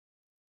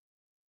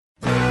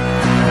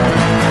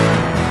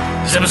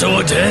episode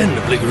 110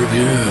 of Bleak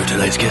Review.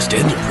 Tonight's guest,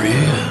 Daniel Priya.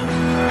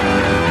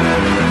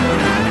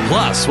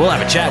 Plus, we'll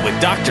have a chat with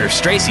Dr.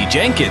 Stracy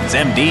Jenkins,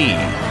 MD.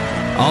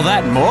 All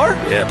that and more?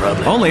 Yeah,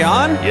 probably. Only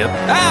on? Yep.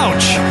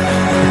 Ouch!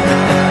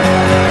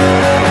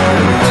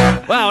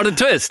 Wow, what a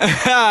twist.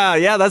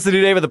 Yeah, that's the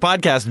new name of the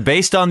podcast,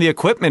 based on the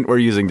equipment we're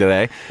using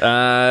today.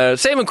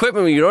 Same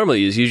equipment we normally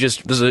use.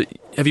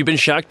 Have you been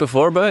shocked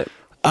before by it?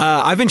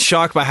 I've been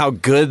shocked by how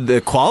good the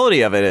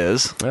quality of it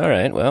is. All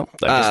right, well,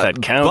 I guess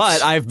that counts.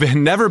 But I've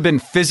never been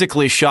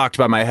physically shocked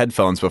by my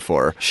headphones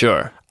before.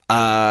 Sure.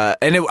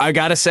 I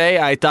gotta say,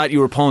 I thought you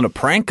were pulling a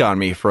prank on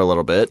me for a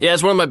little bit. Yeah,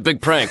 it's one of my big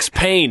pranks.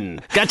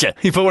 Pain. Gotcha.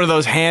 You put one of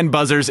those hand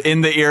buzzers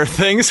in the ear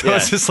things, so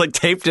it's just like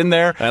taped in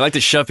there. I like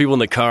to shove people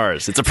into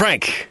cars. It's a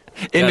prank.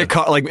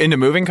 Into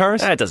moving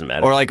cars? It doesn't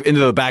matter. Or like into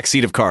the back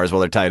seat of cars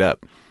while they're tied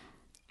up.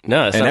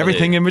 No, it's and not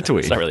everything really, in between.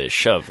 It's not really a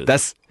shove.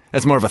 That's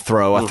more of a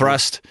throw, a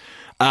thrust.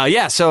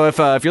 So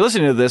if you're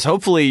listening to this,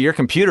 hopefully your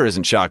computer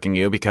isn't shocking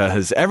you,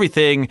 because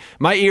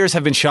my ears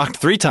have been shocked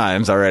 3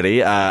 times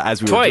already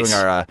as we were doing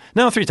our...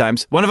 3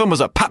 times. One of them was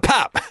a pop,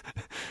 pop.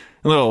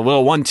 A little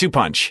 1-2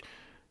 punch.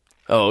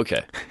 Oh,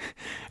 okay.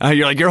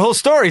 You're like, your whole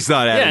story's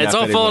not adding Yeah, it's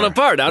up all falling anymore.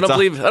 apart. I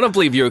don't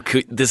believe you're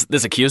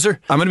this accuser.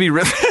 I'm going to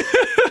be...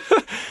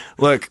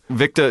 Look,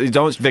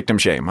 don't victim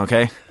shame,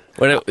 okay?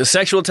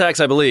 Sexual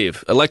attacks, I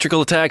believe. Electrical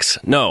attacks,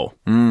 no.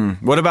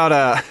 What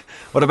about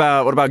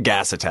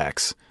gas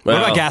attacks? What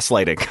about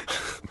gaslighting?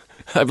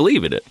 I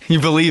believe in it.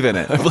 You believe in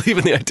it? I believe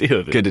in the idea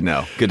of it. Good to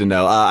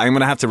know. I'm going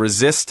to have to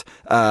resist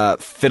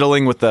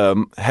fiddling with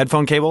the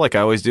headphone cable like I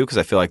always do, because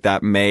I feel like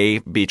that may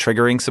be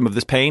triggering some of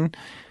this pain.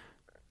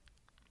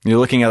 You're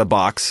looking at a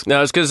box.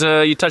 No, it's because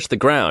you touched the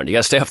ground. You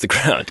got to stay off the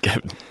ground,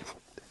 Kevin.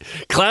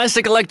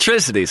 Classic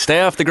electricity. Stay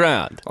off the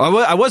ground.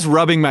 I was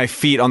rubbing my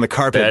feet on the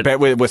carpet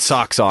with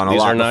socks on a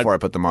lot before I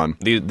put them on.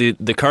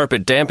 The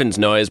carpet dampens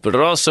noise, but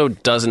it also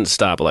doesn't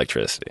stop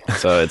electricity.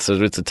 So it's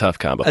a tough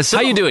combo.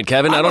 How you doing,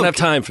 Kevin? I don't have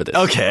time for this.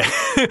 Okay.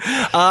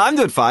 I'm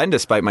doing fine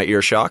despite my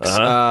ear shocks.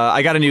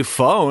 I got a new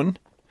phone.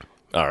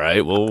 All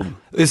right. Well,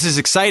 this is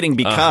exciting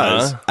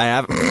because I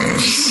have...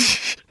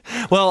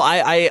 Well,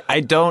 I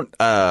don't...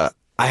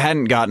 I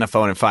hadn't gotten a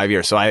phone in 5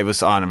 years, so I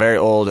was on a very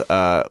old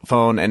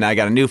phone, and I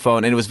got a new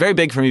phone, and it was very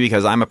big for me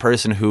because I'm a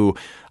person who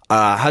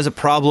has a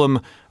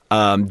problem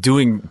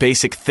doing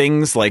basic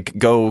things like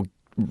go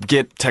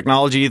get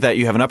technology that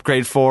you have an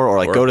upgrade for,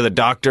 or go to the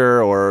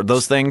doctor, or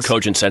those things.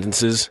 Cogent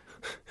sentences.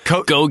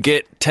 Go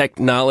get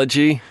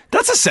technology.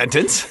 That's a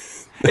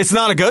sentence. It's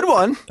not a good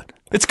one.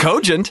 It's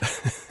cogent.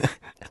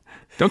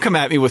 Don't come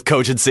at me with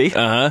cogency.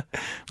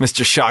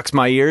 Mr. Shocks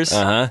my ears.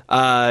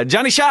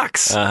 Johnny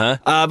Shocks. But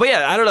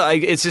yeah, I don't know.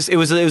 It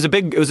was a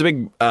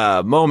big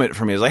moment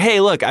for me. It was like, hey,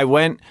 look, I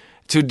went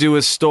to do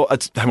a store.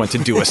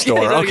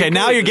 Okay,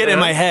 now you're getting in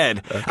my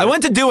head. I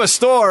went to do a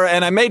store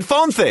and I made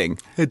phone thing.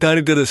 Hey,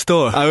 Donnie did a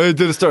store. I went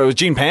to the store. Was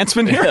Gene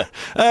Pantsman here? Yeah.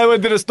 I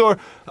went to the store.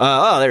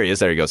 There he is.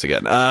 There he goes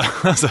again.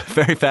 That was a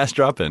very fast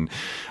drop in.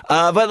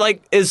 But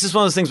it's just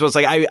one of those things where it's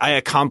like I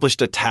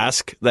accomplished a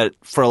task that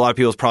for a lot of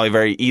people is probably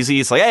very easy.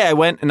 It's like, hey, I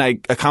went and I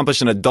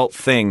accomplished an adult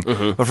thing.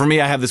 But for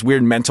me, I have this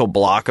weird mental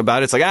block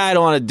about it. It's like, I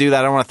don't want to do that.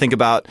 I don't want to think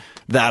about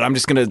that. I'm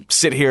just going to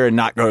sit here and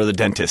not go to the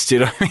dentist. You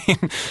know what I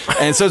mean?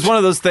 And so it's one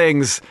of those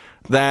things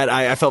that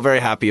I felt very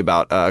happy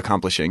about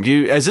accomplishing.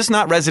 Is this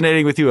not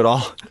resonating with you at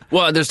all?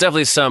 Well, there's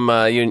definitely some.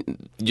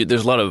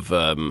 There's a lot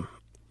of.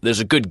 There's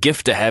a good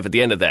gift to have at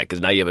the end of that because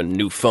now you have a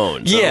new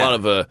phone. So a lot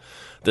of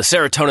the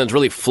serotonin's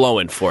really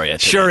flowing for you.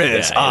 Sure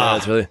is.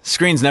 It's really,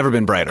 screen's never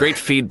been brighter. Great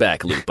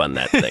feedback loop on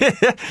that thing.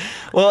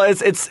 Well,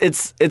 it's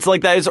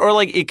like that.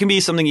 Or it can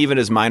be something even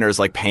as minor as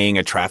paying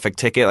a traffic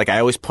ticket. I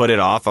always put it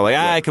off. I'm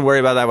I can worry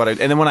about that.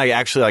 And then when I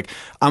actually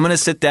I'm going to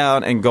sit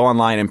down and go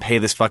online and pay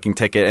this fucking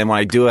ticket. And when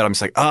I do it, I'm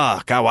just like,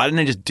 oh God, why didn't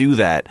I just do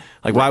that?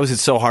 Why was it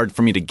so hard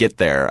for me to get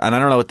there? And I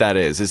don't know what that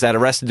is. Is that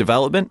Arrested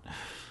Development?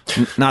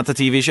 Not the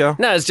TV show?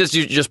 No, it's just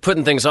you're just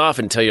putting things off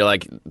until you're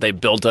they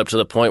build up to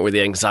the point where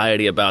the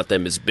anxiety about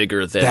them is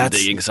bigger than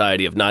the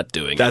anxiety of not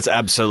doing it. That's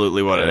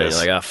absolutely what it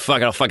is. You're like,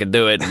 fuck it, I'll fucking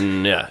do it.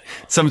 And yeah.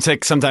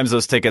 Sometimes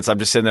those tickets, I'm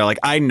just sitting there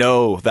I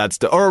know that's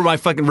or my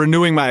fucking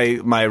renewing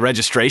my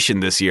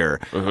registration this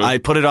year. I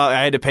put it on.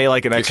 I had to pay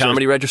an extra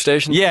comedy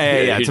registration.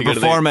 Yeah. To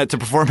perform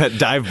at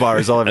dive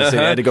bars all over the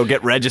city. I had to go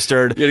get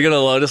registered. You had to go to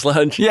the Lotus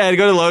Lounge. Yeah, I had to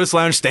go to the Lotus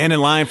Lounge, stand in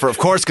line for, of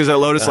course, because at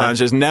Lotus Lounge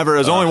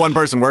there's only one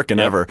person working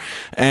ever.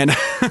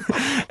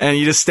 And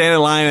you just stand in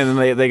line, and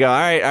then they go, all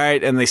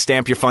right, and they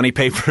stamp your funny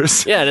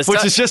papers. Yeah,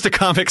 which is just a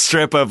comic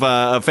strip of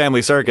a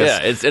Family Circus. Yeah,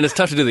 it's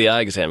tough to do the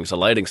eye exam because the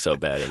lighting's so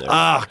bad in there.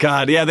 Oh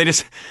God, yeah,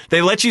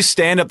 they let you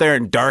stand up there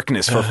in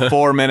darkness for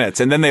 4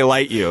 minutes, and then they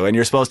light you, and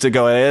you're supposed to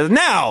go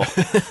now.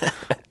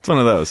 It's one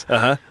of those.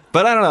 But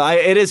I don't know.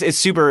 It's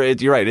super.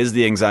 You're right. It is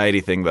the anxiety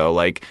thing though.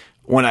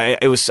 When I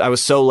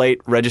was so late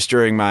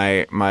registering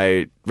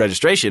my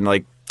registration.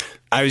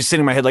 I was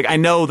sitting in my head I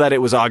know that it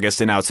was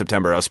August and now it's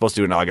September. I was supposed to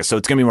do it in August, so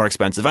it's going to be more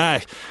expensive.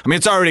 I mean,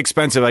 it's already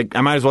expensive.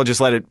 I might as well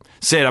just let it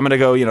sit. I'm going to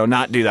go,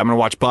 not do that. I'm going to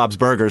watch Bob's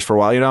Burgers for a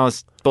while.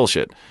 It's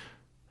bullshit.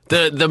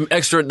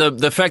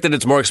 The fact that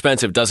it's more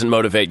expensive doesn't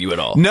motivate you at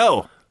all.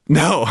 No.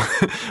 No.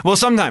 Well,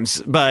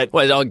 sometimes, but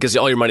Well, because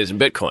all your money's in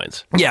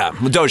bitcoins. yeah,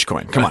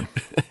 Dogecoin. Come on.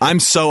 I'm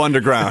so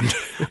underground.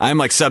 I'm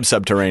like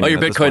subterranean. All your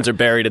bitcoins are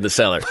buried in the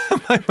cellar.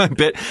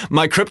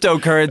 My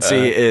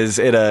cryptocurrency is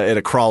in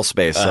a crawl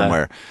space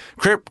somewhere.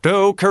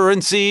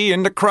 Cryptocurrency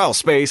in the crawl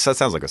space. That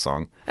sounds like a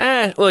song.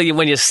 Well,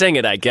 when you sing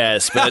it, I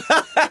guess, but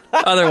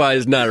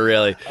otherwise, not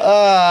really.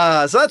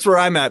 So that's where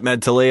I'm at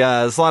mentally.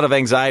 There's a lot of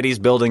anxieties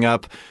building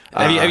up.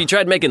 Have you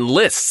tried making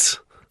lists?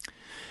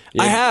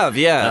 I have,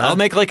 yeah. I'll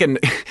make like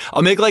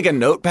a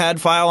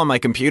notepad file on my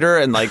computer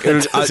and like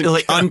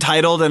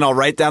untitled, and I'll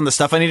write down the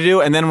stuff I need to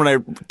do. And then when I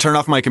turn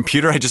off my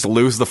computer, I just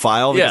lose the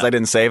file because I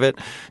didn't save it.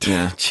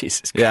 Yeah,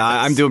 Jesus Christ. Yeah,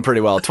 I'm doing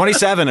pretty well.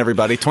 27,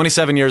 everybody.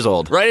 27 years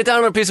old. Write it down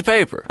on a piece of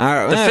paper. All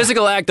right, The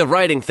physical act of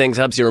writing things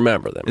helps you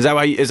remember them. Is that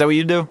what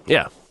you do?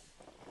 Yeah.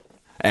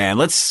 And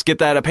let's get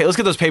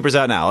those papers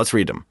out now. Let's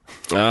read them.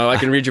 Oh, I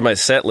can read you my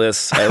set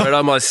list. I write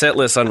all my set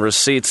lists on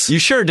receipts. You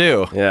sure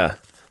do. Yeah.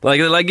 Like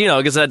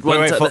because that one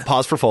Wait,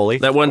 pause for Foley.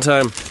 That one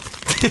time.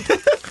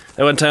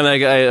 That one time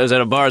I was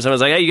at a bar, someone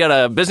was like, "Hey, you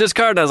got a business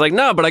card?" And I was like,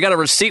 "No, but I got a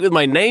receipt with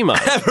my name on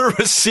it." I have a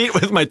receipt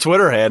with my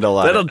Twitter handle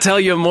on That'll it. tell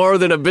you more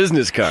than a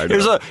business card.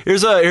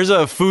 Here's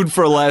a food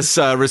for less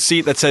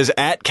receipt that says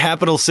at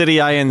Capital City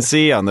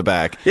INC on the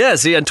back. Yeah,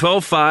 see, on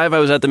 12/5, I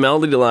was at the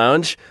Melody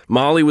Lounge.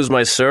 Molly was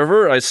my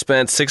server. I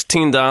spent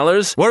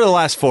 $16. What are the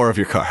last four of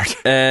your card?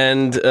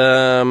 And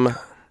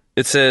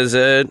it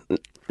says,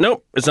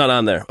 nope, it's not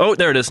on there. Oh,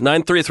 there it is,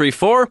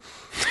 9334.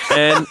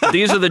 And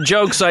these are the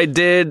jokes I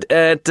did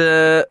at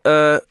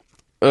the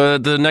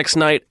next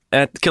night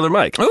at Killer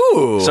Mike.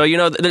 Ooh. So,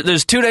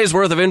 there's 2 days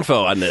worth of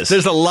info on this.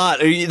 There's a lot.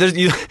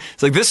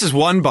 It's like this is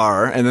one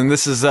bar, and then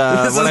this is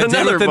what is I did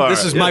another with it. bar.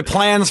 This is my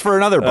plans for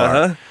another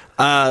bar.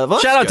 Well,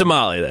 shout out to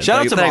Molly, then.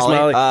 Shout out to Thanks,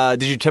 Molly.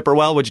 Did you tip her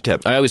well? What'd you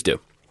tip? I always do.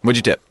 What'd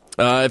you tip?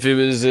 If it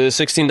was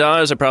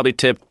 $16, I probably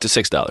tipped to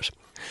 $6.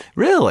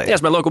 Really? Yeah,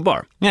 it's my local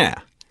bar. Yeah.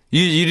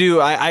 You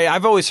do.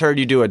 I've always heard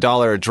you do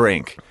 $1 a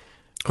drink.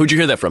 Who'd you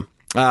hear that from?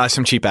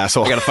 Some cheap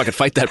asshole. I gotta fucking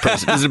fight that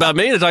person. Is it about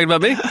me? They're talking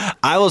about me?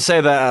 I will say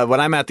that when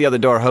I'm at the other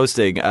door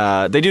hosting,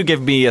 they do give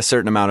me a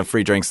certain amount of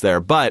free drinks there,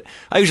 but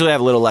I usually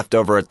have a little left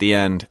over at the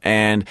end.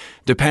 And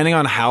depending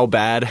on how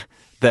bad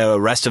the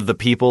rest of the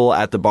people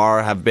at the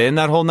bar have been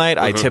that whole night,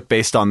 I tip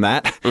based on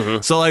that.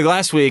 So like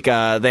last week, they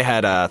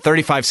had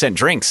 35-cent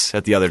drinks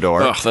at the other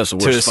door. Oh, that's the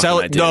worst to sell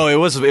it. idea. No, it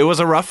was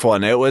a rough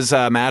one. It was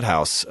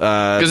Madhouse.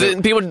 Because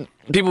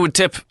people would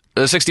tip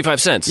 65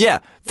 cents. Yeah,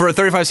 for a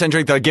 35-cent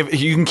drink, they'll give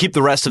you can keep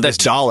the rest of this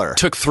dollar.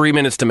 Took 3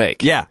 minutes to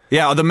make. Yeah.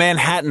 The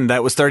Manhattan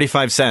that was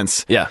 35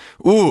 cents. Yeah.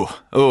 Ooh,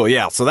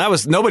 yeah. So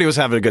nobody was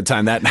having a good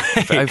time that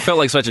night. I felt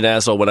like such an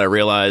asshole when I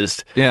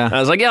realized. Yeah. I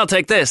was like, yeah, I'll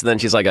take this. And then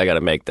she's like, I got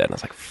to make that. And I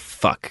was like,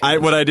 fuck.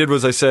 What I did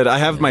was I said, I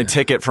have my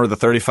ticket for the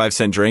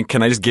 35-cent drink.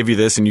 Can I just give you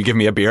this and you give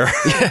me a beer?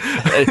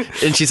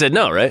 And she said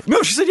no, right?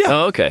 No, she said yeah.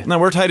 Oh, okay. No,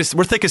 we're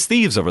thick as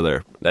thieves over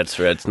there. That's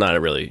not a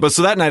really. But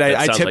so that night,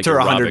 I sounds tipped like her you're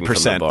robbing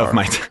 100% from the of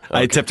my. bar.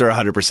 I tipped her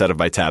 100% of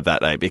my tab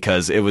that night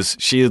because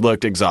she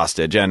looked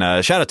exhausted. Jen,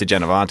 shout out to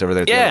Jen Avant over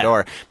there at the other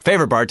door.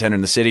 Favorite bartender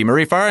in the city,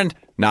 Marie Farrand.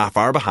 Not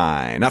far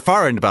behind. I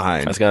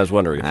was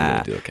wondering if you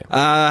would do okay.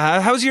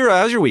 How's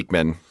your week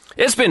been?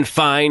 It's been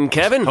fine,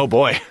 Kevin. Oh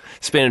boy,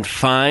 it's been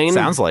fine.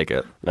 Sounds like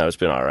it. No, it's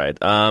been all right.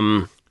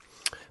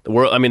 The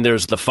world. I mean,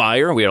 there's the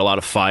fire. We had a lot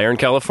of fire in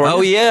California.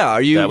 Oh yeah,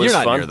 you're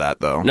not fun. near that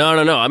though. No.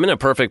 I'm in a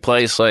perfect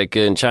place, like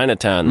in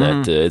Chinatown.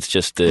 That it's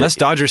just. Unless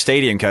Dodger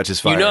Stadium catches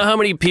fire. You know how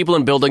many people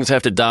in buildings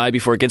have to die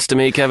before it gets to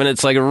me, Kevin?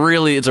 It's like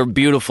it's a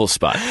beautiful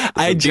spot.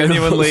 I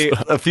genuinely,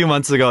 a few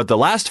months ago at the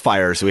last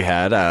fires we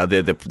had,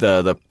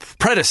 the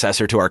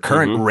predecessor to our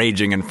current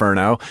raging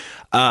inferno,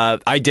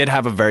 I did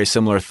have a very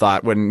similar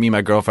thought when me and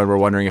my girlfriend were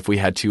wondering if we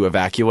had to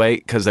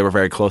evacuate because they were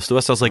very close to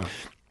us. I was like,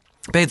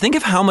 babe, think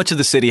of how much of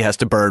the city has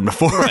to burn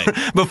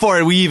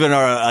before we even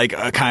are like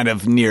kind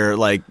of near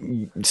like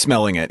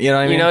smelling it. You know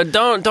what I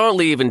mean? Don't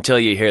leave until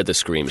you hear the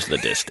screams in the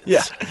distance.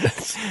 Yeah.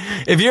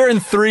 If you're in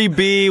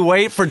 3B,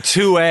 wait for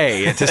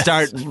 2A to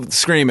start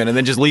screaming and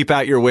then just leap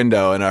out your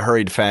window in a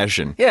hurried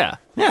fashion. Yeah.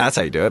 Yeah, that's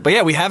how you do it. But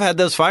yeah, we have had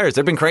those fires.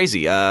 They've been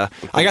crazy. I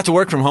got to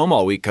work from home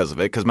all week because of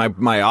it, because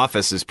my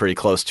office is pretty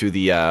close to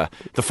the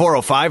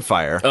 405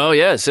 fire. Oh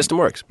yeah, system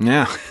works.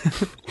 Yeah,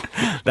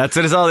 that's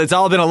it. It's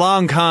all been a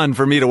long con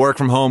for me to work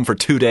from home for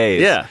 2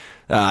 days. Yeah.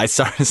 I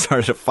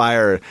started a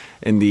fire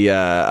in the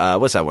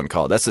what's that one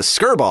called? That's the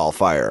Skirball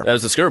fire. That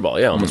was the Skirball.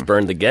 Yeah, almost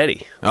burned the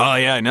Getty. Oh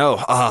yeah, I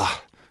know.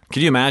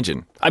 Could you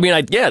imagine? I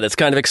mean, that's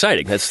kind of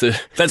exciting.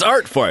 That's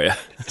art for you.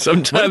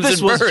 Sometimes it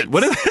burns.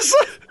 What if this?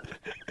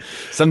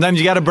 Sometimes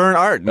you got to burn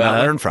art and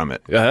not learn from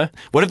it.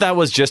 What if that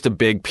was just a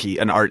big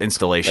an art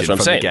installation from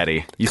the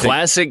Getty?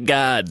 Classic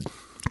God.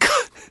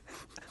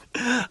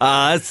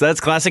 That's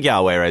classic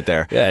Yahweh right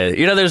there. Yeah,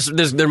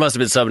 there must have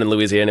been something in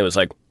Louisiana. It was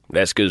like,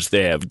 that's because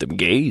they have them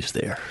gays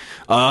there.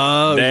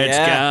 Oh, that's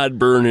God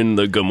burning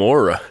the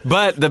Gomorrah.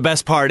 But the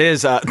best part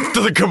is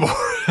the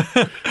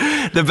Gomorrah.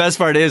 The best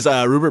part is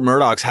Rupert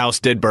Murdoch's house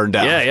did burn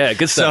down. Yeah,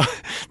 good stuff.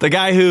 So the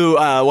guy who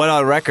went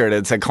on record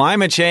and said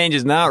climate change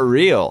is not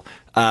real.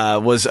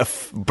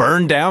 was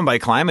burned down by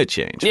climate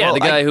change. Yeah, Well, the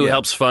guy who yeah.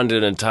 helps fund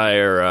an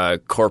entire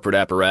corporate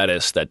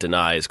apparatus that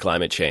denies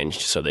climate change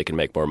so they can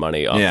make more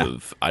money off Yeah.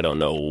 of I don't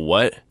know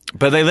what.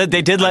 But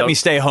they did let me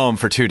stay home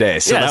for 2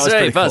 days, so Yeah, that it's was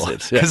very pretty cool.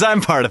 positive, yeah. Because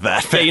I'm part of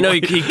that. Yeah, you know,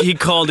 family. he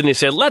called and he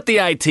said, "Let the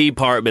IT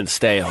department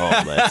stay home."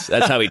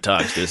 That's how he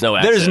talks. There's no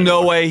There's accent no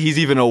anymore. way he's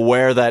even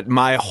aware that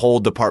my whole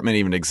department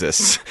even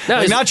exists. No,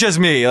 Like, he's- not just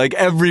me, like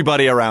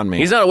everybody around me.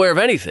 He's not aware of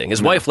anything.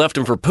 His wife left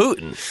him for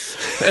Putin.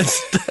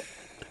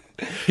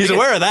 He's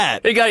aware of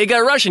that. He got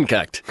Russian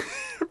cucked.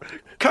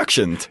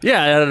 Cuctioned.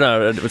 Yeah, I don't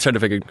know. I'm trying to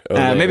figure.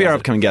 Maybe our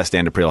upcoming guest,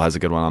 Dan DePriel, has a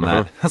good one on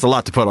that. That's a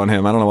lot to put on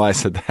him. I don't know why I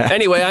said that.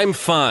 Anyway, I'm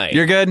fine.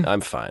 You're good?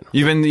 I'm fine.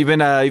 You've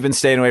been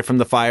staying away from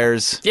the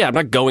fires. Yeah, I'm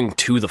not going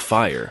to the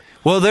fire.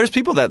 Well, there's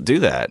people that do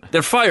that.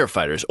 They're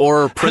firefighters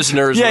or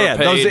prisoners. who Yeah, are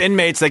paid. those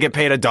inmates that get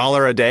paid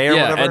 $1 a day or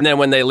Yeah, whatever. and then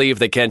when they leave,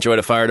 they can't join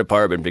a fire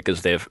department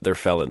because they're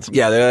felons.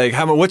 yeah, they're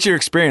like, what's your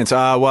experience?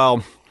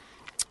 Well,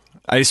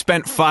 I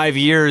spent 5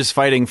 years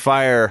fighting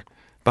fire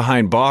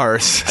behind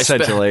bars,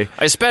 essentially.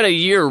 I spent a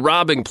year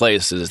robbing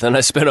places, then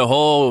I spent a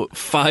whole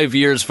 5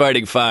 years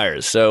fighting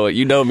fires. So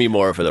you know me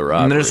more for the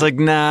robbery. And they're just like,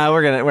 nah,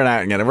 we're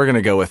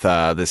gonna go with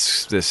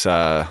this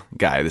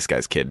guy, this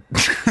guy's kid.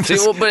 See,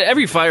 well, but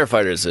every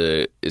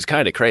firefighter is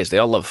kind of crazy. They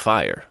all love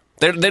fire.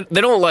 They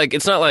don't like.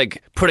 It's not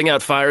like putting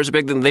out fire is a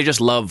big thing. They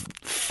just love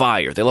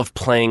fire. They love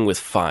playing with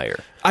fire.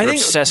 I They're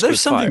think obsessed there's with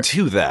something fire.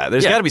 to that.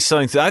 There's Yeah. got to be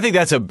something to. I think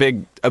that's a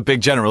big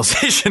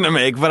generalization to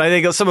make, but I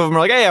think some of them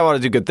are like, hey, I want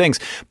to do good things.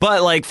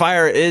 But like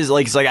fire is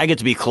like, it's like I get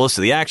to be close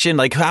to the action.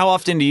 Like how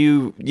often do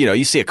you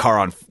see a car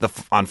on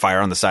fire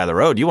on the side of the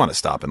road? You want to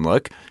stop and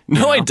look.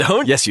 No, I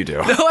don't. Yes, you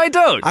do. No, I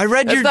don't. I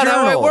read That's your not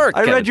how I journal. work. I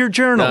read Kevin. your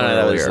journal No,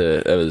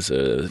 earlier. that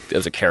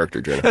was a character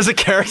journal. As a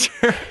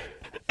character.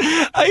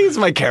 I use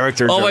my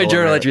character All my journal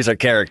journal over entries are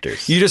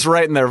characters. here. You just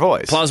write in their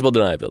voice. Plausible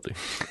deniability.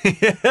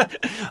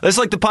 That's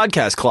like the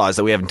podcast clause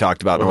that we haven't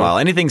talked about in a while.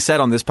 Anything said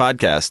on this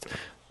podcast,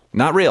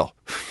 not real.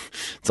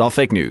 It's all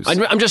fake news.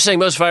 I'm just saying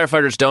most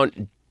firefighters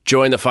don't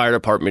join the fire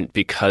department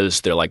because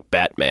they're like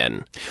Batman.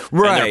 And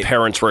Right. their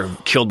parents were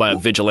killed by a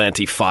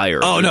vigilante fire.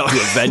 Oh, no. To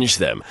avenge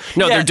them.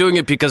 No, Yeah. they're doing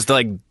it because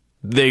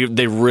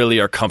they really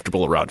are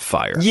comfortable around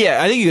fire.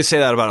 Yeah, I think you could say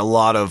that about a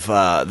lot of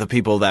the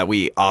people that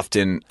we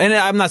often. And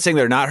I'm not saying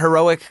they're not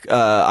heroic.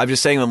 I'm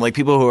just saying them like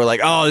people who are like,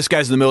 oh, this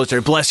guy's in the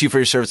military. Bless you for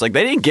your service. Like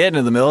they didn't get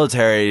into the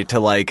military to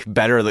like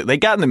better. They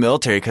got in the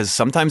military because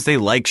sometimes they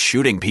like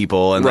shooting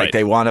people and like Right.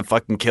 they want to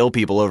fucking kill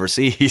people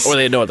overseas. Or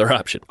they had no other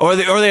option. Or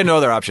they had no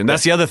other option.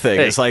 That's the other thing.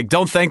 Hey. It's like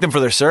don't thank them for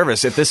their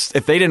service. If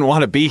they didn't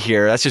want to be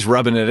here, that's just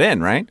rubbing it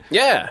in, right?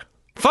 Yeah.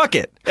 Fuck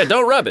it. Yeah,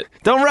 don't rub it.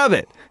 Don't rub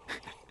it.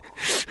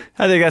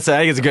 I think it's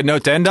a good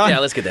note to end on. Yeah,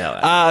 let's get the hell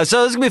out.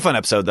 So this is gonna be a fun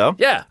episode, though.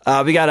 Yeah.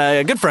 We got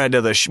a good friend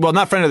of the well,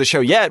 not friend of the show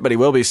yet, but he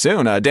will be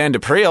soon. Dan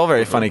DePriel,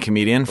 very funny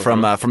comedian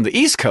from the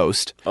East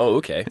Coast. Oh,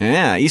 okay.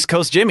 Yeah, East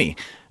Coast Jimmy.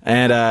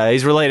 And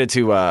he's related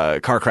to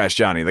Car Crash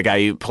Johnny, the guy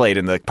you played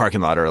in the parking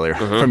lot earlier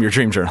from your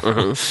Dream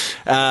Journal. So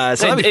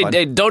that'd be fun.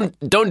 Hey, don't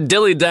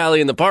dilly-dally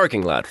in the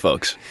parking lot,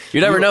 folks. You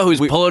never know who's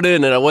pulling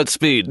in and at what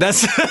speed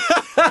That's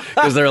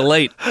because they're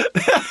late.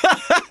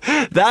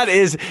 that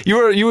is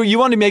you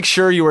wanted to make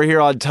sure you were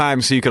here on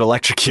time so you could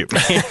electrocute me.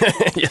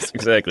 Yes,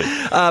 exactly.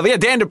 But yeah,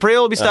 Dan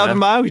DePriel will be stopping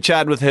by. We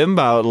chatted with him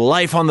about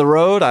life on the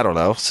road. I don't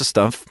know, some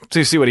stuff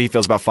to see what he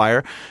feels about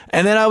fire.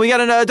 And then we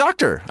got a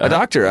doctor, It's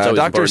always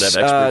important to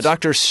have experts.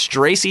 Dr.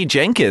 Stracy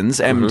Jenkins,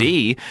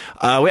 MD.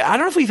 I don't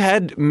know if we've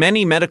had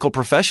many medical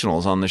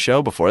professionals on the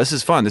show before. This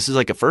is fun. This is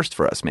like a first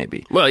for us,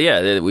 maybe. Well,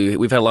 yeah,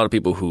 we've had a lot of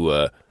people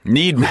who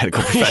Need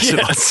medical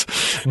professionals,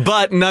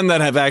 but none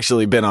that have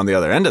actually been on the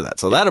other end of that.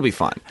 So that'll be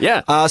fun.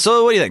 Yeah.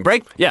 So what do you think?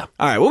 Break? Yeah.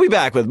 All right, we'll be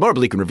back with more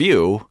Bleak and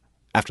Review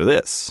after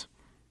this.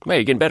 Well,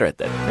 you're getting better at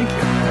that. Thank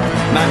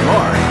you. Not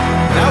anymore.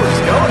 Now we're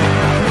just going.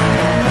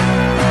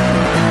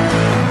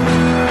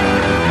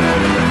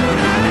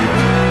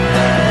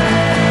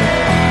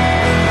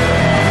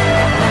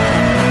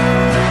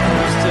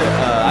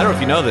 I don't know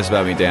if you know this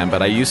about me, Dan,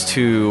 but I used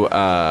to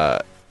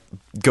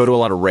go to a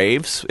lot of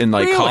raves in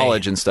like Really?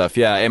 college and stuff.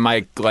 Yeah, and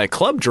my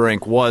club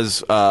drink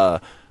was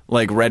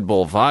like Red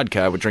Bull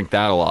vodka. I would drink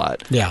that a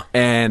lot. Yeah.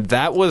 And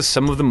that was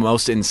some of the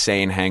most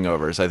insane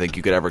hangovers I think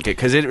you could ever get.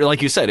 Because,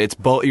 like you said, it's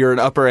both. You're an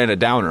upper and a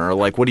downer.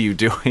 Like, what are you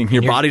doing?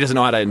 Your body doesn't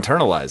know how to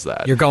internalize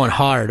that. You're going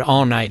hard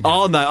all night.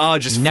 All night. Oh,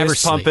 just Never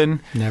fist sleep. pumping.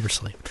 Never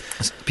sleep.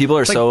 People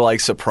are so like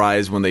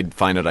surprised when they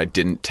find out I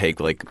didn't take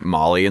like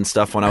Molly and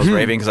stuff when I was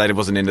raving because I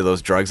wasn't into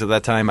those drugs at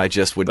that time. I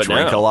just would But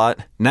drink now? a lot.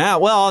 Now,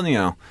 well,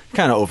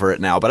 kind of over it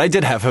now. But I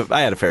did I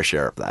had a fair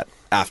share of that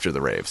after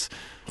the raves.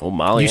 Oh,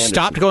 Molly You Anderson.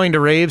 stopped going to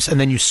raves and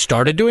then you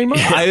started doing more?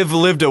 I've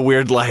lived a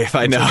weird life.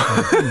 I know.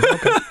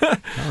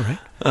 All right.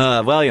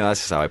 Well, that's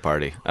just how I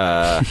party.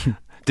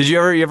 Did you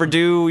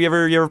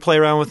ever play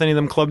around with any of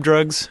them club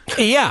drugs?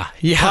 Yeah.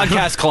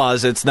 Podcast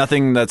clause. It's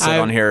nothing that's said I-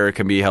 on here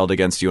can be held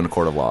against you in a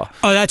court of law.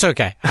 Oh, that's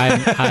okay.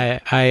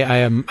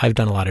 I've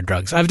done a lot of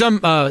drugs. I've done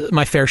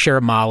my fair share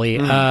of Molly.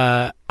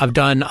 I've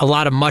done a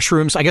lot of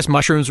mushrooms. I guess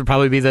mushrooms would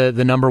probably be the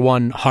number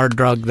one hard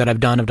drug that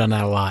I've done. I've done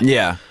that a lot.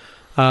 Yeah.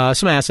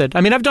 some acid.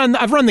 I mean,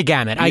 I've run the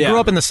gamut. I grew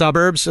up in the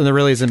suburbs, and there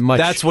really isn't much.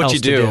 That's what else you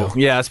to do.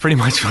 Yeah, that's pretty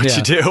much what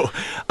you do.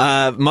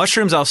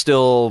 Mushrooms, I'll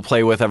still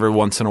play with every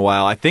once in a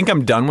while. I think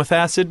I'm done with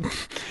acid.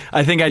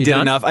 I think I did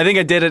enough. I think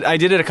I did it. I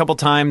did it a couple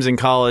times in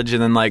college,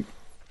 and then like.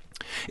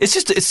 It's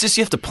just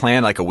you have to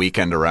plan like a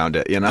weekend around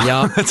it, you know?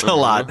 Yeah. It's a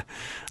lot.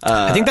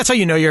 I think that's how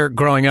you know you're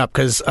growing up,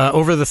 because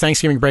over the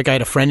Thanksgiving break, I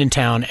had a friend in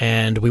town,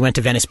 and we went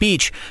to Venice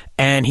Beach,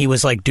 and he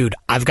was like, dude,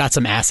 I've got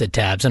some acid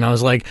tabs. And I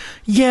was like,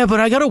 yeah, but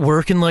I got to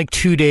work in like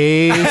 2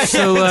 days.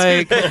 So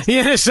like,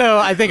 so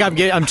I think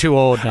I'm too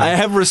old now. I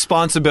have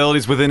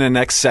responsibilities within the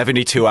next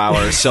 72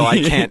 hours, so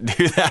I can't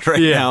do that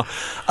right now.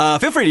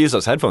 Feel free to use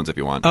those headphones if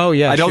you want. Oh,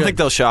 yeah, I don't sure. think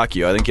they'll shock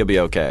you. I think you'll be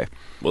okay.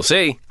 We'll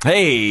see.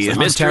 Hey, It's a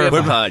mystery of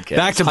the podcast.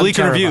 back to Bleak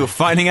Review,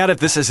 finding out if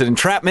this is an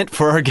entrapment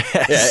for our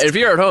guest. Yeah, if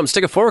you're at home,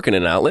 stick a fork in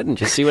an outlet and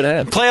just see what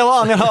happens. Play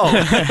along at home.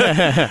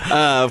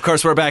 Of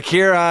course, we're back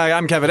here.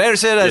 I'm Kevin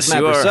Anderson. That's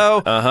Matt you are.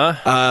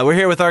 Brousseau. We're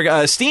here with our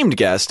esteemed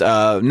guest.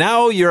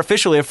 Now you're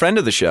officially a friend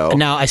of the show. And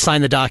now I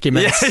signed the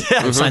documents,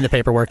 I signed the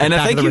paperwork, and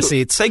back thank the you,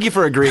 receipts. Thank you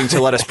for agreeing to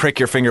let us prick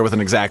your finger with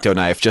an X-Acto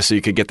knife just so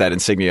you could get that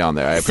insignia on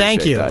there. I appreciate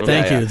Thank you, that.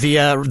 thank you.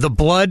 The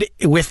blood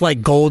with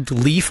like gold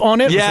leaf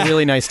on it was a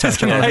really nice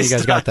touch. I don't know if you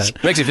guys got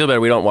that. Makes you feel better.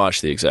 We don't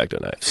wash the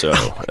X-Acto knife, so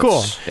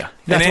Cool. Yeah.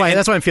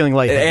 That's why I'm feeling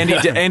light.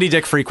 Andy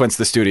Dick frequents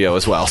the studio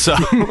as well, so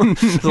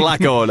there's a lot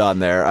going on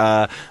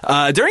there.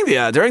 During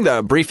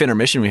the brief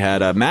intermission we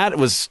had, Matt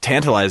was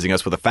tantalizing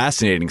us with a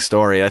fascinating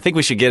story. I think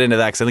we should get into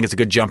that because I think it's a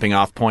good jumping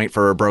off point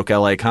for Broke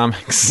LA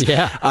Comics.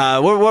 Yeah.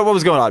 What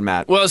was going on,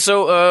 Matt? Well,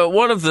 so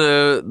one of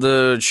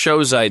the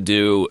shows I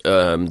do,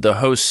 the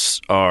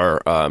hosts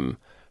are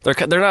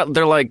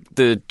they're like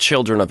the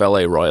children of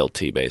LA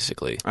royalty,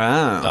 basically.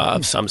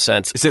 Of some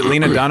sense. Is it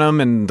Lena Dunham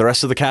and the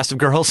rest of the cast of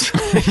girls?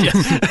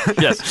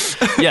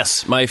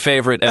 Yes, my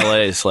favorite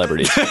LA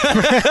celebrities.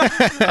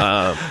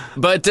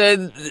 But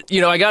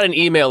I got an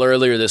email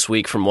earlier this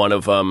week from one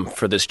of them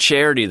for this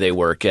charity they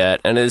work at,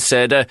 and it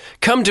said,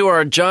 "Come to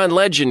our John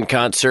Legend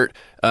concert.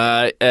 You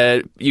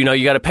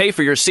got to pay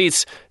for your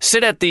seats.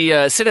 Sit at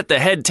the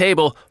head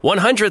table.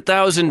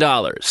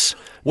 $100,000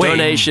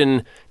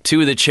 donation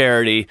to the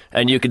charity,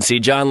 and you can see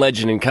John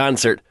Legend in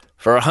concert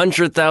for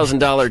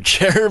 $100,000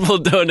 charitable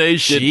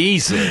donation."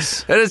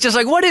 Jesus. And it's just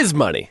like, what is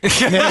money?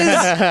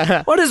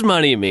 What does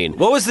money mean?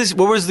 What was this?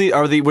 Were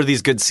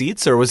these good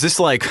seats, or was this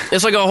like?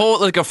 It's like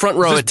a front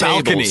row of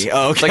balcony. tables.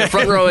 Oh, okay. It's like a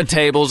front row of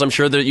tables. I'm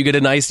sure that you get a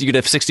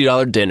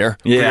 $60 dinner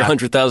for your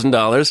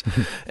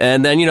 $100,000,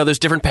 and then there's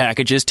different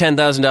packages.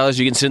 $10,000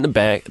 you can sit in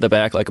the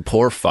back like a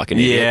poor fucking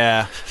idiot.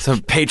 Yeah, some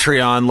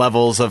Patreon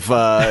levels of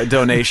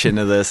donation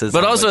to this.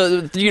 But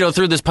also,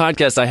 through this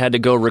podcast, I had to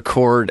go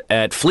record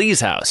at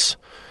Flea's house.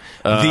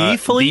 The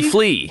Flea? The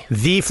Flea.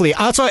 The Flea.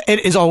 Also,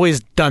 it has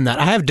always done that.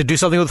 I have to do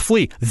something with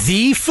Flea.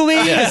 The Flea?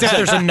 As if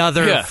there's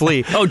another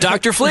Flea. Oh,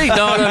 Dr. Flea?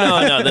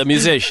 No. The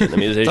musician.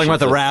 Talking about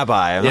the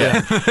rabbi.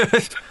 Yeah.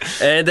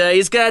 And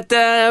he's got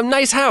a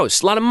nice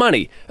house, a lot of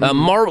money,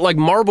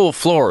 marble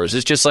floors.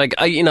 It's just like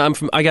I'm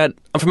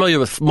familiar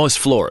with most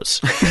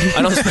floors.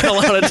 I don't spend a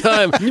lot of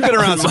time. You've been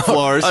around some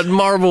floors. On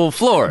marble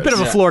floors. Bit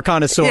of a floor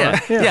connoisseur.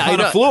 Yeah. On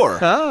a floor.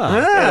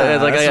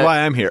 That's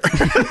why I'm here.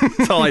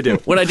 That's all I do.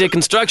 When I did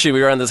construction,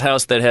 we were on this house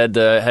that had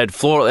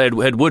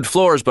wood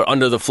floors, but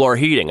under the floor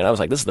heating, and I was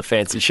like, "This is the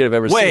fanciest shit I've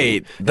ever seen."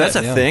 Wait, that's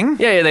a thing?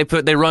 Yeah.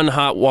 They run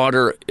hot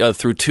water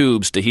through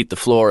tubes to heat the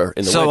floor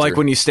in the winter. So like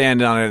when you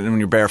stand on it and when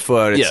you're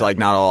barefoot, it's like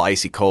not all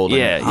icy cold.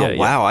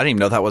 Wow, I didn't even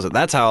know that was it.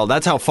 That's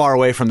how far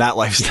away from that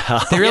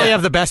lifestyle. They really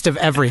have the best of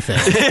everything.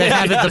 They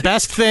have the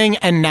best thing,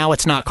 and now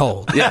it's not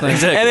cold. Yeah,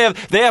 exactly. And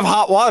they have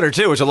hot water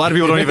too, which a lot of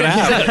people don't even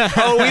have.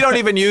 Oh, we don't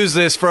even use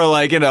this for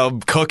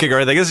cooking or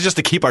anything. This is just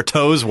to keep our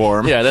toes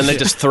warm. Yeah, then they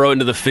just throw it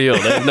into the field.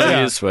 They have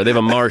no use for it. They have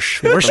a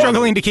marsh. We're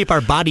struggling to keep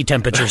our body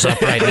temperatures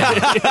up right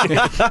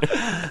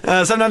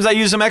now. Sometimes I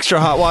use some extra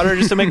hot water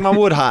just to make my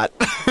wood hot.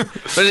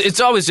 But it's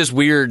always just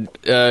weird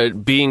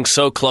being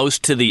so close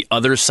to the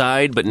other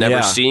side, but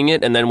never seeing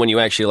it. And then when you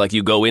actually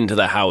you go into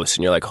the house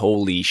and you're like,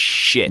 "Holy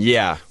shit!"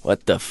 Yeah,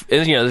 what the?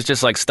 There's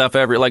just stuff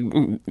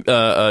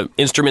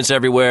instruments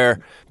everywhere,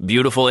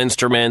 beautiful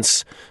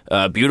instruments,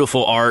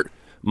 beautiful art.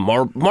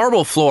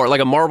 Marble floor, like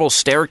a marble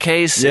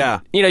staircase. Yeah.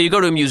 And, you go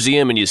to a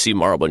museum and you see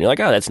marble and you're like,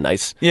 "Oh, that's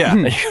nice." Yeah.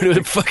 And you go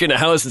to a fucking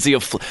house and see a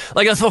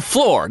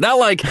floor. Not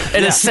like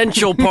an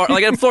essential part.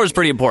 Like a floor is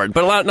pretty important,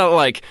 but not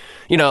like,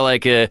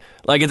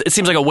 it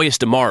seems like a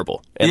waste of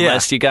marble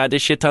unless you got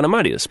this shit ton of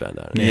money to spend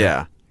on it.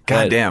 Yeah.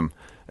 God damn.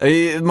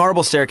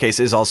 Marble staircase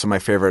is also my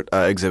favorite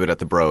exhibit at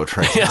the Broad.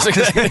 Right? Yes,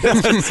 exactly.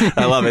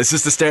 I love it. It's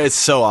just the stair. It's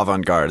so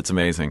avant-garde. It's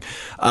amazing.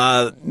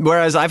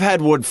 Whereas I've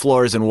had wood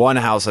floors in one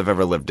house I've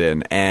ever lived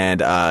in,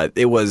 and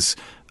it was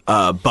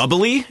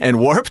bubbly and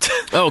warped.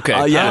 Okay.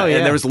 Yeah, Oh, yeah.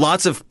 and there was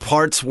lots of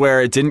parts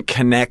where it didn't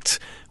connect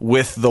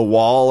with the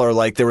wall, or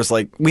like there was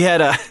like we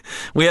had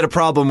a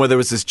problem where there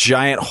was this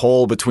giant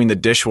hole between the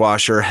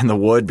dishwasher and the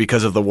wood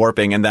because of the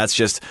warping, and that's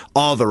just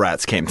all the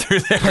rats came through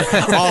there.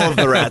 All of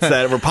the rats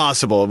that were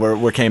possible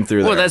were came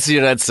through there. Well,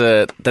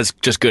 that's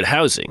just good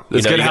housing.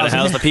 That's good you gotta housing.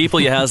 house the people,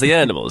 you house the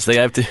animals. They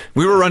have to.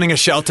 We were running a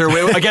shelter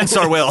against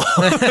our will.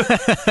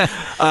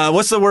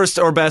 What's the worst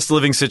or best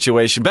living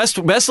situation? Best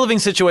living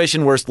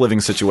situation, worst living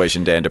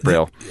situation, Dan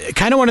DePriel.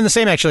 Kind of one and the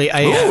same, actually.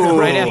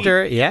 Right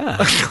after,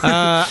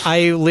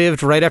 I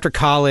lived right after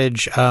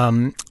college.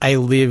 I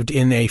lived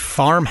in a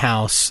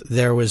farmhouse.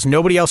 There was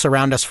nobody else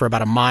around us for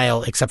about a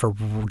mile, except for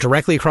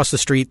directly across the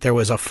street, there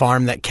was a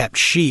farm that kept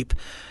sheep.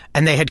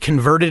 And they had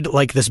converted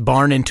like this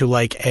barn into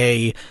like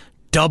a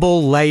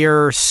double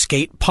layer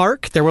skate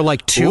park. There were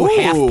like two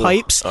half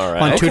pipes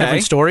on two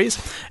different stories.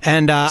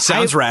 And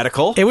Sounds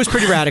radical. It was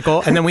pretty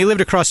radical. And then we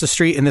lived across the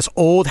street in this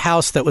old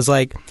house that was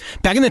like,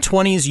 back in the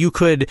 20s, you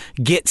could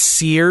get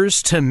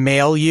Sears to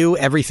mail you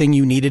everything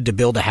you needed to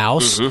build a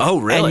house. Mm-hmm. Oh,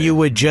 really? And you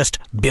would just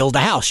build a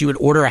house. You would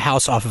order a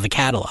house off of a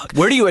catalog.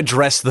 Where do you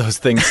address those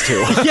things to?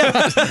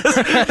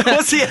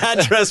 What's the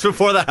address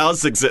before the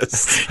house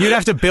exists? You'd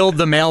have to build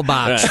the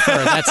mailbox.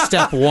 That's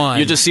step one.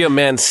 You just see a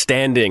man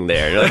standing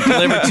there. You're like,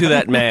 deliver to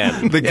that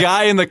man. The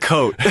guy in the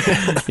coat.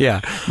 Yeah.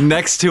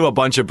 Next to a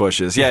bunch of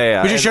bushes.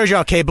 Yeah. Which just shows you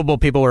how capable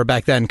people were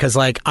back then. Because,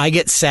 like, I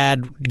get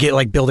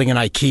like building an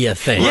IKEA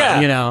thing.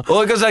 Yeah. You know?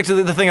 Well, it goes back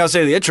to the thing I was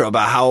saying in the intro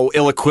about how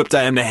ill-equipped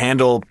I am to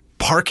handle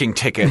parking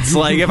tickets.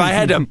 Like, if I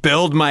had to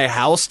build my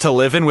house to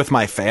live in with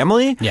my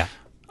family... Yeah.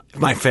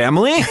 My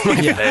family?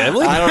 Family?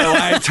 I don't know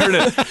why I turned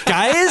it.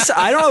 Guys,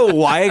 I don't know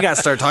why I got to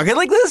start talking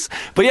like this.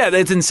 But yeah,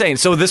 it's insane.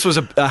 So this was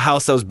a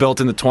house that was built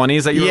in the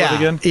 20s that you were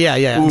living in?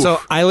 Yeah. Oof. So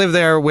I lived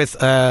there with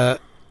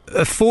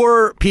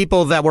 4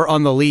 people that were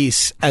on the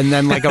lease, and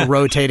then like a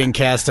rotating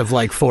cast of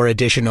like 4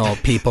 additional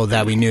people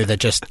that we knew that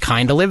just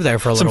kind of lived there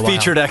for a Some little while.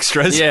 featured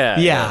extras.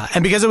 Yeah,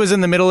 and because it was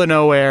in the middle of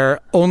nowhere,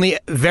 only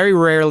very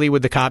rarely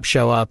would the cops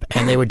show up,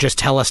 and they would just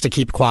tell us to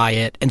keep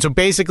quiet. And so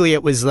basically,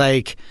 it was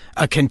like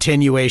a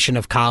continuation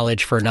of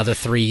college for another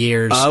 3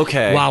 years.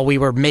 Okay. While we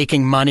were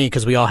making money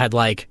because we all had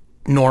like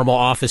normal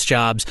office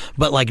jobs,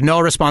 but like no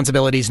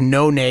responsibilities,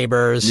 no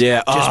neighbors,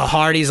 Yeah. just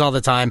parties all the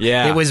time.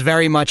 Yeah. It was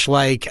very much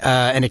like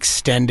an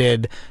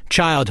extended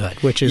childhood,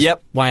 which is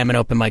why I'm an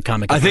open mic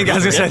comic. I think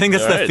that's All the right,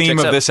 theme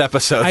checks of out. this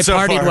episode. I so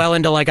partied far. well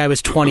into like I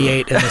was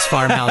 28 in this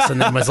farmhouse,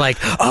 and then was like,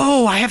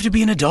 oh, I have to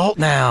be an adult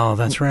now.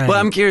 That's right. Well,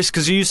 I'm curious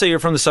because you say you're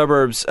from the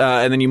suburbs,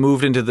 and then you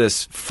moved into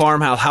this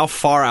farmhouse. How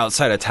far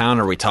outside of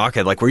town are we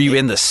talking? Like, were you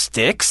in the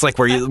sticks? Like,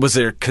 was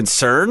there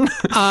concern?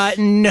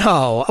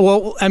 No.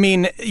 Well, I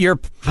mean, your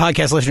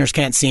podcast listeners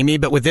can't see me,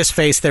 but with this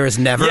face, there is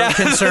never Yeah. a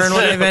concern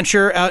when I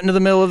venture out into the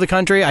middle of the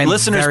country. I'm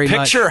Listeners, very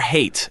picture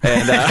hate,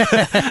 and,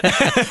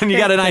 and you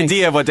got an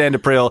idea of what Dan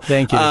DePriel.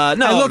 Thank you. I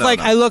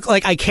look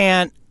like I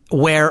can't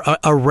wear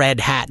a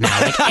red hat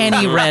now. Like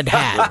any red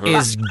hat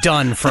is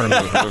done for me.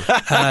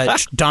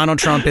 Donald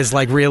Trump is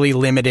like really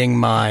limiting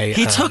my.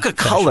 He took a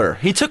color.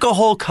 He took a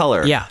whole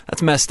color. Yeah.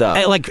 That's messed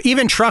up. Like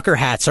even trucker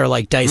hats are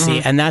like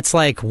dicey, and that's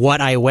like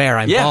what I wear.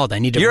 I'm Yeah. bald. I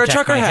need to. You're a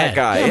protect trucker my hat head.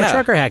 guy, Yeah, I'm yeah. a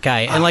trucker hat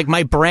guy, and like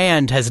my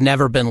brand has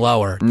never been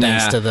lower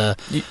thanks to the.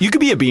 You could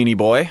be a beanie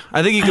boy.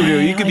 I think you could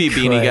be. You could be a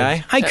beanie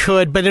guy. I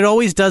could, but it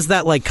always does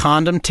that like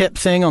condom tip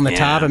thing on the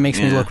top. It makes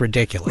me look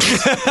ridiculous.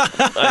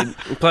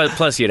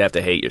 Plus, you'd have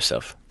to hate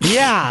yourself.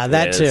 Yeah,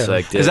 that Yeah, too. it's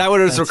like, Is that what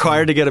it's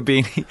required to get a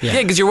beanie?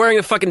 Yeah, because you're wearing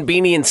a fucking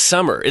beanie in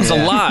summer. It's a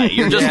lie.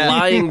 You're just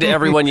lying to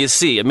everyone you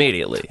see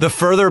immediately. The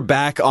further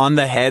back on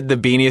the head the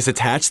beanie is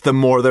attached, the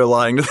more they're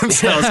lying to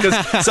themselves.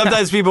 Because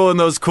sometimes people in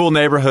those cool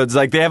neighborhoods,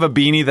 like they have a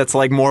beanie that's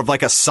like more of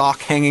like a sock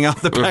hanging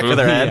off the back of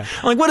their head.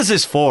 I'm like, what is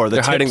this for?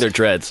 They're hiding their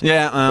dreads.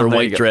 Yeah, or there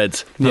white you go.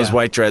 dreads. Those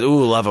white dreads.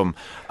 Ooh, love them.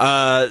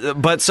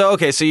 But so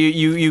okay, so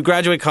you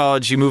graduate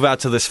college, you move out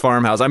to this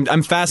farmhouse.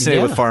 I'm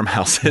fascinated with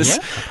farmhouses.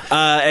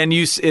 And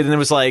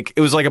it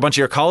was like a bunch of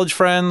your college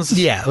friends.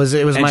 Yeah, it was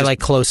And my just- like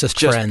closest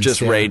friends.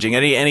 Just yeah. raging.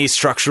 Any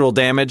structural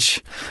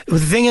damage? The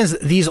thing is,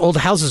 these old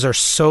houses are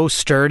so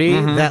sturdy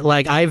that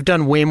like I've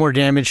done way more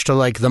damage to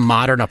like the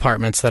modern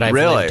apartments that I've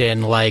Really? lived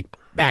in. Like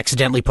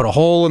accidentally put a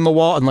hole in the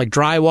wall and like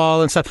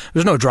drywall and stuff.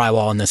 There's no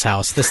drywall in this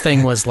house. This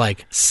thing was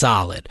like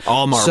solid.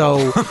 All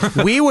marble.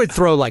 So we would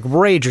throw like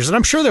ragers, and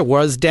I'm sure there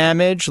was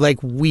damage.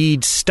 Like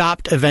we'd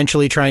stopped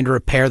eventually trying to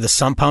repair the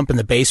sump pump in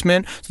the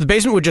basement. So the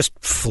basement would just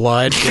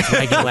flood with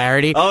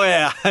regularity. Oh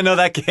yeah, I know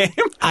that game.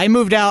 I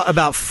moved out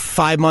about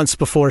 5 months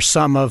before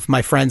some of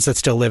my friends that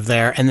still live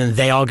there, and then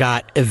they all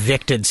got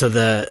evicted so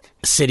the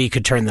city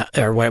could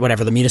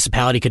the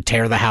municipality could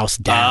tear the house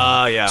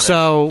down. Oh, yeah.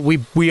 So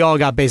we all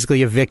got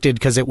basically evicted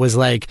because it was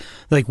like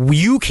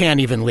you can't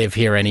even live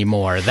here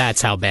anymore.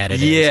 That's how bad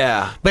it is.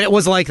 Yeah. But it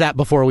was like that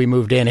before we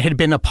moved in. It had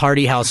been a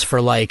party house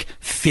for like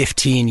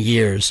 15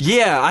 years.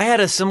 Yeah, I had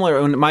a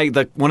similar.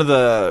 One of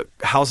the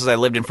houses I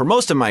lived in for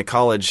most of my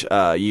college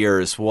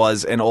years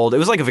was it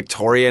was like a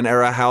Victorian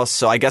era house.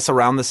 So I guess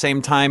around the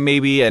same time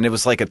maybe, and it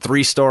was like a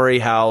 3-story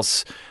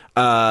house.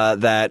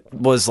 that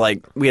was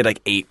like we had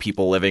like 8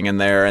 people living in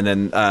there, and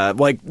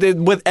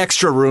then with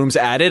extra rooms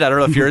added. I don't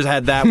know if yours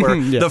had that, where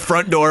the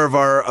front door of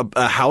our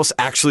house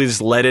actually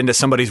just led into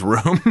somebody's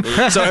room,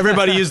 so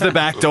everybody used the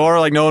back door.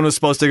 Like no one was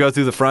supposed to go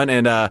through the front,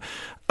 and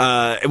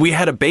we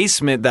had a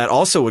basement that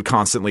also would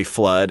constantly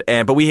flood,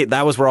 but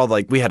that was where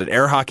we had an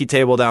air hockey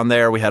table down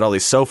there. We had all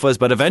these sofas,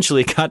 but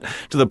eventually it got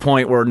to the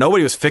point where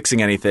nobody was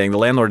fixing anything. The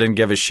landlord didn't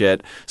give a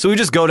shit, so we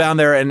just go down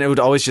there and it would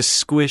always just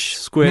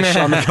squish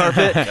on the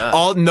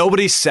carpet.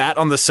 Nobody sat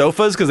on the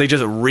sofas because they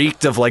just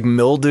reeked of like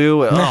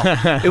mildew.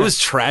 It was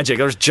tragic.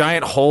 There was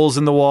giant holes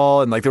in the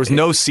wall, and like there was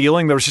no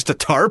ceiling. There was just a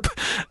tarp.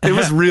 It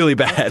was really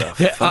bad.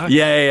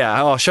 Yeah.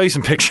 I'll show you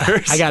some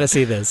pictures. I gotta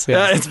see this.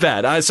 It's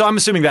bad. So I'm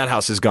assuming that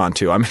house is gone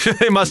too.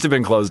 It must have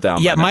been closed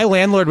down. Yeah, my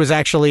landlord was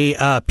actually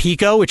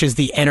PECO, which is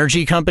the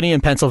energy company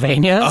in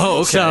Pennsylvania.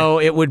 Oh, okay. So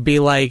it would be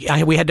like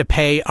we had to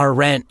pay our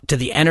rent to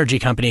the energy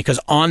company because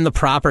on the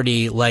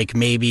property, like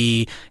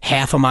maybe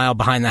half a mile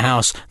behind the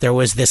house, there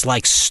was this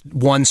like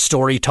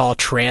 1-story tall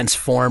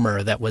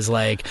transformer that was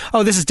like,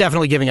 oh, this is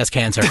definitely giving us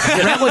cancer.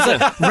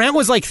 Rent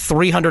was like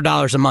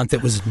 $300 a month.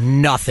 It was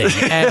nothing.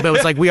 But it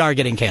was like, we are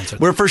getting cancer.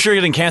 We're for sure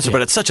getting cancer,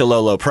 but it's such a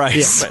low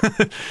price.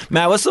 Yeah.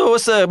 Matt, what's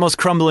the most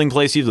crumbling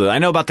place you've lived? I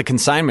know about the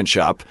consignment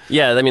shop.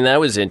 Yeah, I mean that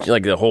was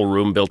like the whole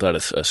room built out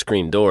of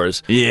screen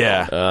doors.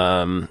 Yeah.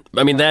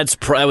 I mean that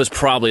was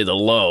probably the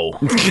low.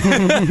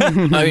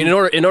 I mean,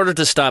 in order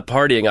to stop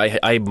partying,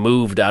 I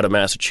moved out of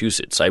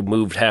Massachusetts. I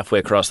moved halfway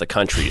across the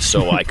country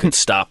so I could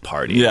stop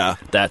partying. Yeah.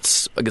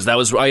 That's because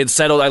I had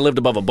settled. I lived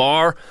above a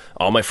bar.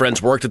 All my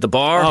friends worked at the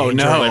bar. Oh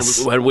no!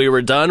 When we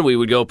were done, we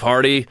would go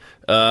party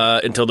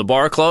until the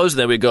bar closed.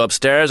 Then we'd go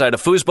upstairs. I had a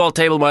foosball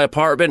table in my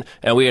apartment,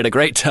 and we had a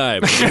great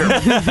time. We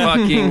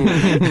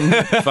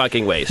were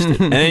fucking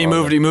wasted. And then you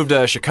moved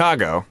to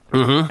Chicago,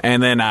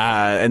 and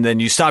then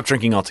you stopped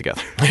drinking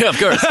altogether. Yeah, of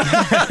course.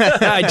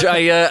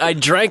 I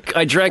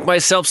drank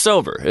myself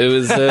sober. It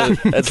was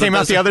came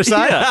out the other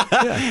side.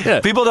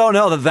 Yeah. People don't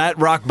know that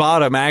rock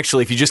bottom.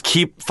 Actually, if you just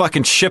keep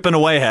fucking chipping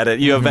away at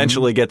it, you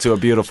eventually get to a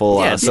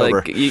beautiful it's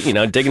sober. like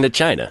digging to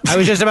China. I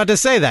was just about to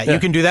say that you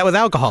can do that with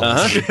alcohol,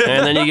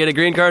 and then you get a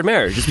green card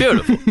marriage. It's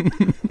beautiful.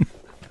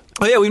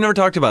 Oh yeah, we've never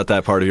talked about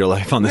that part of your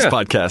life on this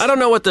podcast. I don't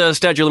know what the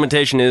statute of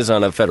limitation is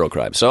on a federal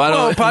crime, so I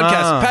don't.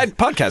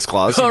 Podcast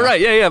clause. Oh right,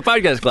 yeah,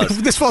 podcast clause.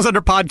 This falls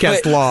under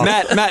podcast law.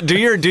 Matt, do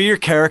your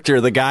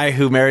character, the guy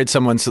who married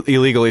someone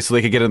illegally so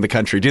they could get in the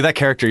country. Do that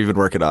character you've been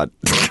working on?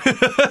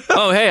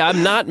 Oh hey,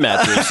 I'm not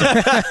Matt Russo.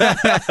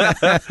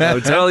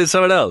 I'm totally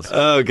someone else.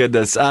 Oh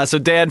goodness. So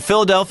Dan,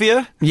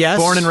 Philadelphia. Yes.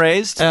 Born and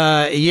raised.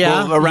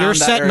 Yeah. Well, you're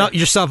setting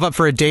yourself up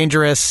for a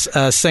dangerous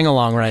sing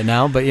along right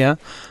now, but yeah.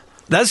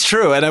 That's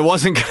true, and I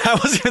wasn't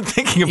even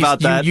thinking about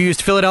that. You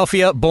used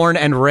Philadelphia, born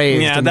and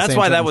raised. Yeah, that's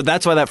why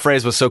that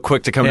phrase was so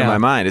quick to come to my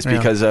mind. Is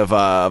because of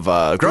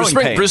growing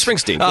pains. Bruce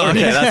Springsteen. Oh,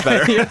 okay, that's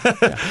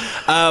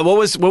better.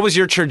 What was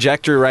your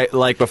trajectory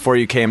like before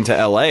you came to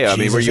LA? I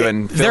mean, were you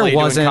in Philly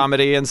doing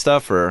comedy and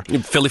stuff, or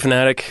Philly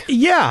fanatic?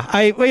 Yeah,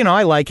 I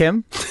like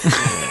him.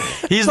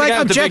 He's like the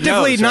guy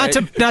objectively, with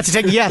the big nose, not to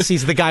take. Yes,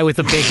 he's the guy with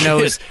the big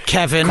nose,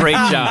 Kevin. Great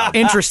job.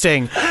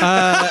 Interesting.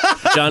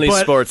 Johnny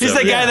Sports. He's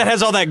the guy that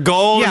has all that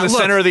gold in the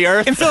center of the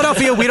earth. In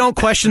Philadelphia, we don't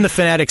question the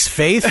fanatic's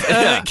faith,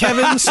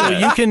 Kevin. So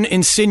you can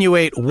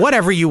insinuate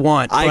whatever you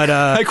want. But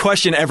I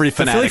question every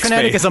fanatic's faith. The Philly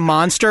fanatic faith. is a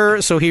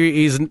monster, so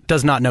he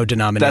does not know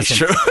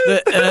denomination.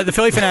 That's true. The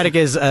Philly fanatic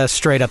is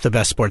straight up the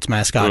best sports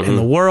mascot in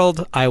the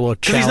world. I will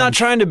challenge. He's not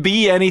trying to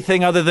be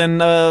anything other than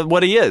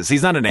what he is.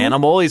 He's not an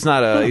animal. He's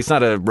not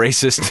a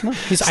racist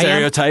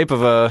stereotype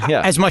of a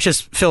as much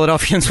as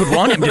Philadelphians would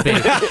want him to be.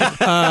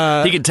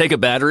 He could take a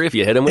battery if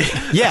you hit him with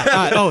it.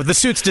 Yeah. The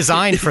suit's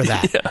designed for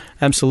that. Yeah.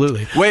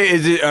 Absolutely.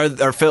 Wait,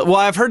 well,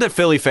 I've heard that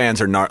Philly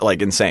fans are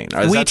like insane.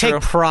 We take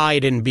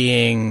pride in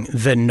being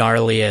the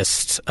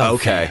gnarliest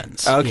of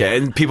fans. Okay,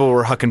 and people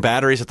were hucking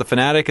batteries at the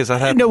Fanatic. Is that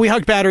happening? No, we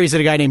hucked batteries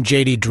at a guy named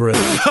J.D. Drew,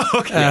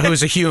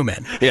 who's a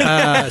human.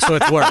 Yeah. So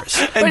it's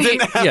worse.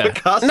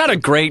 Not a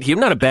great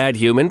human, not a bad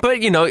human, but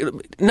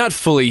not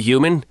fully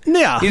human.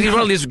 Yeah. He's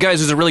one of these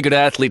guys who's a really good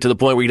athlete to the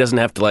point where he doesn't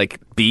have to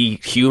be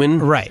human.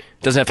 Right.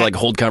 Doesn't have to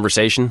hold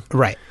conversation.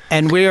 Right.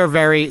 And we are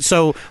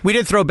we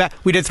did throw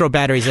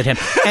batteries at him.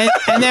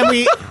 And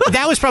then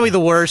that was probably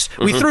the worst.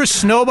 We threw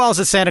snowballs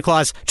at Santa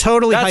Claus,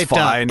 totally hyped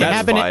up. That's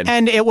happened, fine.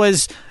 And it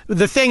was,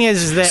 the thing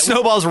is that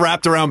snowballs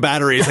wrapped around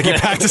batteries. Like you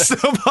packed a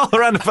snowball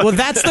around a Well,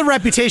 that's the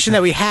reputation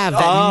that we have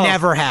that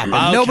never happened.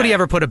 Okay. Nobody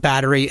ever put a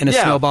battery in a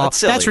snowball.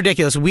 That's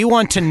ridiculous. We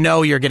want to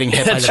know you're getting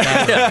hit by the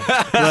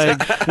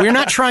battery. We're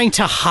not trying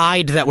to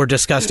hide that we're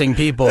disgusting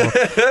people.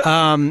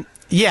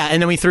 Yeah,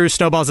 and then we threw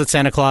snowballs at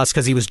Santa Claus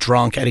because he was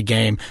drunk at a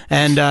game.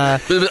 And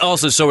but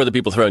also, so were the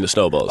people throwing the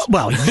snowballs.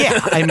 Well, yeah.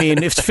 I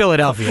mean, it's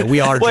Philadelphia.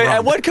 We are drunk.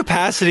 At what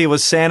capacity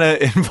was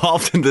Santa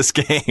involved in this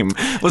game?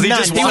 Was he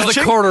just watching? He was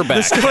the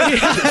quarterback.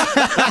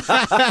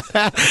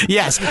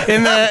 Yes.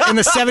 In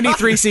the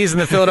 73 season,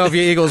 the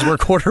Philadelphia Eagles were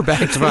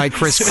quarterbacked by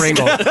Kris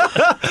Kringle.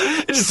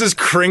 It just says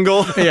Kringle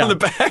on the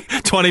back.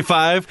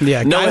 25.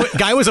 Yeah,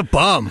 guy was a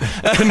bum.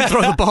 Couldn't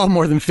throw the ball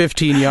more than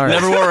 15 yards.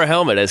 Never wore a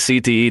helmet, has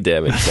CTE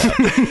damage.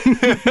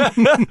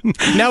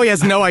 Now he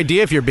has no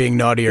idea if you're being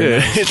naughty or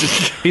not.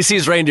 He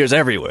sees reindeers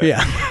everywhere.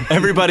 Yeah.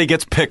 Everybody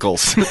gets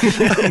pickles. Wait,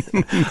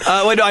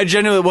 no, I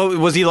genuinely,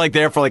 was he like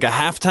there for like a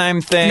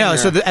halftime thing? No, or?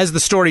 so as the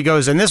story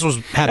goes, and this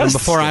happened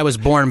before I was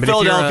born, but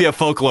Philadelphia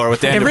folklore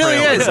with Dan it really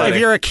DeBrale. is. If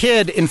you're a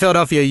kid in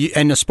Philadelphia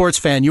and a sports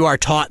fan, you are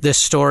taught this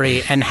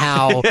story and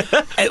how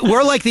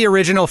we're like the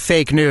original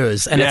fake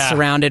news, and it's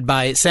surrounded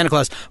by Santa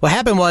Claus. What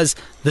happened was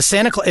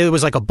it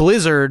was like a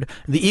blizzard.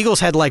 The Eagles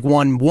had like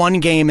won one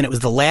game, and it was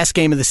the last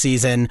game of the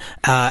season,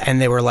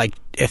 and they were like,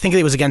 I think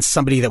it was against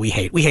somebody that we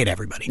hate. We hate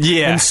everybody.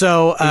 Yeah. And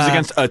so it was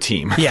against a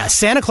team. Yeah.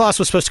 Santa Claus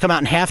was supposed to come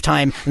out in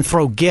halftime and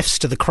throw gifts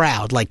to the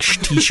crowd, like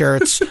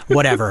T-shirts,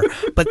 whatever.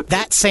 But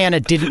that Santa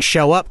didn't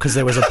show up because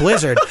there was a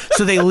blizzard.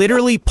 So they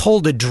literally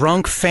pulled a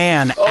drunk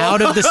fan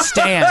out of the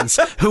stands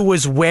who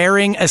was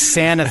wearing a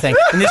Santa thing.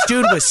 And this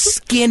dude was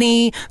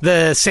skinny.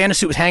 The Santa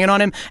suit was hanging on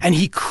him, and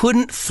he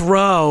couldn't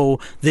throw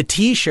the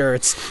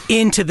T-shirts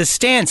into the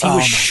stands. He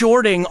was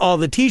shorting all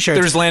the T-shirts.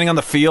 They're just landing on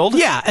the field?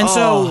 Yeah. And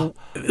so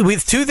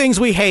with two things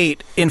we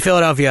hate in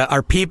Philadelphia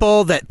are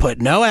people that put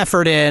no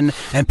effort in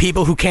and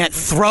people who can't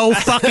throw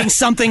fucking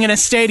something in a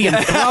stadium,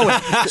 throw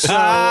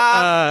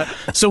it.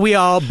 So we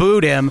all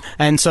booed him,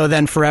 and so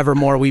then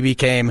forevermore we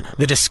became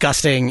the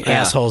disgusting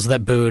assholes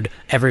that booed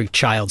every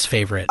child's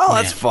favorite. Oh,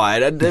 man. that's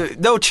fine.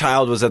 No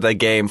child was at that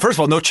game. First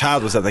of all, no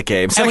child was at that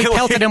game. And we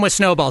pelted him with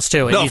snowballs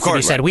too. It No, needs of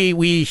course, to be said.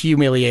 We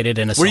humiliated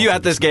and assaulted. Were you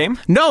at this game?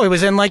 No, it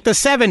was in like the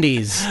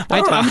 70s.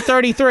 I'm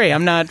 33.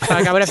 I'm not.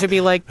 I would have to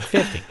be like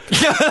 50.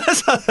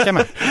 Come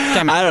on.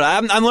 I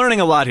don't know. I'm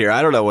learning a lot here.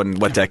 I don't know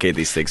what decade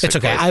these things. It's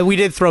okay. We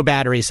did throw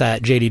batteries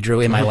at JD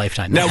Drew in my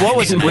lifetime. Now, what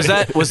was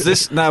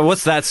this? Now,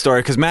 what's that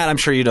story? Because Matt, I'm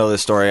sure you know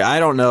this story. I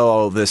don't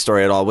know this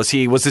story at all. Was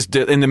this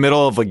in the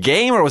middle of a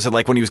game, or was it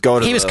like when he was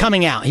going? He was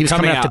coming out. He was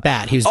coming up to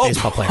bat. He was a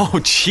baseball player. Oh,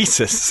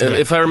 Jesus!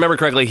 If I remember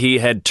correctly, he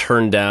had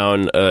turned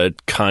down a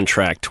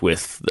contract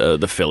with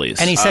the Phillies,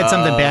 and he said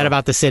something bad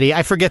about the city.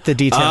 I forget the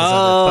details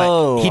of it,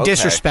 but he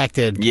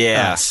disrespected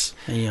us.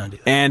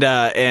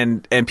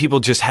 And people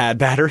just had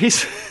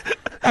batteries.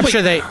 I'm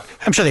sure they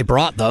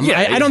brought them. Yeah,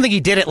 I don't think he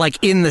did it like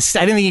in the.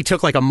 I didn't think he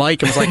took like a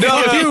mic and was like,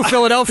 "Fuck you,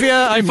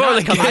 Philadelphia." I'm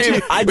not coming to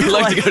you. I'd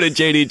like to go to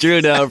JD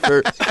Drew now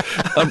for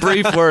a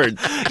brief word.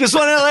 Just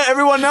want to let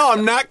everyone know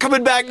I'm not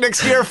coming back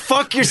next year.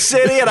 Fuck your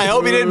city, and I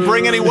hope you didn't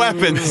bring any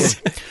weapons.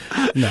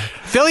 No.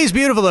 Philly's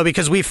beautiful though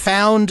because we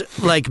found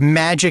like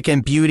magic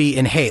and beauty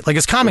in hate. Like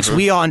as comics,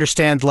 we all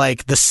understand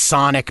like the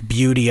sonic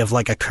beauty of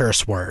like a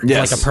curse word,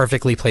 like a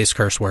perfectly placed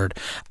curse word.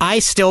 I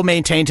still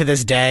maintain to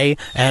this day,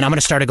 and I'm going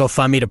to start a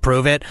GoFundMe to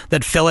prove it,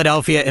 that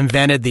Philadelphia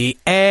invented the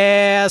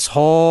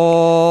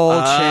asshole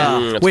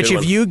chant. Which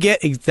if you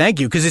get, thank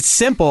you, because it's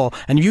simple,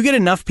 and you get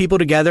enough people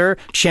together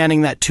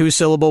chanting that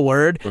 2-syllable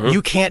word,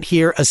 you can't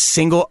hear a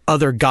single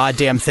other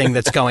goddamn thing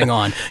that's going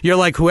on. You're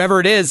like, whoever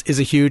it is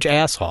a huge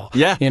asshole.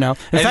 Yeah. You know? In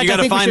and fact, you got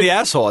to find the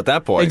asshole at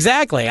that point.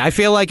 Exactly. I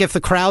feel like if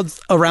the crowds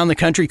around the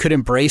country could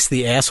embrace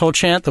the asshole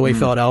chant the way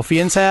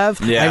Philadelphians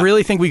have, I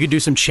really think we could do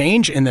some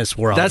change in this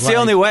world. That's the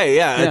only way,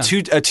 a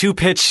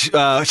two-pitch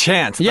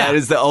chant. Yeah. That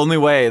is the only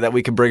way that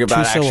we can bring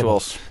about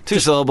actual...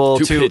 Two-syllable,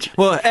 pitch.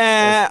 Well,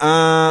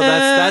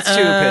 that's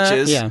two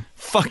pitches. Yeah.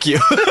 Fuck you.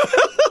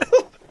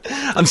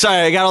 I'm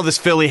sorry, I got all this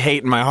Philly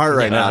hate in my heart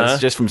right now.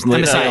 It's just from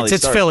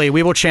It's Philly.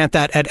 We will chant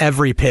that at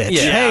every pitch.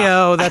 Yeah.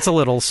 Hey-o, that's a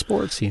little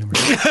sports humor.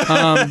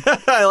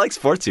 I like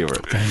sports humor.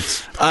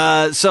 Thanks.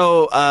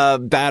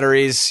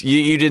 Batteries.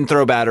 You didn't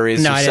throw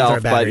batteries No, I yourself,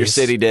 didn't throw batteries. but your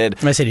city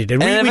did. My city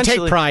did. We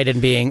take pride in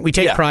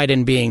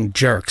being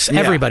jerks. Yeah.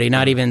 Everybody,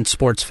 not even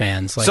sports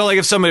fans. So, like,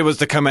 if somebody was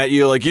to come at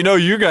you, like,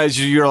 you guys,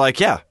 you're like,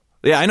 yeah,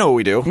 I know what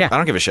we do. Yeah. I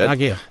don't give a shit. Fuck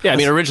you. Yeah, I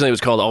mean, originally it was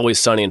called Always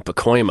Sunny in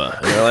Pacoima.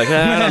 And they're like,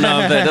 I don't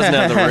know if that doesn't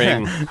have the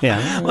ring.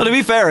 Yeah. Well, to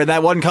be fair, in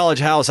that one college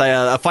house,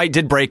 a fight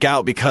did break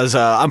out because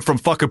I'm from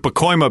fucking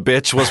Pacoima,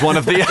 bitch, was one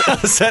of the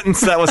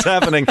sentence that was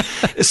happening.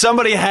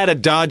 Somebody had a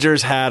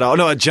Dodgers hat on,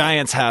 a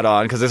Giants hat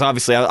on, because there's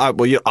obviously,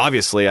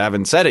 obviously, I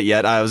haven't said it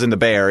yet. I was in the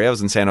Bay Area. I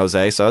was in San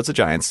Jose, so it's a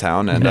Giants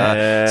town.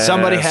 And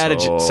somebody had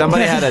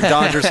a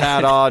Dodgers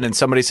hat on, and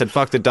somebody said,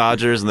 fuck the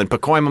Dodgers, and then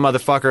Pacoima,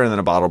 motherfucker, and then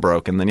a bottle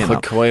broke, and then,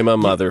 Pacoima,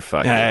 motherfucker.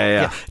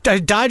 Yeah.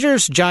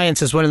 Dodgers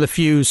Giants is one of the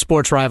few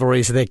sports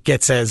rivalries that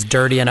gets as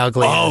dirty and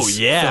ugly as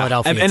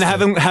Philadelphia. And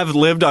have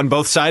lived on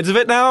both sides of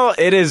it now,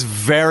 it is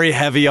very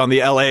heavy on the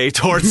LA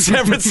towards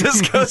San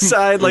Francisco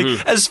side. Like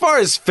as far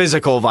as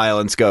physical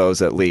violence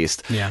goes, at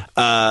least. Yeah.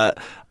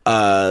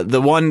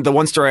 The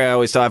one story I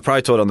always tell, I've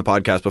probably told on the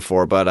podcast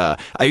before, but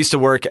I used to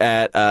work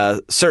at I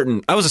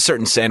was a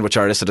certain sandwich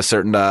artist at a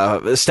certain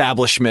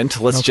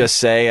establishment, let's just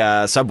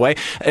say Subway.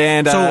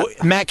 And so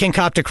Matt can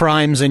cop to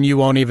crimes and you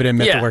won't even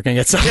admit to working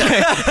at Subway.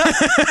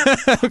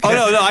 Okay. Oh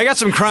no, I got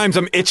some crimes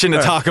I'm itching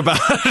to talk about,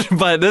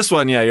 but this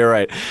one, yeah, you're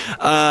right.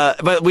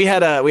 But we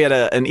had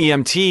an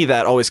EMT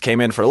that always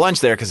came in for lunch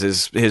there because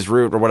his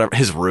route or whatever,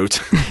 his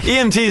route.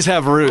 EMTs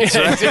have roots,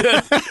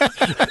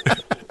 right?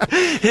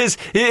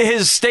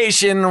 his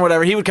station or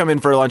whatever. He would come in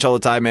for lunch all the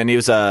time, and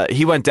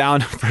he went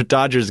down for a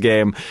Dodgers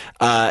game,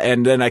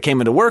 and then I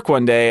came into work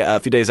one day, a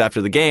few days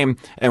after the game,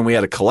 and we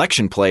had a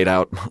collection plate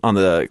out on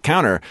the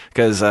counter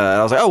because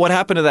I was like, oh, what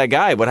happened to that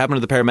guy? What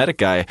happened to the paramedic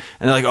guy?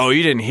 And they're like, oh,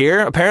 you didn't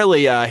hear?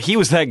 Apparently, he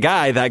was that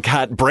guy that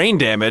got brain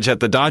damage at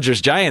the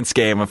Dodgers-Giants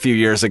game a few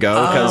years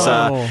ago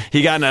because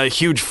he got in a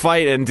huge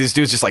fight, and these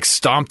dudes just like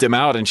stomped him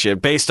out and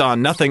shit based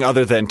on nothing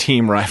other than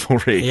team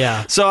rivalry.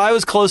 Yeah. So I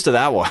was close to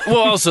that one. Well,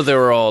 also, they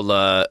were all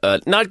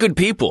not good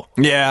people.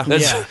 Yeah. I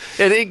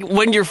think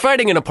when you're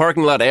fighting in a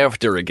parking lot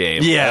after a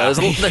game. Yeah.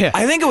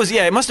 I think it was,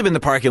 it must have been the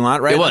parking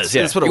lot, right? It was,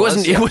 That's what it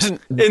was. It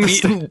wasn't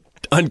beaten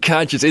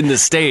unconscious in the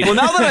stadium. Well,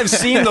 now that I've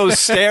seen those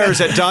stairs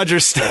at Dodger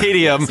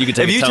Stadium, You can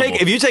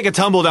take if you take a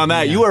tumble down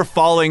that, you are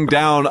falling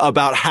down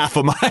about half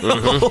a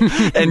mile,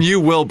 and you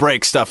will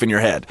break stuff in your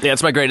head. Yeah,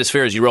 that's my greatest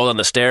fear is you roll down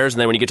the stairs, and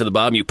then when you get to the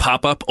bottom, you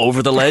pop up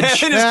over the ledge.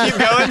 Just keep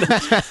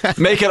going.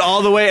 Make it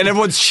all the way, and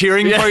everyone's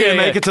cheering for you to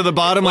make it to the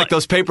bottom like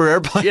those paper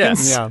airplanes.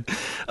 Yes. Yeah.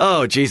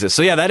 Oh, Jesus.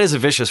 So, yeah, that is a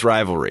vicious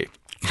rivalry.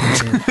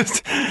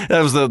 that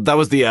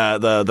was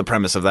the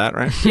premise of that,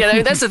 right?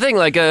 Yeah, that's the thing.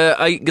 Like,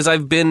 because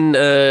I've been,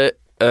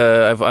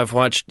 I've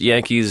watched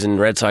Yankees and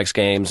Red Sox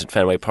games at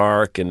Fenway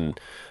Park, and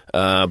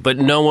but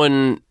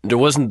there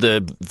wasn't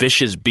the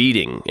vicious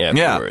beating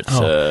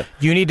afterwards.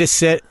 You need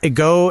to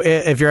go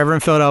if you're ever in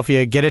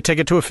Philadelphia, get a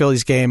ticket to a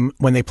Phillies game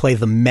when they play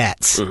the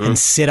Mets and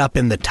sit up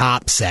in the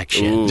top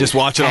section. Just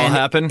watch it all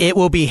happen? It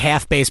will be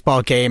half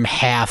baseball game,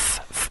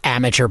 half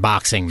amateur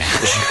boxing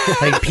match.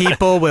 Like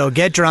people will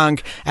get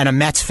drunk, and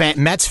Mets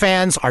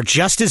fans are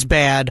just as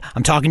bad.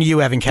 I'm talking to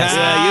you, Evan Kessler.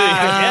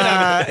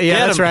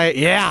 Yeah, that's right.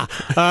 Yeah.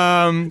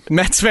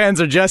 Mets fans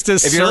are just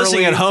as If you're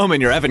listening at home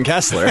and you're Evan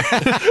Kessler.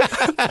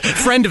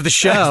 Friend of the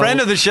show.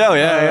 Friend of the show,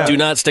 yeah. Do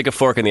not stick a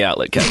fork in the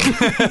outlet,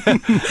 Kevin.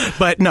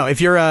 But no,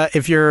 if you're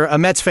a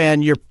Mets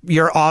fan,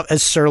 you're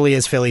as surly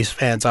as Phillies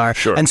fans are.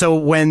 Sure. And so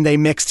when they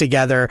mix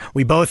together,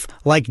 we both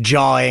like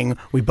jawing,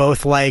 we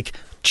both like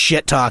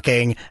shit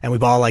talking, and we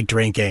all like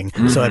drinking.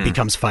 So it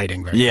becomes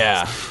fighting. Very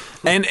fast.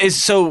 And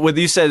when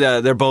you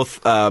said they're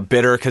both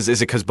bitter, is it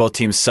because both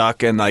teams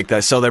suck and like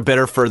that? So they're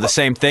bitter for the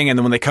same thing, and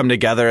then when they come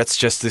together, it's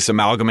just this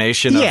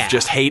amalgamation of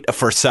just hate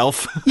for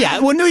self. Yeah,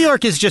 well, New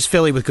York is just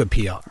Philly with good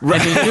PR.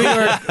 Right.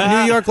 I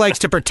mean, New York likes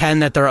to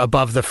pretend that they're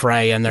above the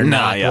fray and they're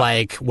not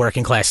like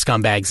working class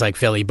scumbags like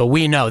Philly, but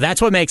we know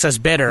that's what makes us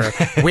bitter.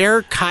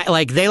 We're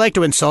like they like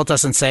to insult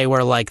us and say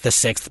we're like the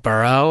sixth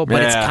borough,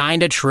 but it's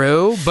kind of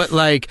true. But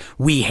like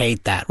we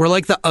hate that. We're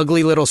like the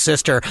ugly little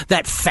sister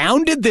that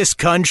founded this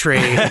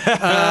country.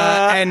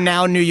 And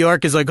now New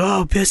York is like,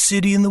 oh, best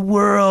city in the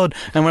world,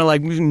 and we're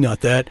like,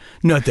 not that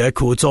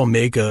cool. It's all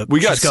makeup.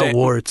 She's got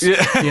warts.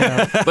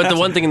 Yeah. But the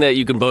one thing that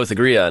you can both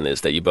agree on is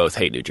that you both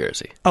hate New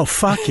Jersey. Oh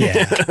fuck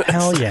yeah,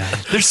 hell yeah.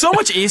 There's so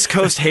much East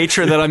Coast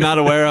hatred that I'm not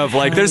aware of.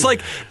 Like, there's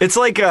like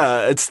some. I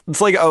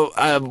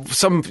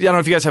don't know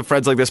if you guys have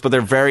friends like this, but they're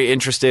very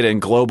interested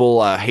in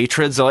global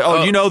hatreds. They're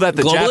like, you know that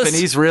the globalists?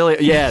 Japanese really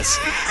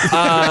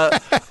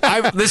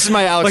this is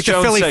my Alex like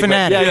Jones the Philly segment.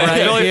 fanatic, Yeah,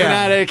 right? Philly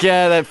fanatic.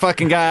 Yeah, that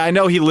fucking guy. I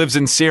know he lives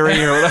in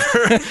Siri or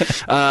whatever,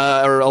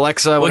 or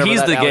Alexa. Well, whatever he's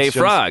that the gay Alex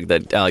Jones- frog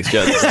that Alex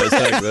Jones was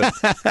talking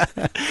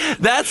about.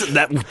 That's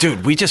that,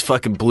 dude. We just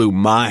fucking blew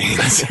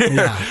minds.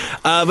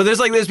 But there's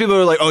people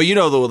who are like, oh, you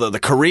know, the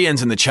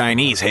Koreans and the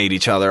Chinese hate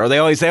each other, or they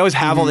always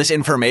have all this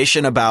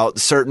information about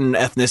certain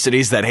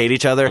ethnicities that hate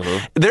each other.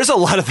 There's a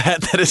lot of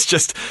that is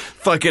just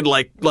fucking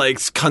like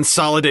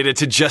consolidated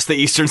to just the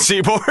Eastern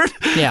Seaboard.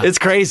 Yeah, it's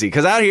crazy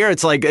because out here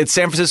it's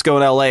San Francisco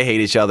and LA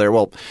hate each other.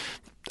 Well,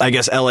 I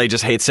guess LA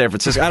just hates San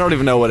Francisco. I don't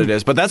even know what it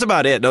is, but that's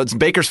about it. No, it's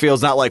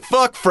Bakersfield's not like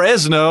fuck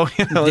Fresno.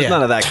 There's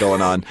none of that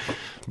going on.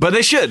 But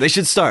they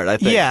should start, I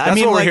think. Yeah,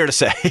 that's what we're here to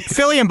say.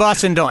 Philly and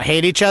Boston don't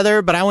hate each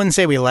other, but I wouldn't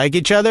say we like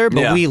each other,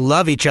 but we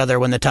love each other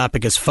when the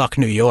topic is fuck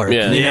New York.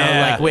 Yeah. You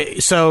know,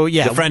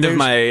 the friend of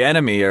my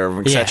enemy,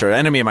 or etc.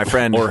 Enemy of my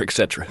friend. Or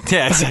etc.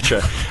 Yeah,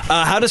 etc.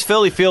 How does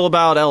Philly feel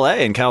about LA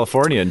and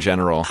California in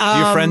general? Do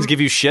your friends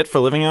give you shit for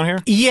living out here?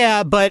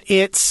 Yeah, but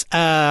it's...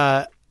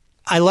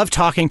 I love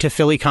talking to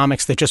Philly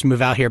comics that just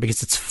move out here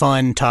because it's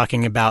fun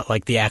talking about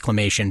like the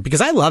acclimation. Because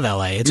I love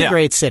LA; it's a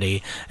great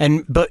city.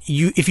 But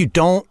if you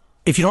don't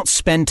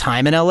spend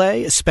time in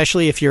LA,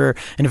 especially if you're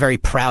in a very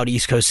proud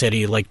East Coast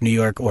city like New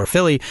York or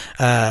Philly,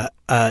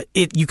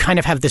 you kind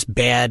of have this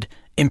bad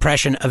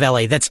impression of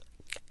LA that's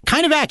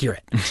kind of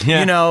accurate.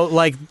 You know,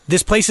 like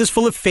this place is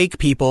full of fake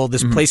people.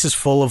 This place is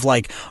full of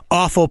like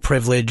awful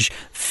privilege,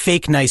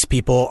 fake nice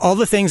people. All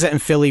the things that in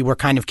Philly were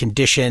kind of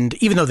conditioned,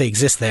 even though they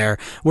exist there,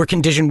 we're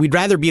conditioned. We'd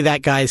rather be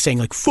that guy saying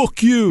like,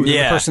 fuck you, than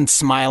the person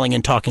smiling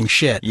and talking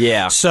shit.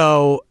 Yeah.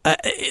 So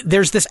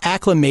there's this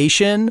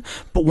acclimation,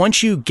 but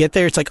once you get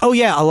there, it's like, oh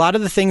yeah, a lot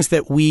of the things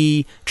that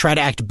we try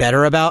to act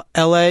better about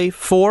LA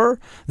for,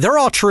 they're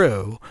all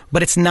true,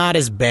 but it's not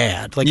as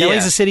bad. Like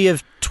LA's a city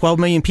of 12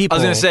 million people. I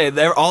was going to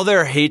say, all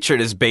their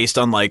hatred is based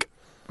on like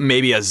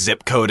maybe a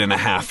zip code and a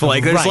half.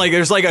 Like there's Right.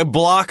 there's like a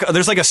block,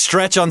 there's like a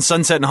stretch on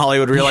Sunset in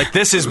Hollywood where you're like,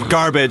 this is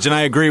garbage, and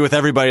I agree with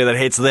everybody that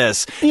hates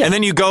this. Yeah. And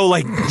then you go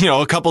like,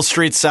 a couple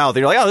streets south,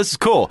 and you're like, oh, this is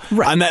cool.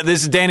 Right.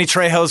 This is Danny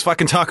Trejo's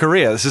fucking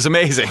taqueria. This is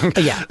amazing.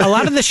 Yeah, a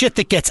lot of the shit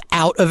that gets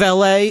out of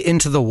LA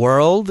into the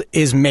world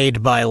is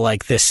made by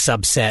like this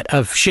subset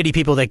of shitty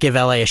people that give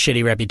LA a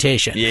shitty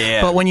reputation.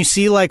 Yeah. But when you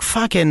see like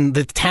fucking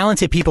the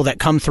talented people that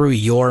come through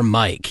your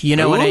mic, you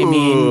know what I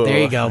mean? There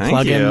you go. Thank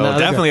Plug you. in. the other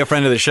Definitely a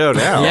friend of the show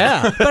now.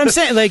 yeah, but I'm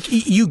saying, like,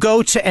 you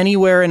go to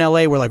anywhere in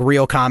LA where, like,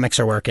 real comics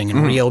are working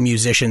and real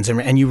musicians,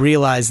 and you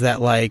realize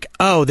that, like,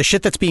 oh, the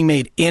shit that's being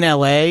made in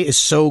LA is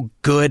so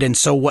good and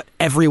so what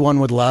everyone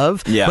would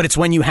love. Yeah. But it's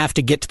when you have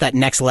to get to that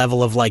next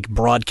level of, like,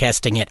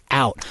 broadcasting it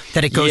out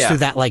that it goes Yeah. through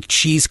that, like,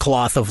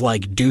 cheesecloth of,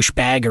 like,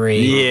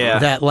 douchebaggery Yeah.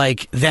 that,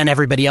 like, then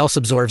everybody else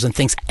absorbs and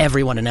thinks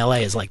everyone in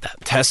LA is like that.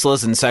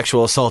 Teslas and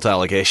sexual assault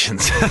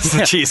allegations. That's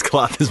the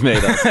cheesecloth is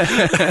made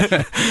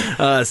of.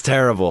 It's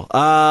terrible.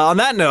 On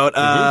that note,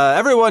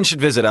 everyone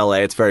should visit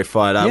LA. It's very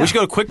fun. We should go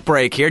to a quick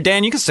break here.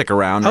 Dan, you can stick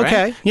around, right?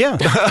 Okay, yeah.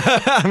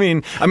 I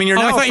mean, you're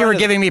Oh, now I a thought you friend were of-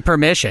 giving me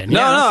permission. No,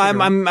 Yeah,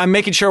 no, I'm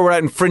making sure we're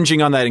not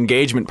infringing on that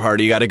engagement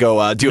party. You got to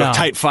go do a No.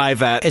 tight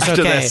five at It's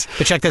after okay. this.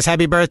 But check this.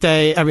 Happy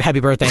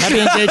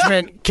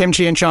engagement,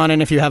 Kimchi and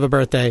Shannon, if you have a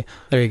birthday.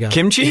 There you go.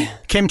 Kimchi?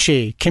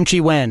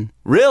 Kimchi Wen.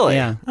 Really?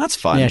 Yeah. That's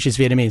fun. Yeah, she's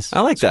Vietnamese.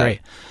 I like It's that. great.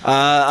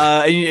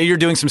 You're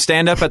doing some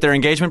stand-up at their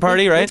engagement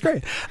party, right? That's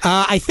great.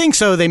 I think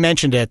so. They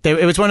mentioned it.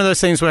 It was one of those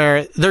things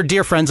where they're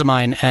dear friends of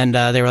mine, and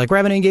they were like, we're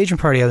having an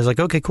engagement party. I was like,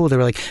 okay, cool. They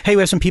were like, hey,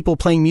 we have some people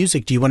playing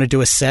music. Do you want to do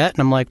a set?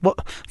 And I'm like, well,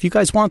 if you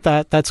guys want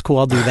that, that's cool.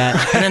 I'll do that.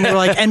 And then they were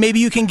like, and maybe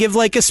you can give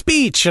like a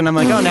speech. And I'm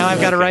like, oh, now I've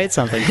got to write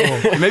something.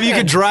 Cool. Maybe you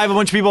could drive a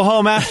bunch of people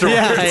home afterwards.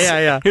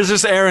 Yeah. Here's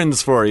just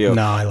errands for you.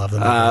 No, I love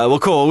them. Well,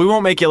 cool. We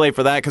won't make you late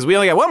for that because we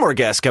only got one more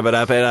guest coming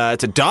up. And,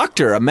 it's a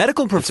doctor, a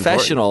medical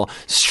professional,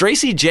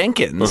 Stracy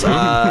Jenkins.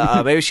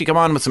 Maybe she come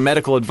on with some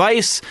medical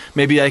advice.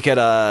 Maybe I could,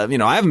 I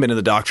haven't been to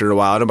the doctor in a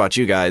while. I don't know about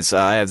you guys.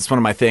 It's one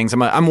of my things.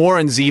 I'm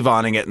Warren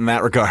Zevon-ing it in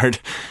that regard.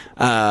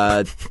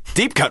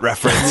 Deep cut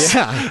reference.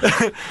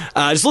 Yeah.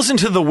 Just listen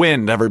to the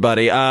wind,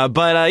 everybody.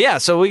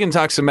 So we can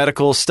talk some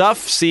medical stuff.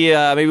 See,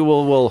 maybe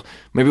we'll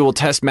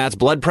test Matt's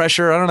blood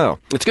pressure. I don't know.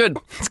 It's good.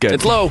 It's good.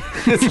 It's low.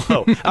 It's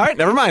low. All right,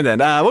 never mind then.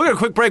 We'll go to a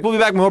quick break. We'll be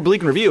back with more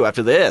Bleak and Review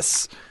after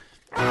this.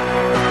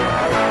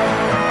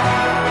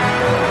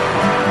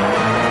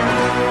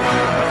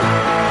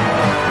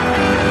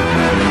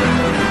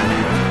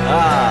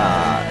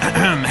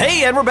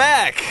 Hey, and we're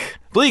back.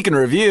 Bleak and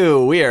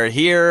Review. We are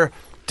here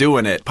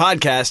doing it.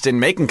 Podcasting,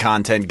 making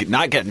content,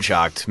 not getting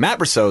shocked. Matt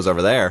Brousseau's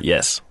over there.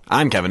 Yes.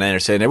 I'm Kevin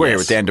Anderson, and we're here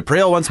with Dan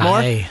DePriel once more.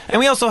 Hi. And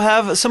we also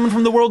have someone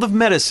from the world of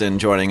medicine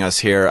joining us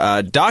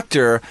here,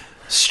 Dr.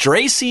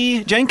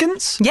 Stracy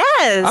Jenkins?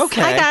 Yes.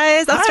 Okay. Hi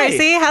guys. I'm Hi.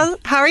 Stracy.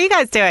 How are you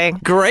guys doing?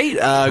 Great.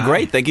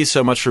 Great. Thank you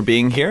so much for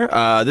being here.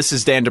 This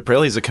is Dan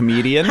DePriel. He's a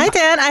comedian. Hi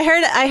Dan.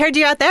 I heard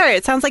you out there.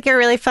 It sounds like you're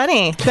really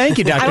funny. Thank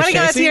you, Dr. I want to go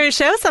out to Stacey. your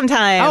show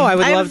sometime. Oh, I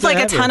would have love to like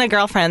have a ton you. of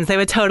girlfriends. They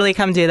would totally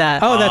come do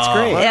that. Oh, that's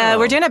great. Yeah,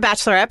 we're doing a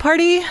bachelorette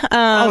party.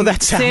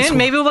 that sounds soon. cool.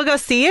 Maybe we'll go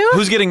see you.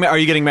 Who's getting Are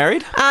you getting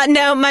married?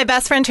 No, my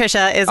best friend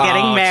Trisha is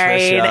getting Oh,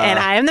 married, Trisha. and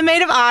I am the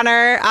maid of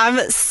honor.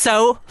 I'm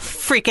so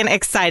freaking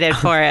excited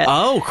for it.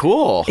 Oh,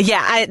 cool.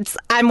 Yeah,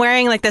 I'm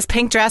wearing like this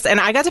pink dress, and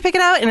I got to pick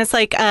it out, and it's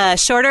like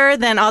shorter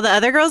than all the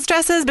other girls'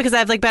 dresses because I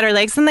have like better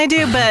legs than they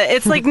do. But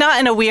it's like not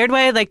in a weird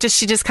way. Like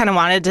she just kind of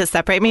wanted to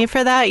separate me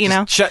for that, you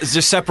know?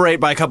 Just separate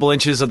by a couple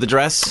inches of the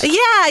dress?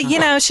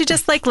 Yeah, she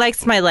just like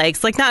likes my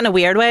legs, like not in a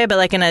weird way, but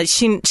like in a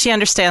she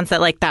understands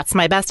that like that's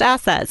my best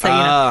asset.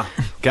 So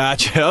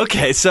Gotcha.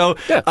 Okay, so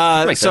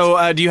makes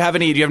do you have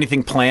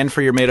anything planned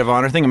for your maid of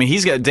honor thing? I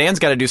mean, Dan's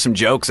got to do some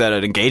jokes at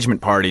an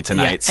engagement party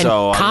tonight. Yeah,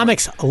 so and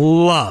comics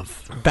love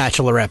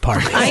bachelorette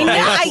parties. I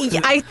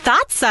know, I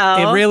thought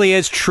so. It really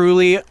is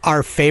truly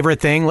our favorite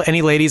thing.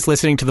 Any ladies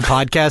listening to the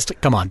podcast,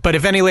 come on. But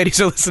if any ladies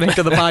are listening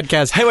to the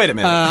podcast, Hey, wait a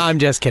minute. I'm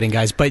just kidding,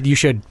 guys. But you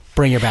should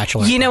bring your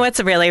bachelor. You know what's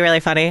really, really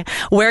funny?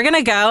 We're going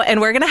to go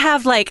and we're going to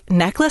have like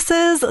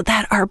necklaces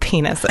that are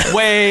penises.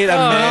 Wait a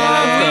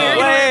minute.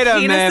 Wait a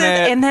Penises.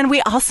 minute. And then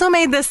we also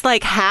made this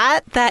like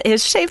hat that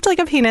is shaped like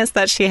a penis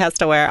that she has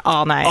to wear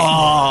all night.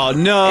 Oh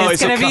no!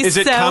 It's gonna be is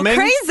it so coming?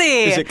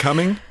 crazy. Is it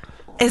coming?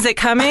 Is it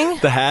coming?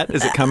 The hat?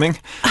 Is it coming?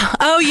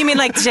 Oh, you mean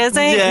like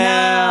jizzing?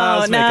 Yeah, I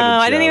was no, making a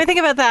I didn't joke. even think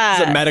about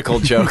that. It's a medical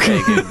joke.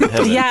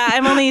 Yeah,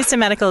 I'm only used to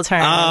medical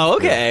terms. Oh,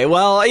 okay.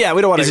 Well, yeah,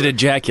 we don't want to. Is it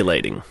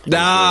ejaculating?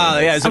 Nah,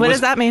 yeah. What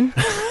does that mean?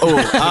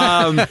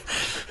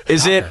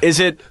 Is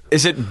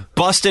it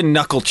busted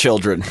knuckle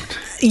children?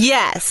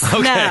 Yes.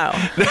 No.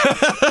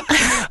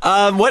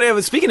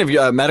 Speaking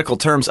of medical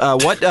terms,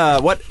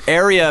 what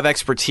area of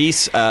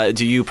expertise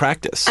do you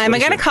practice? I'm a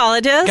What is your-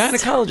 gynecologist.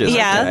 Gynecologist,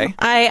 Yeah. okay.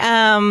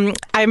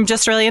 I'm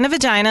just really into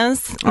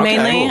vaginas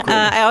mainly. cool, cool.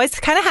 I always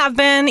kind of have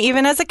been,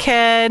 even as a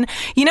kid.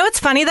 You know what's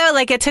funny though?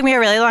 Like it took me a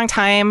really long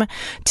time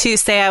to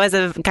say I was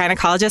a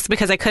gynecologist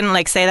because I couldn't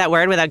like say that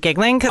word without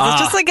giggling because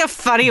it's just like a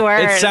funny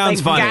word. It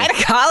sounds like, funny.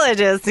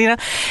 Gynecologist, you know.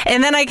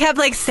 And then I kept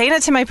like saying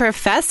it to my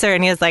professor,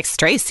 and he was like,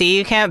 "Stracy,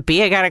 you can't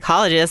be a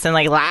gynecologist and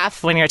like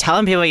laugh when you're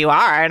telling people you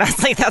are. And I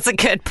was like, that's a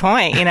good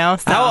point, you know?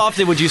 So, How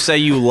often would you say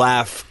you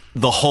laugh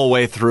the whole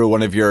way through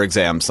one of your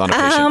exams on a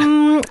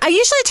patient? I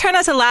usually try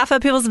not to laugh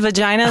at people's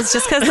vaginas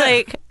just because,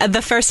 like,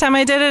 the first time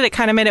I did it, it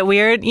kind of made it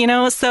weird, you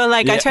know? So,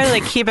 like, I try to,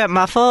 like, keep it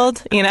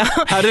muffled, you know?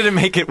 How did it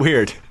make it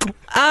weird?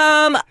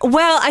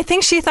 Well, I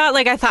think she thought,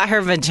 like, I thought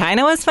her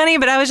vagina was funny,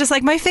 but I was just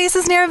like, my face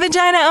is near a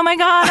vagina. Oh, my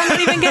God, I'm not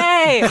even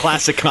gay.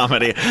 Classic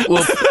comedy.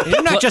 Well,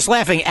 You're not just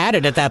laughing at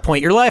it at that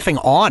point. You're laughing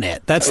on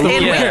it. That's the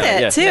And Yeah, with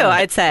it, yeah. too,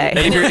 I'd say.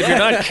 and if you're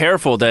not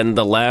careful, then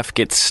the laugh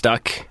gets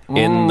stuck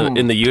in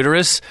the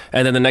uterus,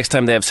 and then the next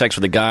time they have sex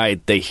with a guy,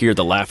 they hear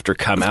the laughter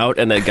come out,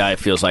 and the guy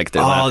feels like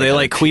they're Oh, laughing they at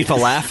like him. queef a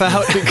laugh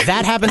out?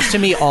 That happens to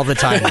me all the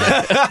time.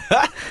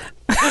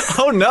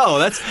 Oh no,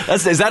 that's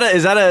is that a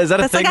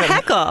That's thing? like a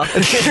heckle.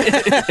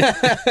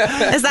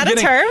 Is that a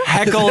term?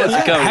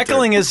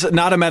 Heckling is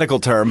not a medical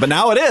term, but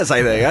now it is.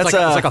 I think that's It's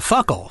like a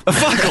fuckle.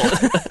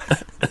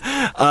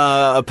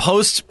 a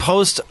post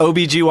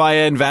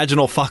OBGYN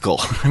vaginal fuckle,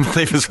 I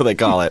believe is what they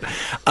call it.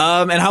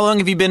 And how long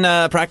have you been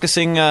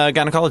practicing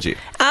gynecology?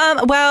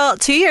 Well,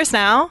 2 years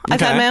now.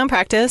 I've Okay. had my own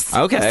practice.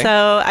 Okay.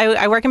 So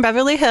I work in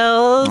Beverly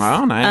Hills.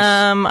 Oh,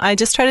 nice. I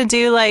just try to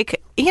do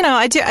like, you know,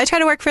 I try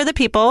to work for the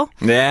people.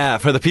 Yeah,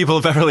 for the people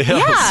of Beverly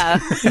Hills.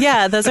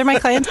 Yeah, those are my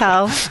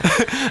clientele.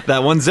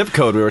 That one zip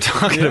code we were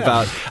talking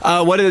about.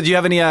 What do you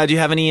have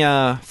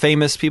any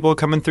famous people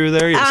coming through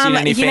there? You seen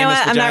any You know famous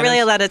what? I'm not vaginas? really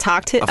allowed to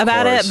talk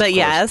about course, it, but of course.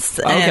 yes,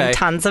 Okay. and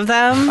tons of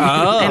them.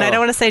 Oh. And I don't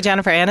want to say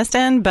Jennifer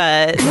Aniston,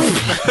 but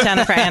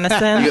Jennifer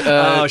Aniston.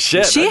 Oh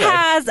shit! She okay.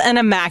 has an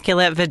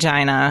immaculate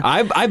vagina.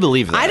 I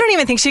believe that. I don't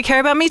even think she'd care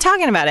about me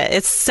talking about it.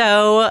 It's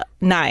so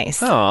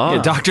nice. Aw.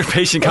 Yeah,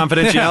 doctor-patient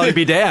confidentiality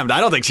be damned. I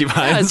don't think she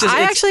minds.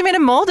 I actually made a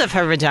mold of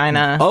her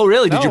vagina. Oh,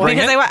 really? Did you bring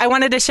Because it? I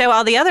wanted to show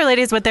all the other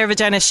ladies what their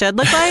vagina should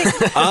look like.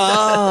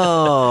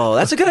 Oh,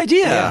 that's a good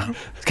idea.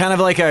 It's kind of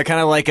like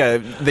a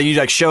that you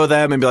like show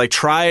them and be like,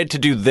 try to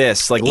do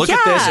this. Like, look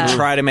at this and Yeah.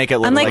 try to make it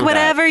look I'm like, like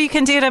whatever you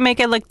can do to make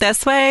it look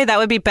this way, that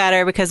would be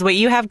better because what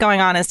you have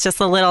going on is just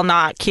a little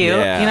not cute,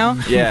 that. you know?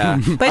 Yeah.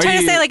 But I Are try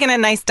to you- say like in a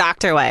nice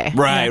doctor way.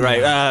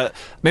 Right.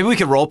 Maybe we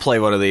could role play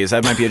one of these.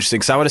 That might be interesting.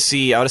 Because I want to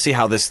see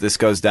how this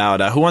goes down.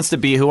 Who wants to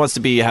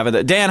be having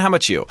the Dan? How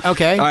about you?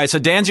 Okay. All right. So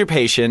Dan's your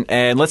patient,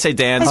 and let's say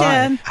Dan's. Hi,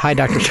 Dan. Hi,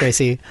 Dr.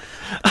 Tracy.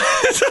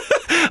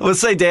 Let's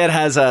say Dan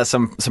has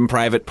some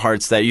private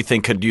parts that you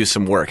think could use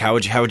some work. How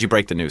would you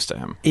break the news to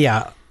him?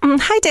 Yeah.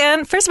 Hi,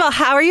 Dan. First of all,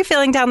 how are you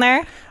feeling down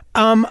there?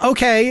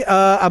 Okay.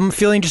 I'm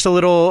feeling just a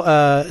little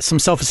some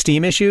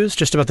self-esteem issues,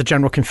 just about the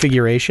general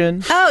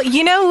configuration. Oh,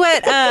 you know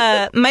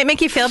what might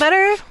make you feel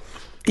better?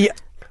 Yeah.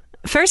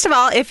 First of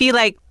all, if you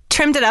like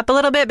trimmed it up a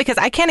little bit because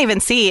I can't even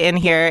see in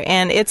here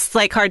and it's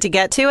like hard to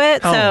get to it.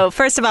 Oh. So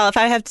first of all, if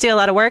I have to do a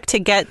lot of work to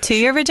get to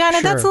your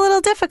vagina, that's a Sure.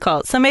 little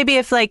difficult. So maybe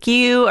if like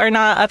you are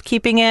not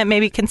upkeeping it,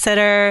 maybe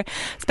consider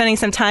spending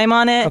some time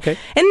on it Okay.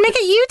 and make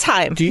it you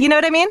time. You know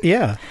what I mean?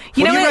 Yeah.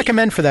 You what know do you what?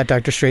 recommend for that,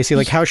 Dr. Tracy?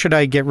 Like, how should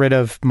I get rid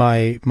of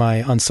my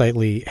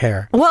unsightly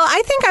hair? Well,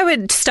 I think I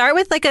would start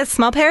with like a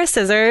small pair of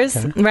scissors,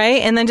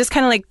 right? And then just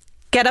kind of like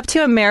get up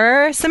to a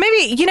mirror. So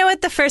maybe, you know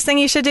what, the first thing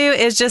you should do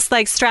is just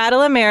like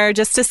straddle a mirror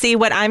just to see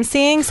what I'm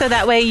seeing. So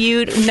that way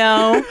you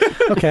know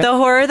Okay. the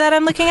horror that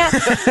I'm looking at.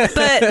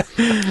 But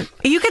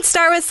you could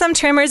start with some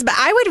trimmers, but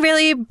I would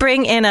really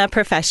bring in a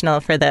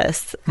professional for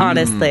this,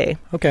 honestly.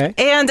 Okay.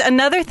 And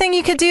another thing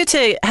you could do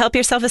to help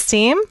your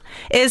self-esteem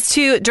is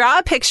to draw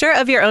a picture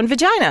of your own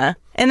vagina.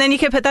 And then you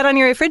could put that on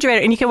your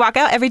refrigerator and you can walk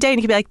out every day and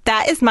you can be like,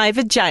 that is my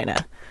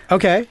vagina.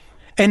 Okay.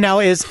 And now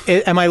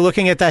am I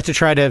looking at that to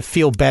try to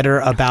feel better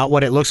about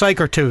what it looks like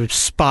or to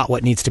spot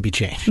what needs to be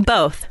changed?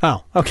 Both.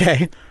 Oh,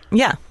 okay.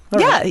 Yeah.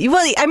 Yeah.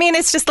 Well, I mean,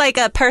 it's just like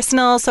a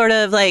personal sort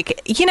of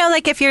like, you know,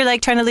 like if you're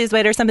like trying to lose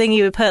weight or something,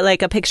 you would put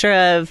like a picture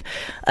of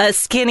a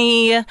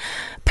skinny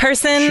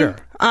person Sure.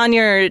 on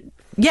your.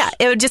 Yeah,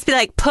 it would just be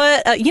like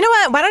you know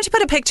what? Why don't you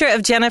put a picture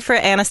of Jennifer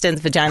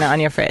Aniston's vagina on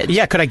your fridge?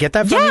 Yeah, could I get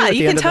that from you? Yeah, at the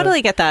you end can of the-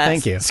 totally get that.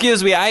 Thank you.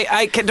 Excuse me,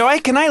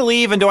 can I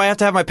leave and do I have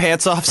to have my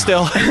pants off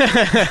still?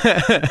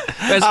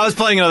 I was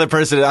playing another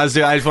person. I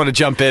just want to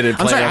jump in and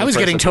play I'm sorry, another I was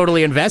getting person.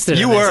 totally invested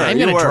You in this. were, I'm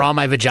you going to were. draw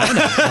my vagina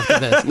after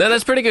this. No,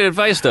 that's pretty good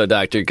advice, though,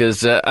 doctor.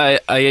 Because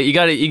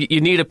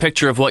you need a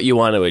picture of what you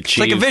want to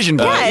achieve. like a vision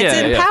board. Yeah,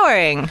 it's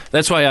empowering.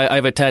 That's why I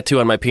have a tattoo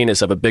on my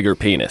penis of a bigger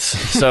penis.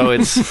 So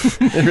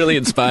it really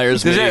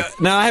inspires me.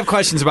 Now I have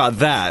questions about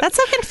that. That's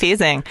so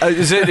confusing.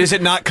 Is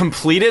it not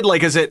completed?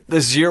 Like,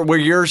 where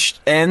yours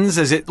ends?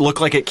 Does it look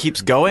like it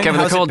keeps going? Kevin,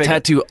 they're How's it called bigger?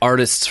 tattoo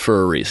artists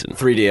for a reason.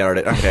 3D art.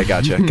 Okay,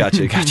 gotcha.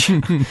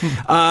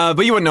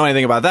 But you wouldn't know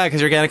anything about that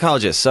because you're a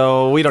gynecologist,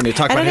 so we don't need to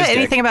talk I about don't know his dick.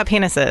 anything about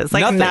penises.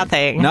 Like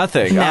nothing.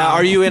 Nothing. No.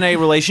 Are you in a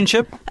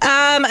relationship?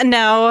 No.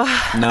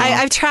 No.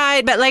 I've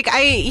tried, but like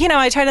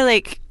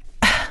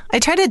I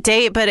try to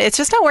date, but it's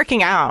just not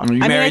working out. Are you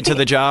I mean, married to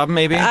the job,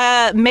 maybe?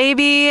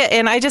 maybe,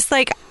 and I just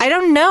like I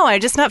don't know. I'm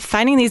just not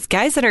finding these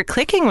guys that are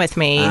clicking with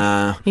me.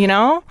 You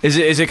know, Is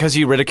it because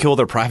you ridicule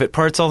their private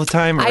parts all the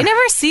time? Or? I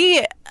never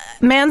see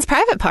man's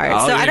private parts.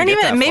 Oh, So you I don't didn't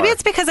get even, that maybe far.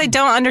 it's because I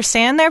don't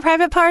understand their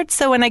private parts.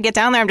 So when I get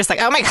down there, I'm just like,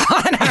 oh my God,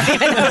 I don't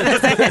even know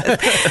what this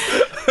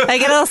is. I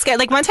get a little scared.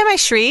 Like one time I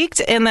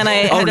shrieked and then I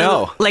had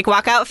to like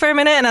walk out for a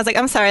minute and I was like,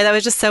 I'm sorry, that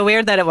was just so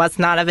weird that it was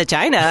not a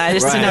vagina. I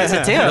just didn't know what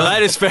to do. No,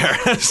 that is fair.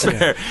 That's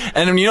fair.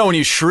 And then, when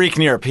you shriek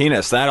near a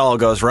penis, that all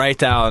goes right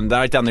down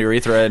the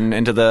urethra and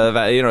into the,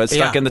 it's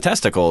stuck in the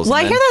testicles. Well,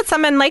 I and hear then that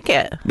some men like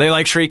it. they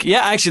like shriek.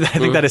 Yeah, actually, I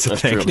think that is a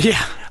thing. true.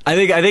 Yeah. I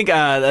think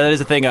that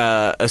is a thing,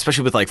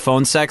 especially with like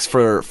phone sex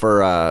for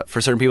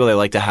certain people. They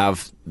like to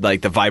have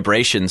like the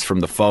vibrations from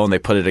the phone. They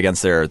put it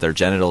against their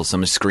genitals.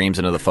 Someone screams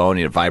into the phone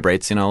and it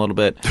vibrates, a little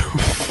bit.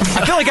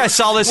 I feel like I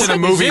saw this in a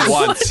movie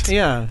once.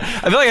 Yeah.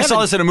 I feel like I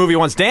saw this in a movie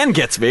once. Dan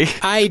gets me.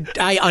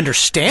 I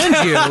understand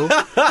you.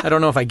 I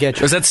don't know if I get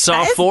you. Was that Saw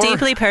That is 4?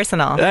 deeply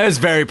personal. That is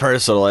very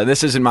personal, and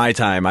this isn't my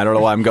time. I don't know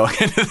why I'm going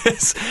into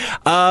this.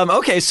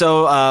 Okay,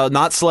 so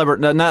not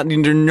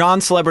your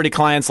non-celebrity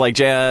clients like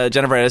Jennifer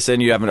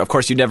Aniston. You haven't, of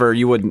course,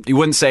 you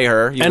wouldn't say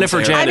her. You Jennifer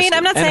wouldn't say her. I mean,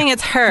 I'm not saying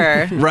it's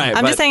her. Right,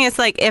 I'm but- just saying it's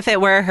like if it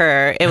were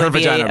her, it Her would be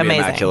vagina would be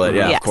amazing. immaculate.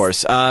 Yeah, Yes. of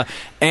course.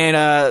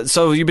 And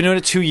so you've been doing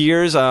it 2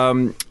 years.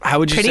 How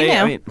would you Pretty say? new.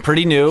 I mean,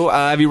 pretty new.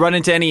 Have you run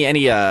into any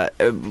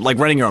like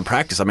running your own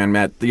practice? I mean,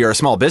 Matt, you're a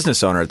small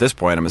business owner at this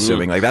point. I'm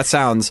assuming like that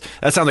sounds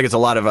like it's a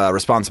lot of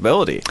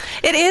responsibility.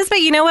 It is, but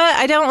you know what?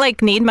 I don't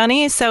need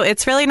money, so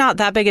it's really not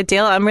that big a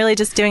deal. I'm really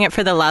just doing it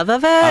for the love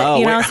of it. Oh,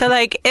 you know, wait. so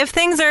if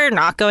things are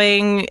not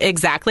going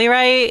exactly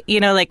right,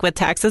 like with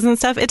taxes and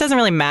stuff, it doesn't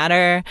really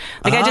matter.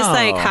 Like I just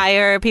Oh.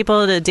 hire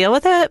people to deal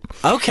with it.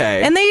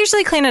 Okay. And they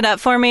usually clean it up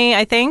for me,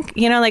 I think.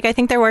 I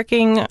think they're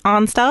working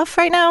on stuff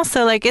right now,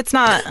 so it's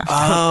not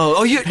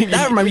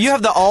I remember you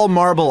have the all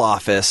marble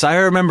office. I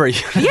remember.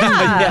 Yeah,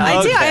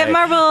 I do. I have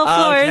marble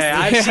floors Okay,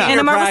 I've seen and your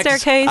a marble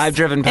practice. staircase. I've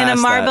driven and past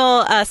a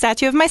marble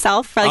statue of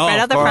myself, right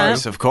out the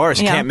front. Of course,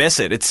 you Yeah. can't miss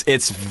it.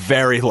 It's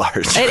very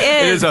large. It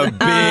It is is. a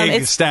big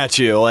It's-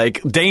 statue,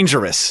 like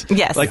dangerous.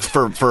 Yes. like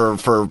for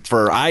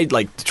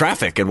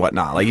traffic and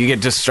whatnot. Like you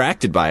get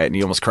distracted by it and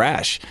you almost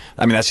crash.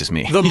 I mean, that's just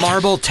me. The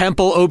Marble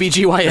Temple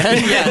OBGYN.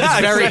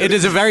 Yeah, it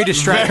is a very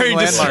distracting Very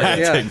landmark.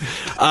 distracting.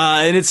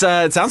 And it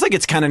sounds like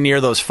it's kind of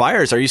near those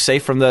fires. Are you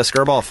safe from the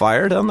Skirball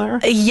fire down there?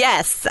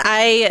 Yes,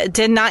 I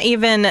did not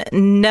even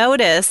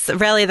notice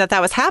really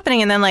that was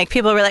happening. And then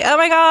people were like, "Oh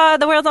my God,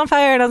 the world's on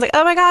fire!" And I was like,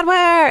 "Oh my God,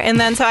 where?" And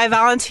then so I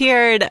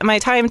volunteered my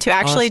time to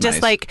actually that's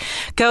just nice.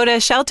 go to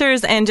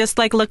shelters and just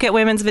look at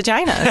women's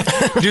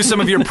vaginas. Do some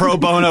of your pro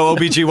bono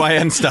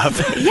OBGYN stuff.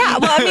 Yeah,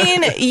 well, I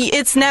mean,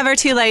 it's never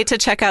too late to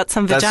check out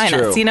some That's vaginas.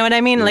 true. You know what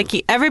I mean?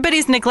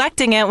 Everybody's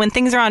neglecting it when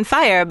things are on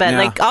fire, but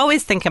Yeah.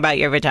 always think about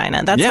your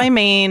vagina. That's Yeah. my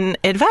main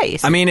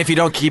advice. I mean, if you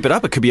don't keep it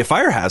up, it could be a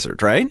fire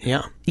hazard, right?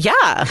 Yeah.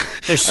 yeah.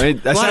 There's I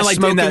mean, that a lot sounded of like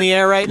smoke doing that- in the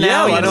air right Yeah,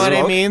 now. a lot You of know what I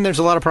smoke. mean? There's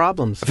a lot of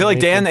problems. I feel like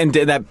Dan and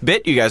that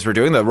bit you guys were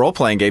doing, the role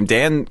playing game,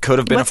 Dan could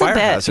have been What's a a fire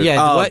bit? hazard.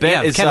 Yeah, what- bit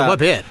yeah, is, Kendall, what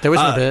bit? There was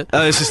no bit.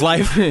 It's just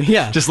life.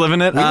 Yeah. just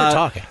living it. We were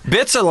talking.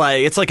 Bits are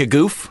it's like a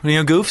goof.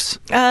 Goofs.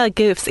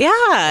 Goofs. Yeah,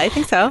 I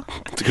think so.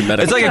 It's a good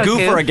metaphor. It's like a a goof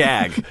goof. or a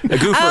gag. A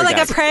goof or a Like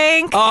gag. a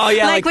prank. Oh,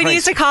 yeah, like when you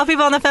pranks. used to call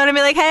people on the phone and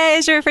be like, "Hey,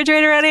 is your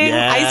refrigerator running?"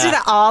 Yeah. I used to do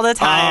that all the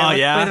time Oh,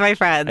 yeah? with my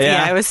friends.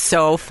 Yeah. Yeah, it was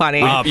so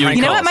funny. Oh, you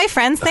prank know what? calls. My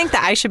friends think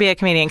that I should be a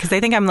comedian because they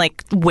think I'm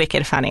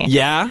wicked funny.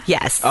 Yeah.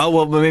 Yes. Oh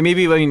well,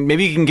 maybe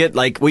you can get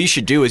what you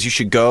should do is you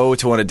should go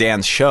to one of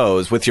Dan's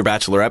shows with your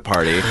bachelorette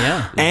party.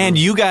 Yeah. And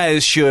you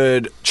guys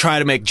should try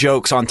to make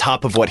jokes on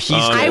top of what he's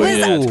doing. I was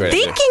yeah, that's great.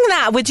 thinking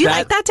that. Would you That-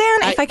 like that,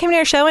 Dan? If I came to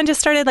your show and just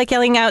started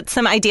yelling out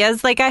some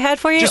ideas I had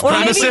for you, Just or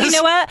premises? maybe you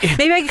know what?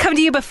 Maybe I could come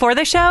to you before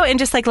the show and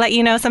just let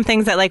you know some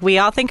things that we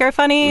all think are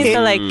funny.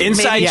 So Inside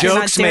maybe you're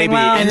not jokes, doing maybe.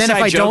 well. And then if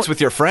Inside I jokes don't-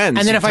 with your friends.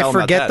 And then if tell I them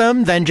about forget that.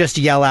 them, then just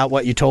yell out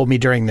what you told me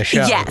during the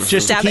show. Yes.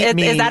 Just to Is keep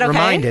me that okay?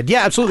 reminded.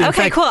 Yeah, absolutely. In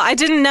Okay, fact, cool. I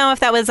didn't know if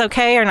that was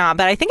okay or not,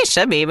 but I think it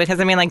should be because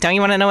don't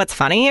you want to know what's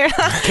funny?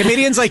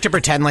 comedians like to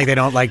pretend like they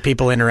don't like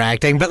people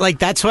interacting, but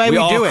that's why we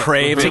all do it.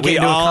 crave to it. get We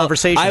into all, a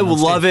conversation. I on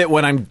love stage. it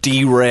when I'm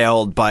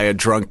derailed by a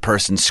drunk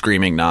person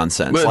screaming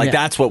nonsense. But-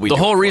 That's what we The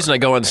do. whole reason I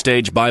go on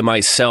stage by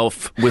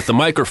myself with the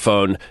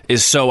microphone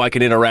is so I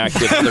can interact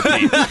with other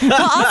people.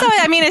 Well, also,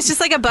 it's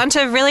just a bunch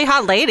of really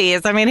hot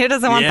ladies. Who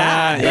doesn't want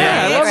that?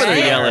 yeah, I love when they're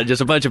Right? yelling.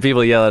 Just a bunch of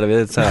people yelling at me.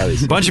 That's how it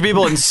is. bunch of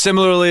people in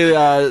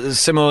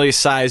similarly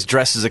sized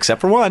dresses,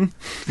 except for one.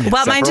 Well,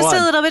 Except mine's for just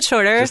one. a little bit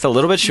shorter. Just a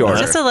little bit shorter.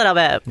 Just a little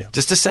bit.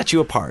 Just to set you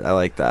apart. I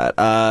like that.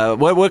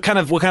 What kind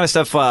of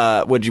stuff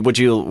would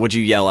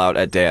you yell out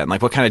at Dan?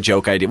 What kind of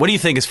joke idea? What do you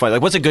think is funny?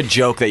 What's a good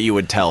joke that you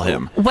would tell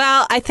him?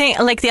 Well, I think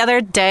the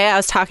other day I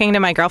was talking to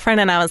my girlfriend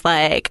and I was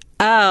like,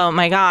 "Oh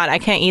my God, I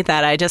can't eat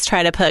that. I just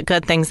try to put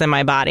good things in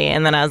my body."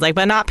 And then I was like,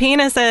 "But not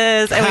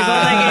penises." And we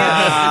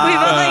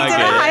both did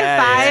a high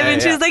five,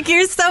 and she was like,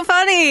 "You're so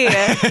funny."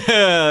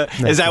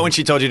 Is that when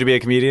she told you to be a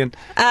comedian?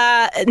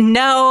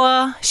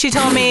 No, she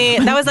told me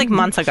that was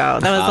months ago.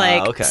 That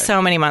was okay.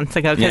 so many months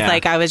ago because Yeah.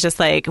 I was just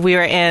we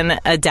were in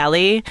a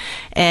deli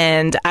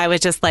and I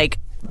was just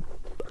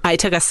I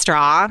took a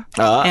straw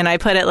and I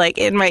put it like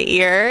in my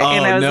ear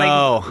and I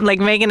was like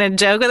making a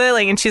joke with it.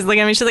 Like, and she's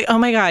looking at me. She's like, "Oh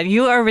my God,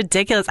 you are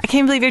ridiculous! I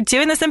can't believe you're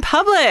doing this in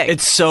public."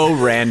 It's so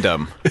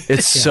random.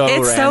 It's so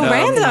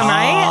random,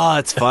 right? Oh,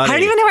 it's funny. I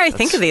don't even know where I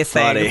think of these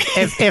things.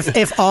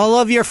 If all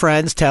of your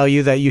friends tell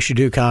you that you should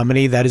do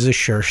comedy, that is a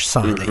sure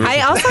sign. that you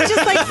I also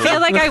just like feel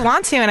like I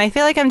want to, and I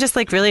feel like I'm just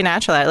like really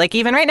natural at it. Like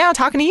even right now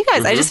talking to you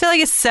guys, I just feel like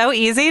it's so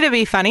easy to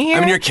be funny here. I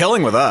mean, you're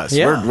killing with us.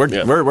 Yeah.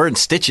 We're in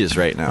stitches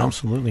right now.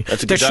 Absolutely.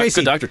 That's a There's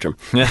Tracy. good doctor term.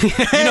 you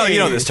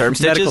know this term,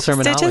 stitches. Medical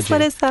terminology. Stitches,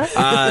 what is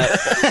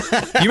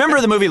that? You remember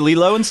the movie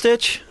Lilo and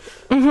Stitch?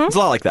 It's a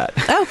lot like that.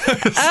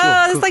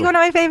 It's like one of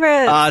my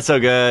favorites. So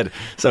good.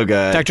 So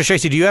good. Dr.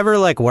 Tracy, do you ever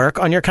like work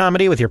on your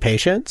comedy with your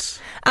patients?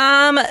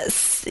 I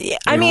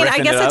mean, I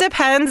riffing guess it it up?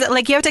 depends.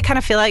 Like, you have to kind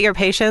of feel out your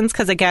patients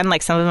because, again,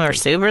 like some of them are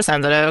super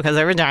sensitive because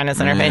their vagina's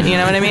in their face. You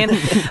know what I mean?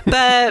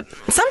 But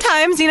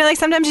sometimes, like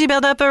sometimes you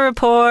build up a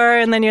rapport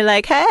and then you're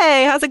like,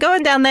 "Hey, how's it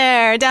going down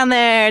there? Down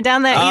there,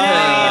 down there?" You know what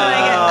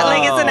I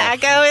mean? Like it's an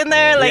echo in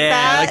there, like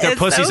that. like their It's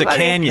pussy's so a funny.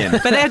 canyon.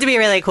 But they have to be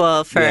really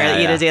cool for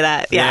you to do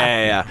that.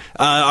 Yeah.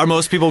 Are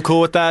most people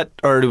cool with that,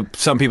 or do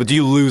some people? Do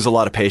you lose a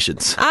lot of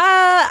patients?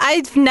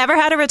 I've never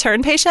had a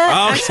return patient.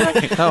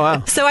 Actually. Oh,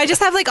 wow. So I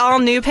just have like all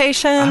new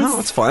patients. Oh,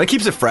 that's fun. It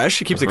keeps it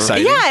fresh. It keeps it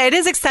exciting. Yeah, it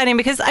is exciting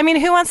because, I mean,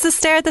 who wants to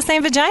stare at the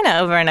same vagina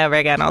over and over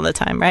again all the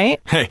time, right?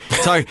 Hey,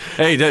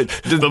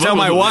 tell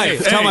my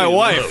wife. Tell my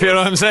wife. You know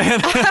what I'm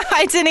saying?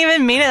 I didn't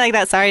even mean it like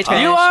that. Sorry,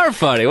 Trish. You are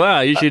funny.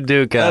 Wow, you should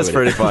do comedy.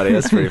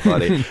 That's pretty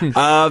funny.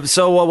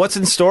 So what's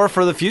in store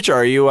for the future?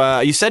 Are you?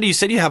 You said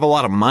you have a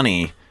lot of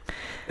money.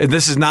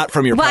 This is not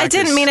from your Well, practice.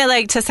 I didn't mean it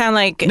like to sound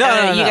like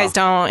No. you guys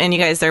don't, and you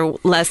guys are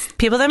less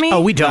people than me.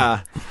 Oh, we don't.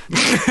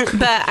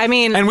 But I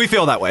mean, And we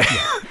feel that way.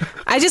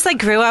 I just like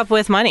grew up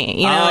with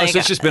money, you know. Oh, like, so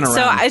it's just been So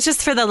around. it's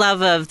just for the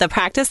love of the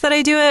practice that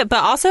I do it. But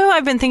also,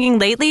 I've been thinking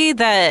lately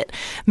that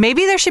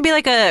maybe there should be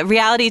like a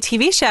reality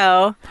TV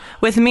show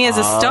with me as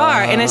a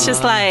star, and it's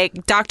just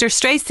like Dr.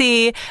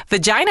 Stracy,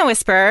 Vagina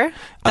Whisperer.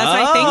 That's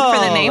my thing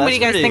for the name. What do you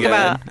guys think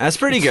about? That's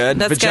pretty good.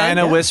 That's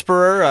Vagina good.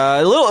 Whisperer.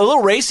 A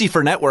little racy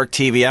for network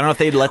TV. I don't know if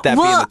they'd let that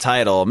be in Well- the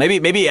title. Maybe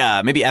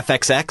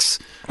FXX.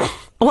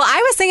 Well,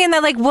 I was thinking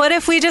that, like, what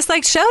if we just,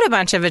 like, showed a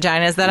bunch of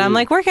vaginas that I'm,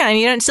 like, working on?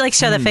 You don't, like,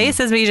 show the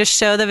faces, but you just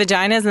show the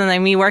vaginas and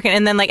then me working.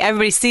 And then, like,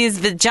 everybody sees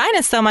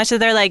vaginas so much that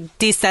they're, like,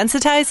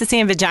 desensitized to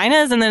seeing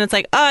vaginas. And then it's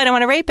like, oh, I don't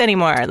want to rape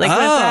anymore. Like, what's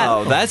that?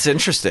 Oh, that's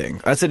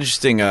interesting. That's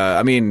interesting.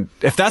 I mean,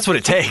 if that's what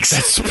it takes.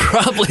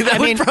 That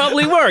would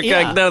probably work.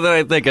 Yeah. Now that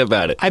I think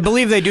about it. I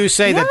believe they do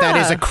say that Yeah.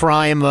 is a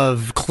crime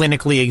of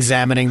clinically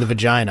examining the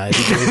vagina. I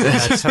believe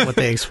that's what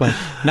they explain.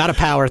 Not a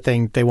power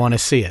thing. They want to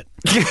see it.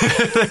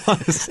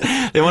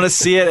 They want to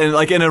see it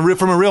and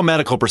from a real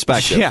medical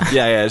perspective.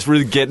 Yeah. Just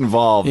really get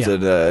involved. Yeah.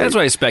 And, That's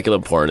why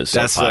speculative porn is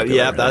so that's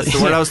popular. that's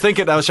the word I was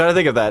thinking. I was trying to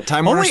think of that.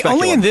 Time Warner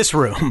Only in Speculum. this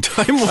room.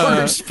 Time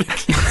Warner Is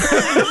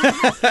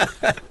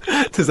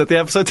that the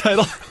episode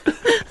title?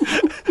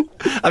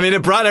 I mean,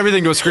 it brought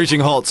everything to a screeching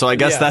halt, so I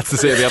guess that's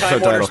the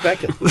episode title.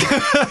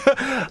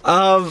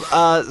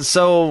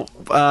 So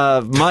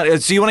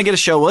you want to get a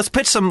show? Let's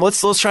pitch some.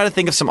 Let's try to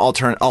think of some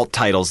alt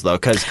titles though,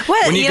 because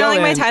What? when You you don't go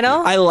like my in,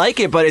 title? I like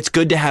it, but it's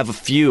good to have a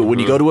few. When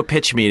you go to a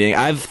pitch meeting,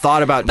 I've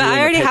thought about. But doing I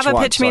already a pitch have a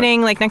once, pitch so-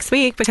 meeting, like, next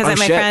week because my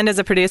shit. friend is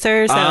a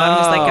producer. So I'm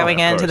just, like,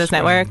 going of into course. this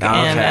network. Okay.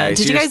 And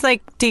So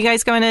do you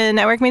guys go into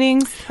network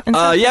meetings and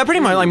stuff? Yeah, pretty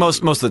much. Like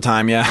most of the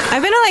time, yeah.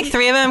 I've been to, like,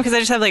 3 of them because I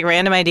just have, like,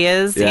 random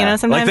ideas, you know,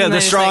 sometimes. like and the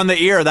then straw just, in like,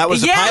 the ear. That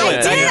was the Yeah,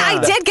 pilot. I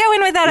did go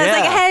in with that. I was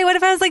like, Yeah. hey, what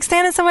if I was like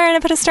standing somewhere and I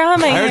put a straw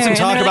in my ear? I heard some And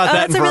talk they're about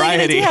like, that in oh, that's a really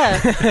Variety.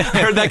 good idea.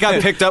 I heard that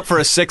got picked up for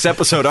a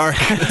 6-episode arc.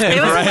 It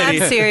was a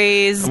web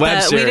series,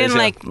 but we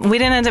didn't we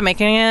didn't end up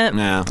making it.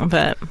 No.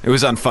 But It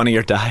was on Funny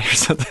or Die or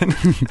something.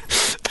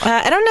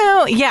 I don't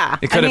know. Yeah,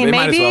 It could've- I mean, it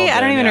might as maybe well have I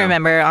don't been, even yeah.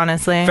 remember,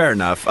 honestly. Fair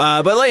enough.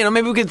 But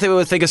maybe we could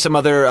think of some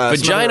other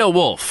Vagina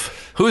Wolf.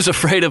 Who's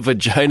afraid of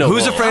Vagina Wolf?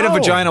 Who's afraid of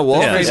Vagina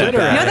Wolf? Yeah, Is it yeah.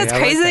 bad? No, that's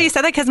crazy that you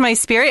said that because my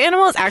spirit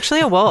animal is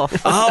actually a wolf.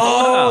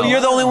 Oh, you're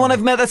the only one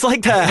I've met that's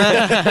like that.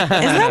 Isn't that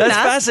That's nuts?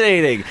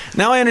 fascinating.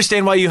 Now I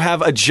understand why you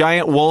have a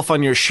giant wolf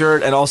on your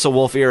shirt and also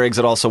wolf earrings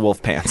and also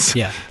wolf pants.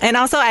 Yeah. And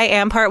also, I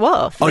am part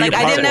wolf. Oh, like, you're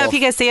I part didn't know wolf. if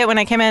you guys see it when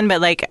I came in,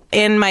 but like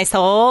in my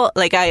soul,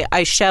 like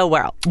I show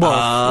wolf to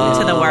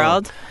the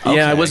world.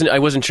 Yeah, I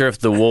wasn't sure if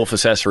the wolf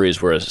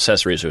accessories were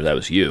accessories or that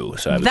was you.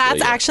 So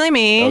That's actually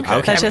me.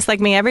 Okay. That's just like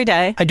me every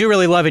day. I do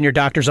really love in your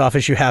doctor's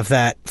office you have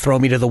that "throw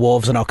me to the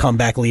wolves and I'll come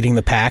back leading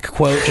the pack"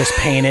 quote just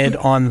painted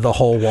on the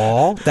whole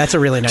wall. That's a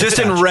really nice Just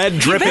touch. in red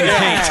dripping Been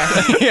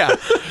paint. there. Yeah.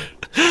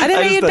 I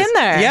didn't know you'd been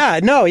there. Yeah,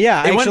 no,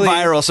 yeah. It actually,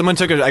 went viral. Someone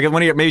took it. I got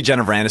one of your, maybe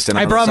Jennifer Aniston.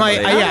 I brought my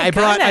somebody. I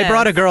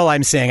brought a girl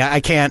I'm seeing. I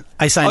can't.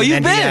 I signed Oh, an you've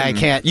NDA. been. I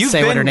can't You've say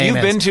been, what her name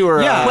you've is. been to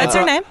her. Yeah. What's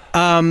her name?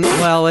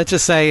 Well, let's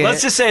just say.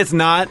 Let's just say it's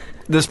not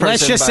this person.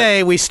 Let's just but-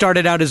 say we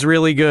started out as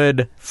really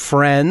good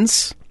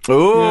friends.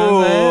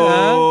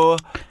 Ooh.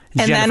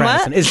 And Jennifer then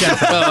what? Aniston. It's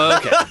Jennifer. Oh,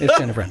 okay. It's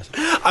Jennifer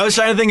Aniston. I was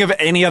trying to think of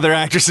any other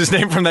actress's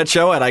name from that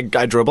show, and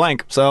I drew a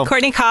blank. So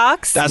Courtney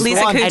Cox, That's the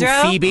Lisa one. And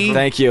Kudrow. Phoebe.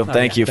 thank you.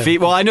 Yeah.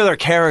 Well, I know their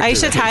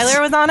characters. Aisha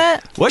Tyler was on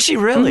it. Was she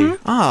really?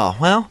 Oh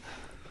well.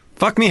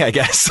 Fuck me, I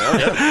guess.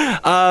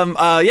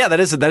 Yeah, that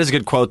is a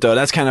good quote, though.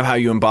 That's kind of how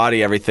you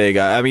embody everything.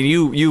 I mean,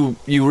 you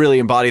really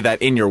embody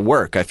that in your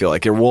work. I feel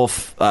like your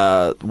wolf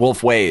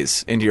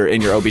ways in your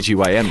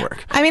OBGYN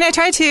work. I mean, I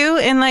try to,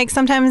 and like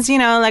sometimes, you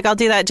know, like I'll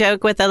do that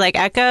joke with the like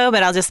echo,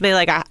 but I'll just be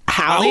like a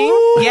howling.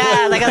 Ow!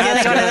 Yeah, like I'll do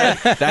like one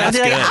of the, That's I'll do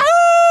like, good.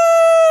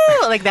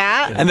 "Ow!" like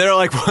that. And they're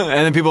like,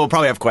 and then people will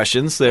probably have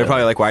questions. They're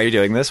probably like, "Why are you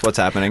doing this? What's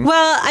happening?"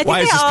 Well, I Why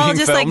think is they this all being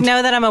just like filmed?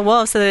 know that I'm a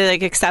wolf, so they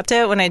like accept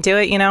it when I do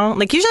it. You know,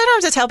 like usually I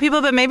don't have to tell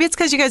people, but maybe it's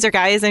because you guys are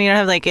guys and you don't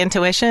have like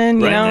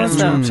intuition. You know,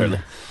 so. Certainly.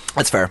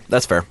 That's fair.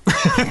 That's fair.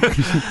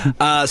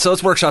 So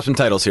let's workshop some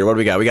titles here. What do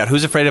we got? We got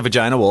Who's Afraid of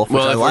Vagina Wolf, which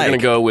Well, I if like. we're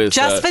gonna go with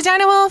Just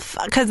Vagina Wolf,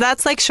 because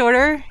that's like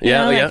shorter. you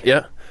know, like-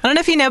 yeah. I don't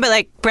know if you know, but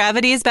like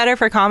Bravity is better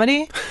for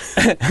comedy.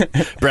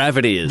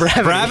 Bravity is.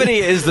 Gravity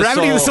is the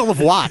Gravity soul. is the soul of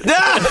what?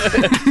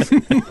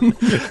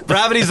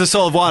 Gravity is the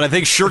soul of what? I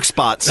think Shirk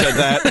Spot said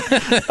that.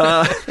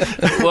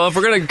 Well, if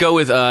we're gonna go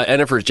with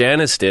Jennifer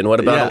Aniston, what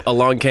about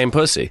Along Came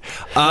Pussy?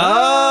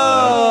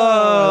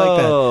 Oh.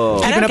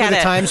 I Keeping don't up with get the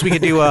it. times, we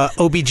could do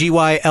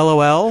OBGY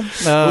LOL.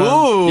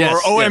 Ooh, Yes,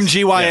 or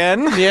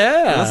OMGYN.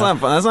 Yeah.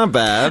 That's not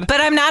bad.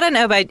 But I'm not an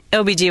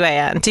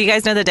OBGYN. Do you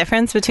guys know the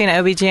difference between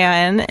an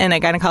OBGYN and a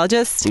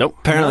gynecologist? Nope.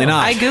 Apparently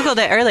not. I Googled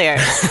it earlier.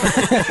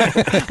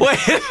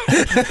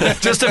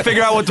 Wait, just to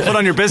figure out what to put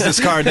on your business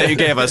card that you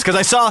gave us, because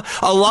I saw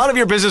a lot of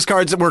your business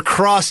cards that were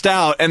crossed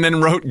out and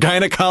then wrote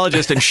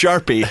gynecologist in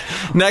Sharpie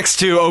next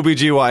to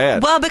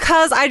OBGYN. Well,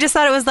 because I just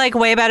thought it was like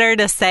way better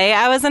to say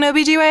I was an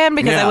OBGYN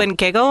because Yeah. I wouldn't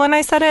giggle when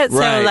I said it.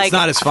 Right, So it's like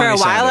not as for funny a while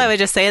sounding. I would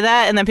just say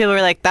that and then people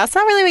were like, that's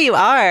not really what you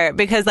are,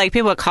 because like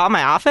people would call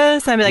my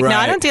office and I'd be like, no,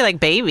 Right. I don't do like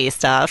baby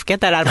stuff.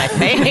 Get that out of my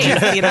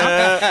face, you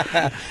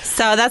know?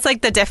 So that's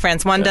like the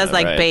difference. One does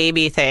like right.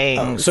 baby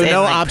things. So and,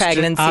 no like,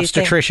 pregnancy things.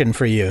 obstetrician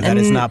for you. That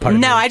is not part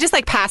of No, your- I just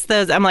like pass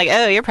those. I'm like,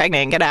 oh, you're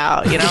pregnant. Get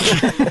out, you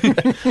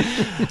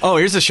know? Oh,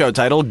 here's the show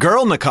title: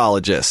 Girl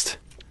Gynecologist.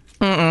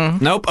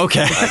 Nope.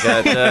 Okay.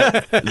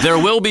 There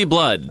will be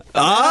blood.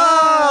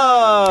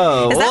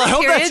 Oh, Is well, I that a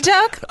hope period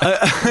joke?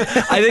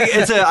 I think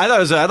it's a. I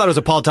thought it was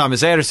a Paul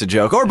Thomas Anderson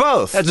joke, or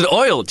both. That's an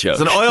oil joke.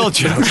 It's an oil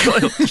joke.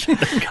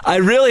 I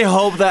really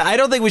hope that. I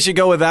don't think we should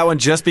go with that one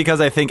just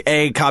because I think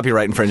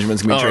copyright infringement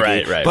is going to be Oh,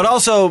 tricky. right. But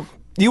also,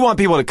 you want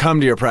people to come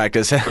to your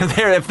practice.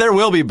 If there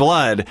will be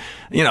blood,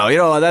 you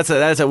know that's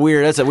a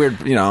weird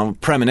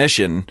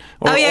premonition.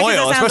 Or Oh, yeah, 'cause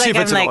oil, it sounds especially like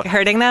if it's I'm, an like, oil.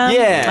 hurting them? Yeah,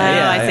 Oh,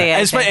 yeah.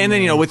 I see, And, and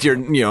then with your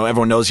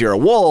everyone knows you're a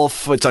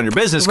wolf. It's on your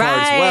business card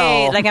as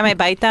well. Right. Like I might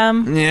bite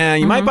them. Yeah,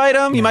 you might bite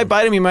them. You might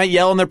bite them. You might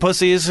yell in their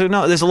pussies. Who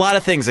knows? There's a lot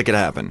of things that could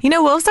happen. You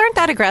know, wolves aren't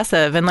that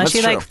aggressive unless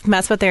That's you like true.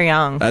 mess with their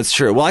young. That's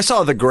true. Well, I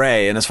saw The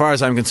Gray, and as far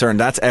as I'm concerned,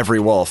 that's every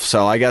wolf.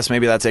 So I guess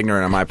maybe that's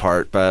ignorant on my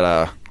part,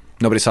 but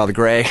nobody saw The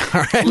Gray. All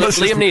right,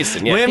 Liam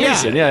Neeson, yeah. Liam Yeah.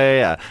 Neeson,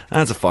 yeah.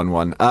 That's a fun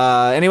one.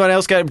 Anyone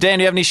else got? Dan,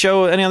 do you have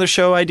any other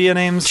show idea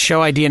names?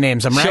 show idea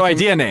names. I'm Show racking,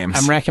 idea names.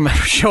 I'm racking my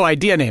show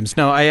idea names.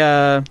 No,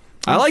 I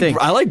like think.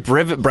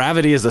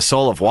 Bravity is the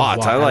soul of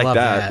Watts. Wow, I I like love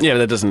that. Yeah, but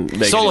that doesn't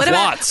make Soul any of What sense.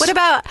 about Watts. what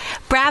about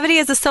Bravity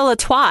as a solo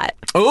twat?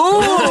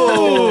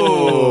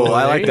 Ooh,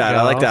 I like you that. I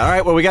go. like that. All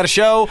right, well, we got a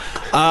show.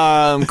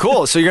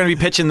 Cool. So you're going to be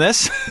pitching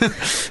this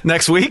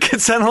next week,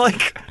 it sounded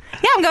like?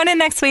 Yeah, I'm going in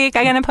next week.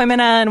 I got an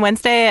appointment on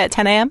Wednesday at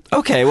 10 a.m.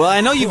 Okay, well,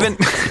 I know you've been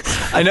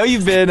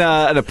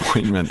an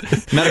appointment,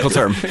 medical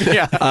term.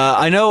 Yeah.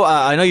 I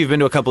know you've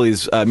been to a couple of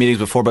these meetings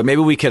before, but maybe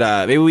we could,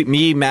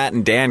 me, Matt,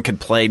 and Dan could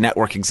play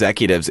network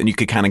executives, and you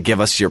could kind of give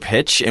us your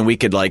pitch, and we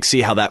could like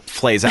see how that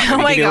plays out. Oh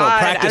We my could do a little God.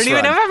 I practice don't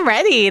even run. know if I'm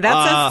ready.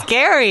 That's so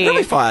scary. It'll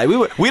be fine.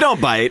 We don't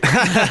bite.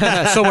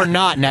 so we're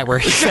not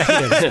network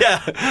executives.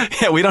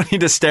 yeah, we don't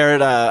need to stare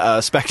at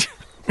a spectrum.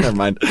 Never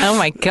mind. Oh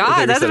my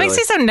God. That makes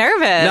me so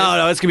nervous.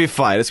 No, it's gonna be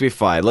fine. It's gonna be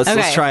fine. Let's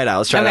Okay. try it out.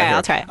 Let's try it Okay,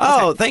 out. Here. I'll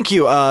try. Oh, thank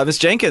you, Miss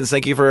Jenkins.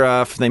 Thank you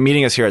for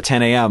meeting us here at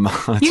 10 a.m. on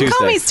a You Tuesday. can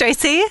call me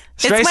Stracy.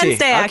 Stracy. It's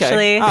Wednesday, Okay.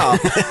 actually. Oh.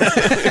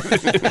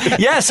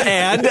 Yes,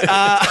 and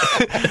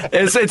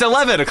it's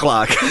 11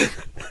 o'clock.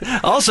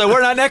 Also,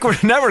 we're not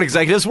network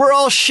executives. We're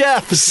all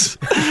chefs.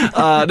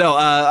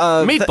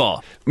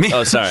 Meatball.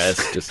 Oh, sorry.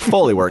 That's just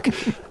Foley work.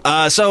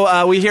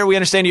 So we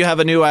understand you have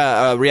a new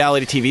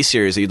reality TV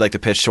series that you'd like to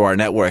pitch to our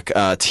network,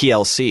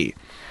 TLC.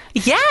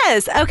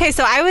 Yes. Okay.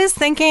 So I was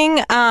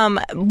thinking,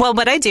 well,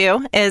 what I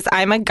do is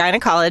I'm a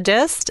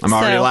gynecologist. I'm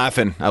already so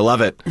laughing. I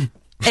love it.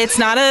 It's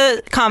not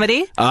a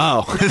comedy.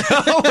 Oh,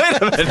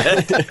 wait a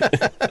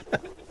minute.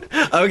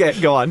 Okay,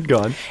 go on.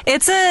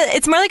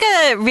 It's more like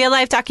a real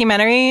life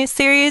documentary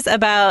series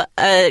about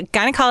a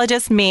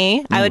gynecologist,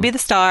 me. I would be the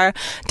star,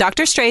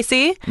 Dr.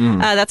 Stracy.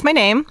 That's my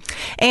name.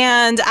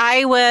 And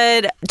I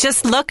would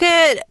just look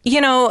at,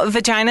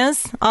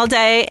 vaginas all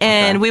day,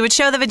 and we would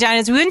show the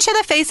vaginas. We wouldn't show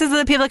the faces of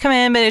the people that come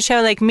in, but it'd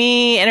show like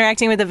me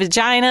interacting with the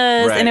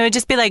vaginas, Right. and it would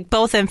just be like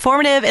both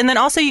informative, and then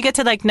also you get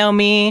to like know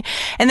me,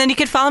 and then you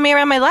could follow me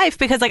around my life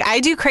because like I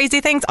do crazy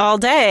things all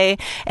day,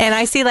 and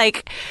I see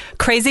like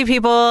crazy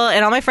people,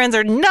 and all my friends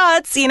are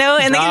nuts, and they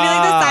can be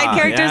like the side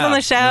characters yeah, on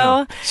the show.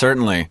 yeah,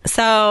 certainly.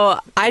 So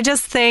I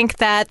just think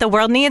that the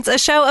world needs a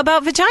show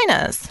about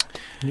vaginas.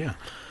 Yeah.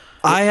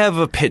 I have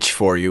a pitch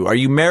for you. Are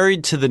you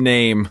married to the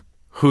name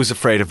Who's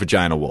Afraid of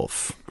Vagina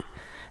Wolf?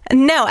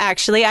 No,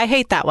 actually, I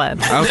hate that one.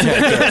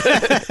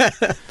 Okay,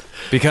 good.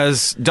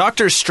 Because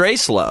Dr.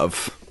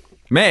 Strangelove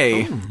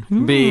may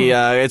be,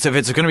 if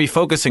it's going to be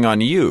focusing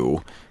on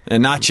you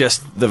and not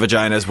just the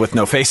vaginas with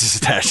no faces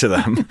attached to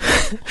them.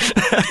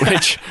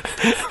 Which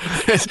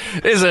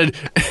is a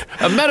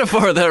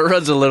metaphor that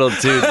runs a little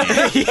too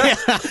deep.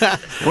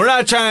 We're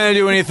not trying to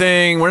do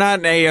anything. We're not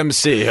an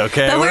AMC,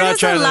 okay? But We're where not does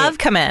trying the to. love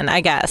come in,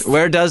 I guess?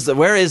 Where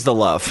is the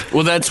love?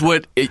 Well, that's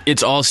what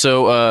it's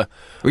also.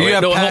 You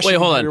have passion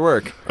hold for on. your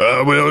work.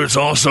 Well, it's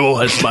also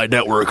as my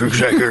network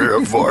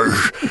executive for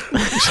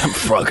some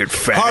fucking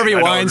fat. Harvey I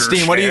don't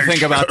Weinstein, what do you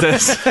think understand.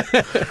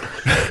 about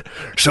this?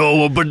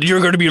 So, but you're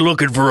going to be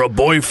looking for a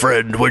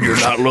boyfriend when you're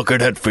not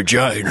looking at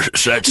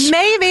vaginas. That's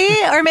Maybe.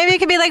 Or maybe it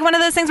could be like one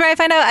of those things where I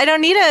find out I don't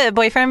need a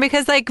boyfriend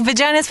because like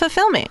vaginas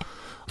fulfill me.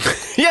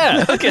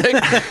 Yeah. Okay.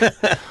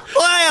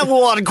 Well, I have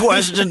one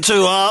question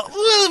too.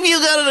 If you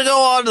got to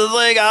go on to the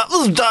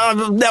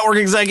thing, network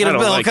executive I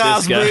don't Bill like this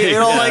Cosby, guy. you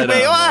don't Yeah, like I me?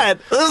 don't know. What?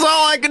 This is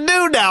all I can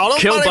do now.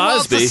 Kill Nobody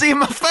wants to Bosby. see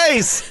my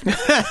face.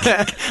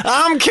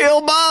 I'm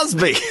Kill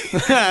Bosby.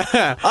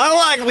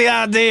 I like the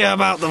idea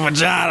about the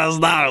vagina's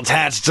not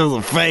attached to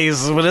the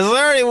face, but is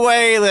there any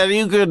way that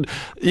you could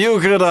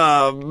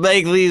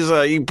make these?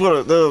 You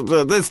put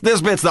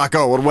this bit's not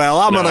going well.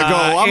 I'm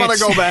gonna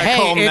go back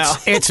home now.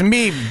 It's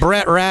me,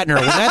 Brett Ratner.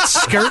 Will that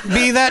skirt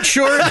be that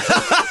short on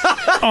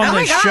Oh the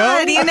my show?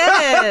 God, you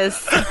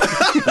noticed.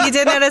 You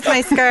did notice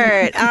my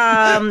skirt.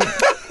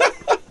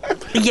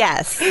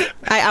 Yes.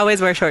 I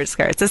always wear short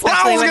skirts, especially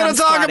Well, I was when going I'm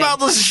to talk squatting. about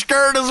the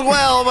skirt as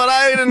well, but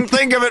I didn't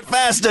think of it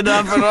fast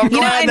enough, and I'm You know,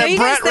 glad I know that you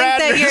guys Brett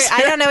think that Ratner's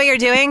I don't know what you're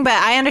doing, but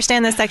I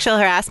understand the sexual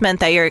harassment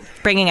that you're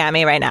bringing at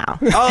me right now.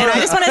 And I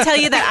just want to tell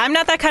you that I'm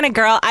not that kind of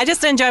girl. I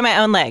just enjoy my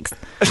own legs.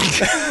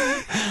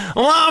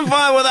 Well, I'm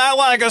fine with that.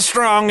 Like a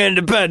strong,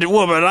 independent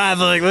woman. I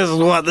think this is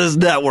what this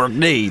network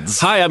needs.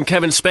 Hi, I'm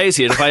Kevin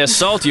Spacey, and if I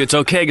assault you, it's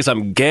okay because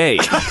I'm gay.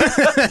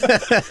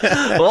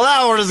 Well,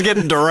 now we're just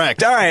getting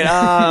direct. All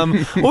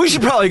right, we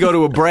should probably go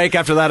to a break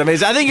after that.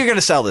 Amazing. I think you're going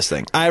to sell this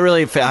thing. I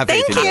really have faith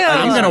Thank in you. you.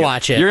 I'm going to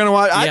watch it. You're gonna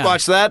watch. I'd Yeah.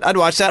 watch that. I'd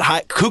watch that.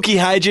 Kooky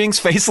hijinks,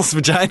 faceless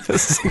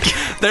vaginas.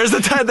 There's the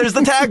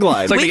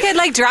tagline. We could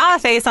like draw a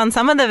face on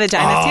some of the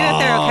vaginas too if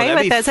they're okay that'd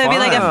with be it. So it'd be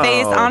like a fun.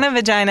 face on a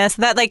vagina,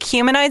 so that like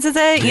humanizes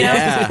it. You know?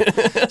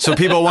 Yeah. So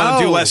people want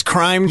to do Oh. less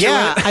crime to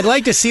Yeah, it. I'd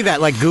like to see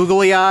that, like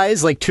googly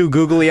eyes, like two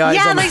googly eyes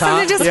Yeah, on the like top.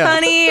 something just Yeah.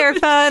 funny or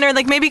fun or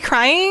like maybe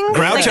crying.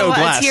 like Groucho a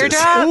glasses.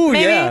 teardrop. Ooh,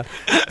 maybe. yeah.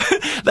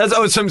 That's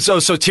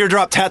so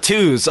teardrop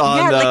tattoos on.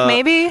 Yeah, like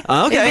maybe.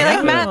 Okay. It'd be like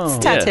yeah. Matt's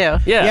tattoo.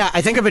 Yeah. Yeah,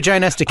 I think a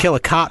vagina has to kill a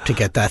cop to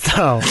get that,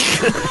 though.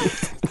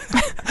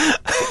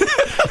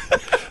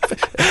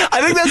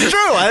 I think that's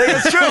true. I think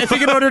that's true. I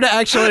think in order to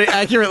actually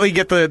accurately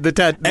get the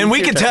tattoo. And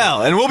we can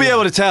tell, and we'll be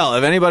able to tell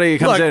if anybody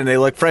comes Look. in and they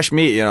look fresh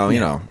meat.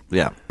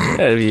 Yeah.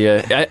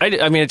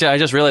 I mean, I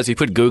just realized you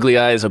put googly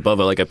eyes above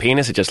a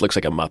penis, it just looks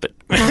like a Muppet.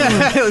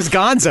 It was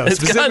Gonzo,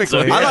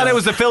 specifically. Gonzo. I thought it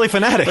was the Philly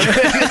Fanatic.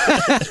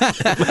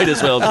 Might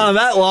as well.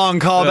 That long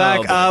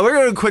callback. Oh, boy. We're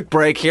going to a quick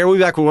break here. We'll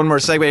be back with one more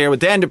segment here with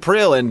Dan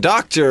DePriel and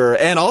doctor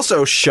and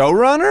also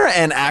showrunner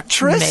and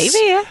actress.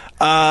 Maybe.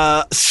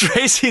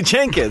 Tracy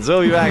Jenkins.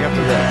 We'll be back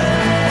after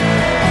that.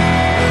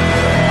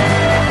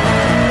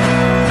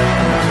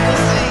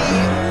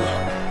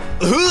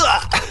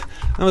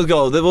 Let's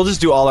go. We'll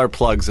just do all our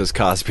plugs as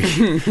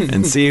Cosby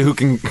and see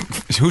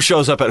who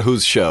shows up at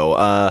whose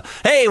show.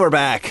 Hey, we're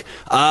back.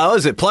 What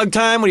is it? Plug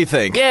time? What do you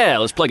think? Yeah,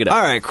 let's plug it up.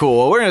 All right, cool.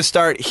 Well, we're going to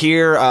start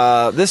here.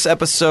 This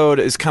episode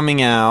is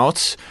coming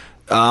out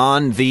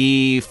on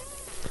the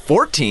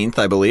 14th,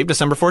 I believe.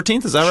 December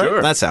 14th, is that right?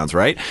 Sure. That sounds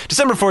right.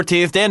 December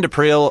 14th, Dan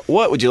DePriel,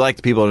 what would you like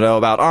the people to know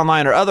about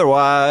online or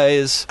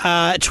otherwise?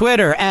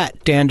 Twitter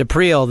at Dan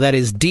DePriel. That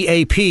is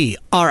DAPRILE.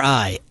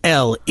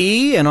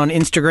 And on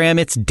Instagram,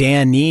 it's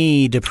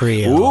Danny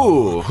DePriel.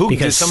 Ooh, who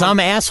Because did some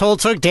asshole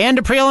took Dan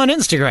DePriel on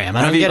Instagram.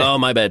 I don't get it. Oh,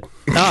 my bad.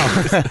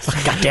 Oh,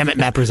 God damn it,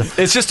 Matt Bruza.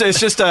 It's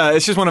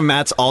just one of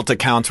Matt's alt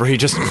accounts where he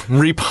just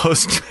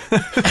reposts.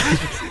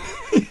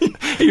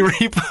 He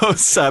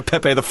reposts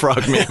Pepe the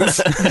Frog memes.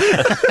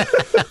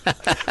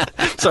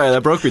 Sorry,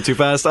 that broke me too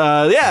fast.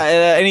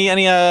 Any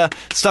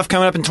stuff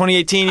coming up in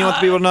 2018 you want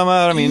the people to know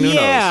about? I mean, who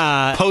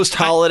yeah. knows?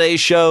 Post-holiday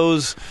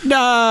shows.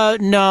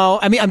 No.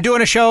 I mean, I'm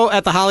doing a show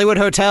at the Hollywood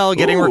Hotel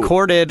getting Ooh.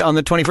 recorded on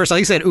the 21st. Like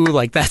you said, ooh,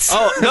 like that's...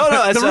 Oh, no,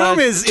 that's The room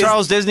is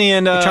Charles Disney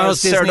and Charles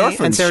Sarah Disney Dorfman's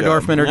and Sarah show.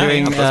 Dorfman are Yeah,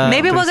 doing... yeah.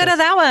 Maybe we'll go to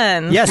that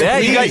one. Yes, Yeah,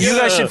 you please.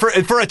 guys should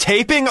for a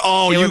taping.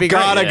 Oh, It would you be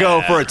gotta great.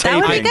 go for a That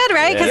taping. would be good,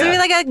 right? Because we'd be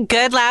like a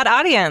good, loud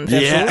audience.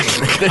 Yeah.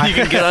 Then you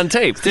can get on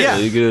tape, too. Yeah.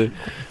 You could-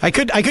 I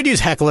could use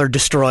heckler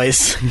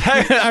destroys.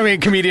 I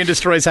mean, comedian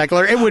destroys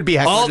heckler. It would be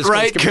heckler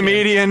Alt-right destroys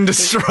comedian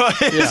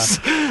destroys.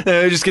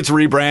 It just gets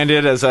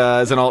rebranded as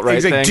an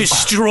alt-right thing.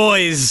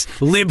 Destroys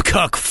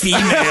libcuck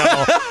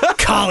female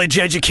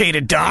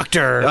college-educated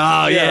doctor.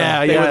 Oh,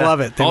 yeah. They would love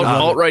it. They would love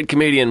it. Alt-right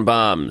comedian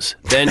bombs,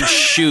 then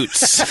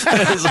shoots.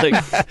 It's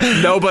like,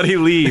 nobody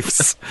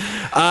leaves.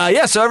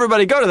 So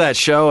everybody go to that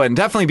show and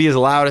definitely be as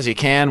loud as you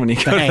can when you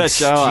go to that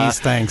show. Jeez,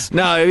 thanks.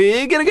 No,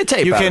 you get a good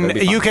tape.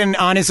 You can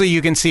honestly,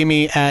 you can see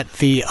me at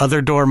the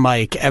Other Door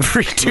mic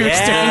every Tuesday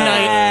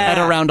night at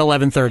around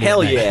 11:30.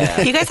 Hell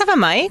yeah. You guys have a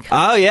mic?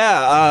 Oh,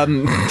 yeah.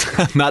 I'm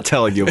not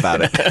telling you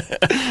about it.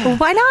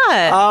 Why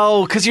not?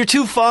 Oh, because you're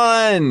too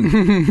fun.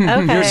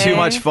 Okay. You're too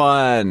much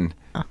fun.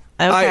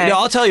 Okay.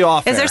 I'll tell you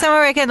off Is there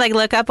somewhere I could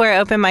look up where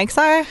open mics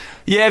are?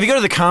 Yeah, if you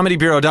go to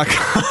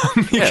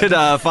thecomedybureau.com, you could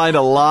find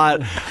a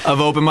lot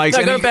of open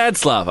mics. go to Bad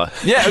Slava.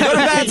 Yeah, go to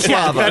Bad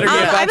Slava.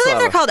 I believe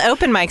they're called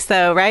open mics,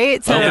 though,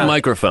 right? So, Open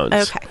microphones.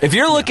 Okay. If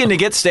you're looking to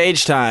get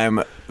stage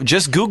time,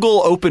 just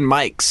Google open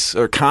mics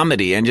or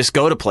comedy and just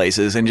go to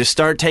places and just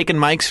start taking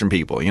mics from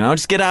people.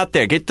 Just get out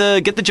there, get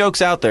the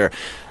jokes out there.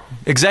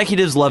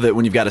 Executives love it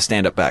when you've got a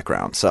stand-up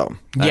background, so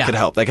that could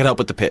help. That could help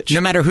with the pitch. No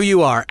matter who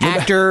you are,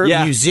 actor,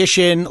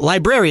 musician,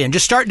 librarian,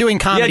 just start doing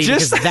comedy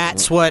because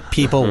that's what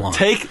people want.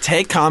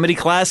 Take comedy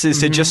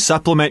classes to just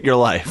supplement your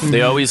life.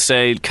 They always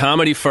say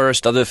comedy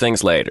first, other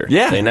things later.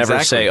 Yeah, they never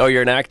exactly. say, "Oh,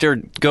 you're an actor.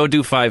 Go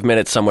do 5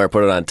 minutes somewhere,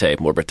 put it on tape,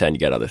 and we'll pretend you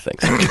get other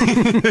things."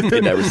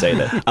 They never say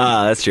that.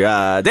 That's true.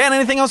 Dan,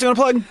 anything else you want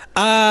to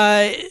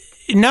plug?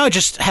 No,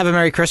 just have a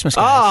Merry Christmas,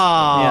 guys.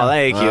 Oh,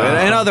 thank you.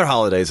 And other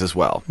holidays as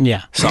well.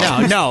 Yeah.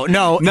 No,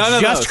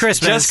 just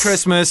Christmas. Just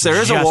Christmas. There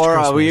is a Just war.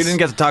 Christmas. We didn't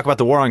get to talk about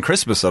the war on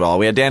Christmas at all.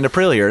 We had Dan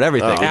D'April here and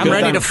everything. I'm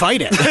ready to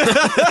fight it.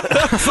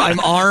 I'm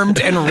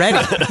armed and ready.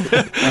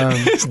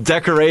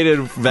 Decorated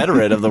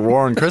veteran of the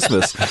war on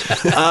Christmas.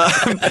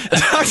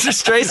 Dr.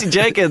 Tracy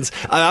Jenkins.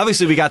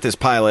 Obviously, we got this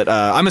pilot.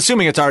 I'm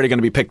assuming it's already going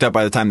to be picked up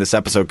by the time this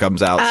episode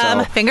comes out.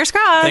 So. Fingers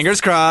crossed.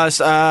 Fingers crossed.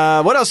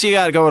 What else you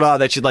got going on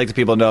that you'd like the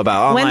people to know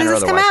about? When Online does or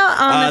this come otherwise?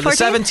 out? On the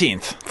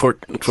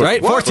 17th.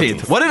 Right?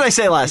 14th. What did I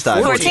say last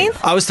time? 14th?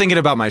 I was thinking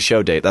about my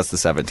show date. That's the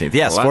 17th.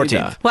 Yes,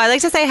 14th. Well, I'd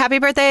like to say happy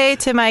birthday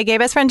to my gay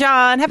best friend,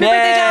 John. Happy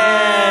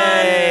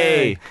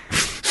birthday,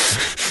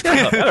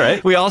 John! All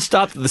right. We all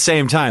stopped at the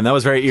same time. That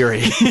was very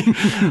eerie.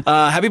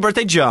 Happy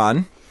birthday,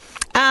 John.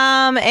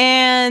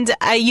 And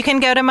you can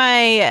go to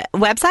my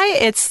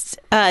website. It's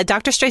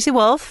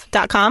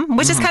drstracywolf.com,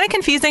 which is kind of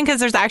confusing because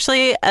there's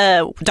actually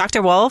a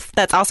Dr. Wolf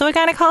that's also a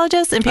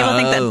gynecologist, and people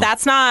think that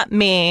that's not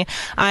me.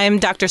 I'm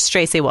Dr.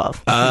 Stracy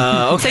Wolf.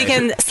 Okay. So you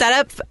can set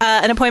up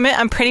an appointment.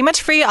 I'm pretty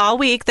much free all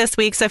week this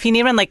week, so if you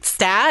need one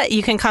stat,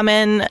 you can come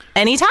in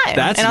anytime.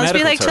 That's and I'll just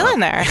be medical term. chilling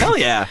there. Hell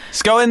yeah.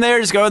 Just go in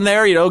there.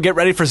 Get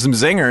ready for some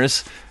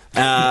zingers.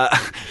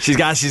 She's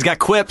got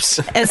quips.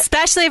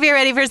 Especially if you're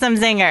ready for some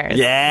zingers.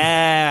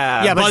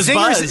 Yeah. But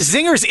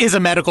zingers is a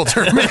medical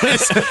term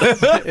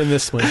in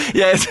this one.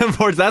 Yeah, it's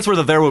important. That's where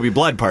the "there will be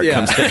blood" part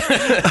comes in.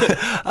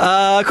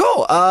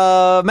 Cool.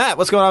 Matt,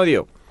 what's going on with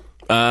you?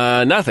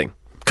 Nothing.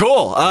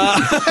 Cool.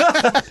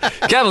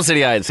 Capital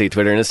City INC,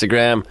 Twitter and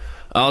Instagram.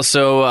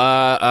 Also,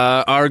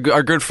 our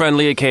good friend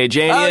Leah K.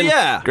 Janian. Oh,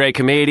 yeah. Great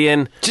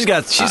comedian. She's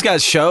got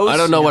shows. I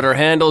don't know what her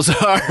handles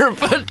are,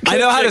 but I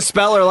know how to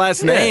spell her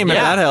last name, and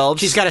that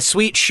helps. She's got a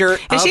sweet shirt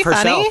Is of she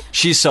herself. funny?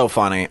 She's so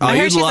funny. Oh, I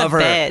heard you'd she's love a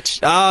her.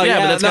 bitch. Oh, yeah,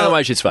 but that's kind of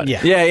why she's fun.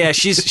 Yeah. Yeah.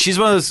 She's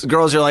one of those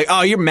girls. You're like,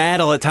 oh, you're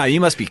mad all the time.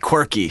 You must be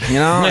quirky. You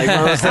know, like one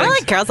of those I don't things.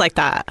 like girls like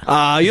that.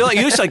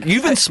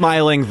 You've been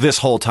smiling this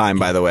whole time.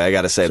 By the way, I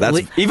got to say even That's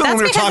when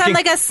we were because talking.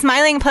 I'm a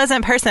smiling,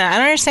 pleasant person. I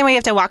don't understand why you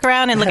have to walk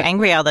around and look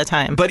angry all the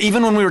time. But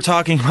even when we were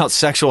talking about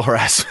sexual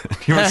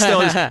harassment, you were still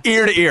just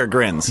ear to ear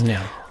grins.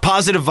 Yeah.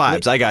 Positive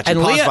vibes. I got you.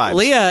 And vibes.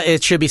 Leah,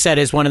 it should be said,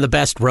 is one of the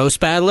best roast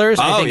battlers,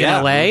 I think, in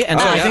LA. And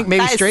so I think maybe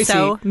That is Stracy,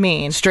 so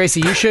mean.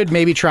 Stracy, you should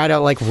maybe try to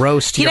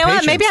roast You your know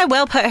what? patients. Maybe I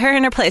will put her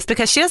in her place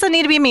because she doesn't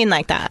need to be mean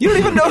like that. You don't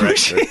even know who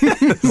she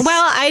is.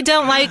 Well, I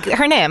don't like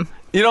her name.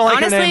 You don't like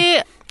Honestly, her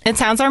name? it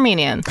sounds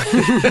Armenian.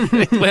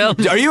 Well,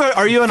 Are you an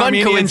Fun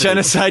Armenian coincidence.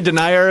 genocide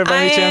denier by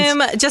any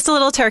chance? I'm just a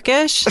little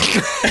Turkish.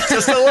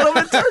 Just a little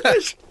bit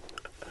Turkish.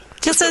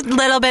 Just a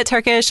little bit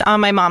Turkish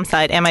on my mom's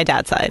side and my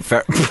dad's side.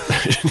 Fair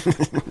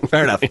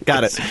enough.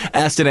 Got it.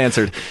 Asked and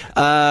answered.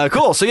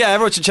 Cool. So yeah,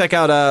 everyone should check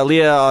out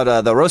Leah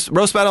on the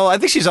roast battle. I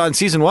think she's on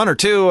season 1 or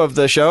 2 of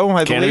the show.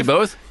 I can it believe. be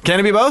both? Can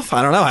it be both?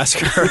 I don't know. Ask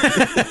her.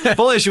 If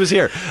only she was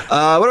here.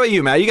 What about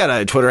you, Matt? You got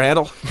a Twitter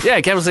handle?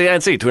 Yeah, Capital City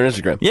INC, Twitter and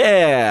Instagram.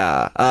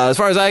 Yeah. As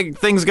far as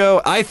things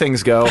go,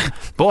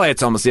 boy,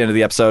 it's almost the end of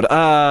the episode.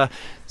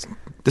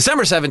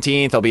 December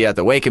 17th, I'll be at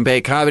the Wake and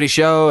Bake Comedy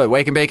Show at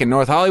Wake and Bake in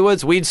North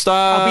Hollywood's Weed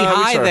Stop. I'll be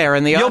high there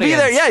in the You'll audience. be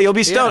there, yeah. You'll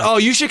be stoned. Yeah. Oh,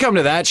 you should come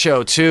to that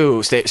show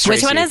too.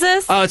 Which one is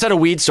this? Oh, it's at a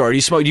weed store. Do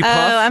you smoke? Do you puff?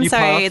 Oh, I'm You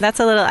sorry. puff? That's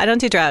a little. I don't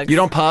do drugs. You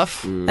don't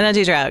puff? I don't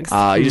do drugs.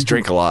 You just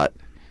drink a lot.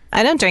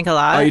 I don't drink a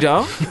lot. Oh, you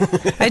don't?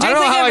 I drink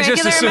know how I a just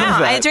regular assumed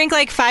amount. that. I drink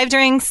 5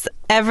 drinks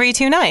every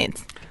 2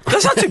 nights.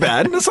 That's not too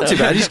bad. That's not too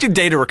bad. You just get a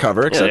day to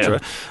recover,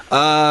 etc. So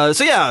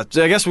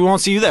I guess we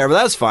won't see you there, but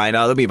that's fine.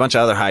 There'll be a bunch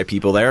of other high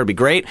people there. It'll be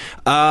great.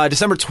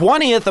 December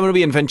 20th, I'm going to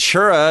be in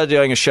Ventura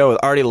doing a show with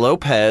Artie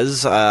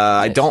Lopez.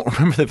 I don't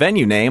remember the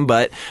venue name,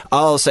 but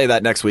I'll say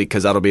that next week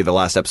because that'll be the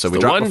last episode we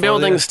drop. One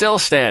building still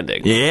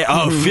standing. Yeah.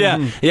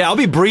 Oh, yeah. I'll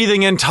be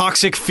breathing in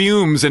toxic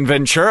fumes in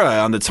Ventura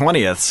on the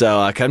 20th,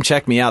 so come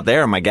check me out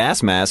there in my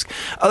gas mask.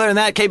 Other than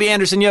that, KB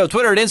Anderson,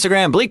 Twitter and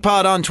Instagram,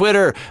 BleakPod on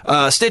Twitter,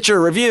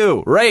 Stitcher,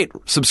 review, rate,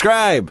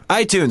 subscribe,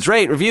 iTunes,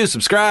 rate, review,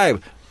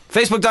 subscribe.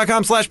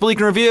 Facebook.com/Bleak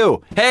and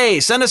Review. Hey,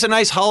 send us a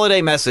nice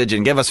holiday message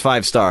and give us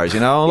 5 stars.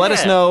 Let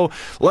us know.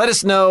 Let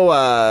us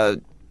know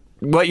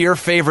what your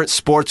favorite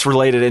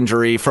sports-related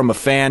injury from a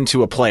fan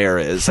to a player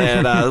is,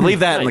 and leave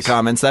that in the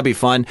comments. That'd be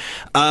fun.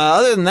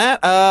 Other than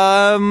that,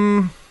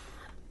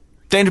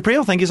 Dan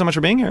DePriel, thank you so much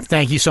for being here.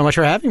 Thank you so much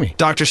for having me.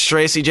 Dr.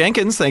 Tracy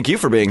Jenkins, thank you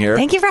for being here.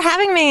 Thank you for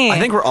having me. I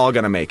think we're all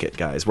going to make it,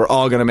 guys. We're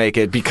all going to make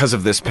it because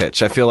of this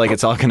pitch. I feel like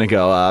it's all going to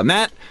go.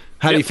 Matt,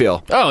 how do you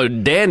feel? Oh,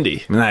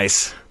 dandy.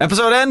 Nice.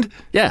 Episode end?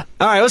 Yeah.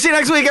 All right, we'll see you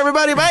next week,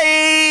 everybody.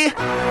 Bye.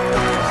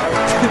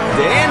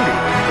 Dandy.